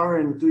critical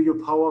current do you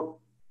power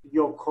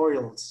your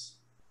coils?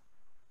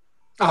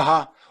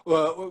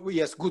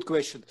 Yes, good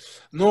question.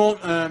 No,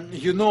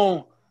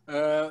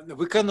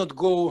 we cannot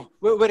go,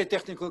 very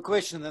technical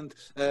question, and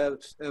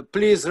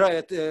please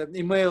write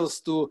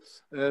emails to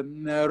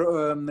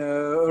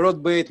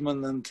Rod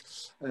Bateman and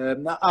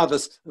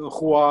others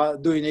who are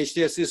doing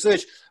HTS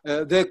research.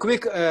 The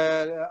quick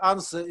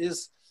answer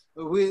is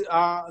we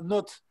are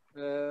not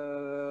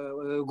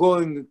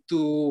going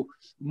to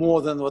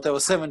more than whatever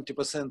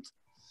 70%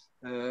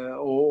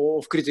 or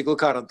of critical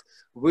current.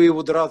 We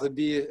would rather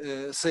be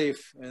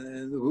safe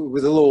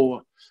with a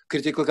lower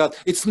critical current.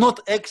 It's not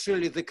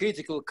actually the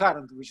critical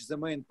current which is the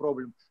main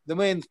problem. The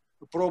main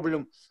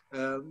problem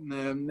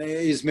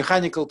is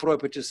mechanical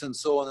properties and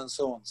so on and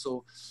so on.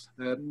 So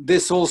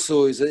this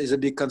also is a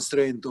big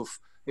constraint of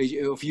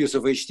use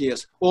of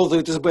HTS, although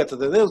it is better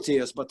than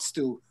LTS, but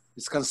still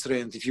it's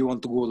constrained if you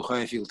want to go to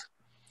higher field.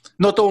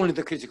 Not only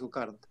the critical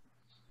current.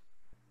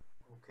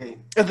 Okay.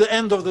 At the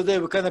end of the day,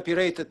 we can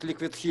operate at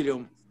liquid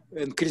helium,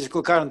 and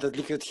critical current at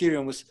liquid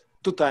helium is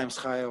 2 times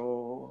higher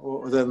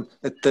than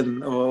at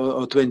 10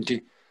 or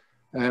 20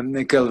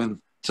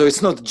 Kelvin. So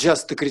it's not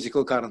just the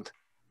critical current.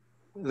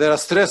 There are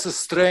stresses,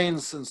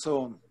 strains, and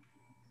so on.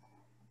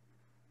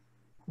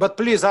 But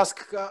please ask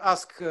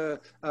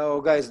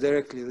our guys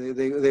directly.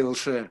 They will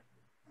share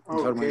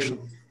information.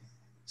 Okay.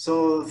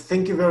 So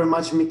thank you very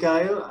much,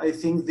 Mikhail. I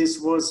think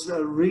this was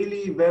a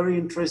really very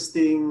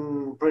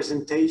interesting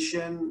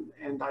presentation.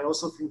 And I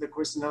also think the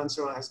question and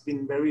answer has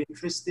been very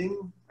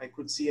interesting. I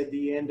could see at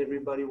the end,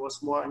 everybody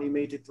was more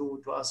animated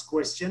to ask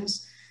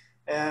questions.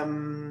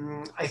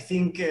 I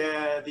think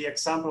the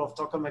example of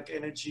Tokamak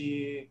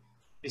Energy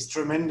is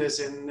tremendous,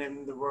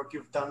 and the work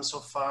you've done so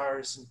far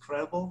is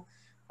incredible.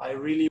 I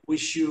really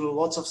wish you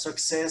lots of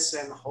success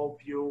and hope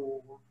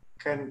you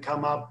can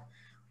come up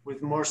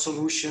with more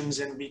solutions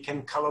and we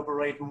can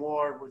collaborate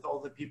more with all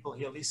the people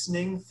here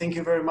listening. Thank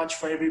you very much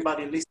for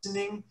everybody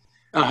listening.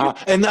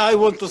 And I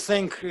want to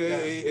thank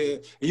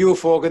you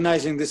for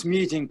organizing this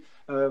meeting.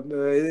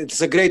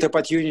 It's a great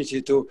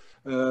opportunity to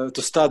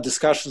start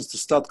discussions, to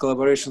start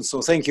collaboration.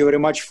 So thank you very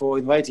much for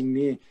inviting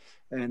me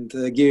and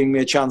giving me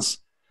a chance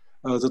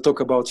to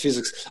talk about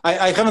physics.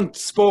 I haven't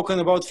spoken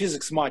about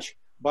physics much,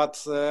 but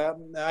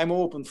I'm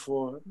open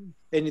for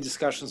any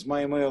discussions.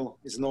 My email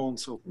is known,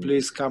 so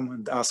please come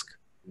and ask.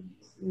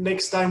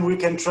 Next time we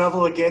can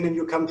travel again and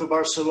you come to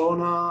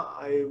Barcelona,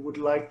 I would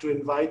like to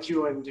invite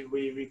you and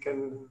we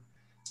can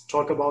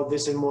talk about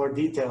this in more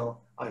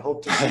detail. I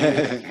hope to see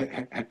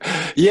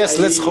you. Yes,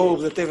 let's hope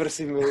that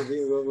everything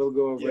will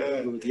go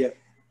good. Yeah.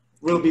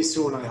 Will be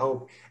soon, I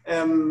hope.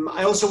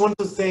 I also want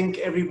to thank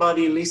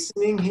everybody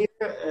listening here.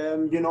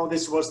 You know,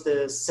 this was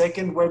the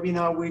second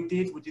webinar we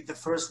did. We did the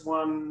first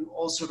one,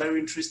 also very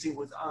interesting,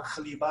 with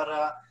Angel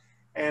Ibarra.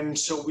 And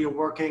so we're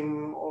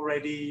working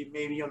already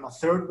maybe on a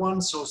third one,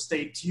 so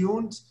stay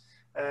tuned.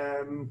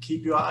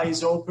 Keep your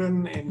eyes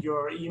open and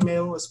your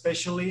email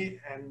especially.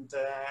 And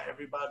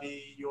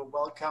everybody, you're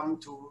welcome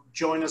to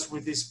join us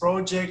with this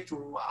project,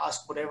 to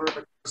ask whatever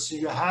question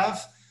you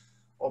have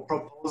or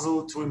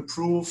proposal to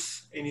improve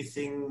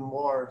anything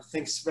more.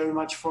 Thanks very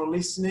much for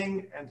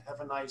listening and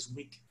have a nice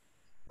week.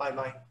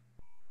 Bye-bye.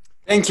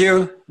 Thank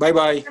you.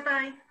 Bye-bye.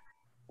 Bye-bye.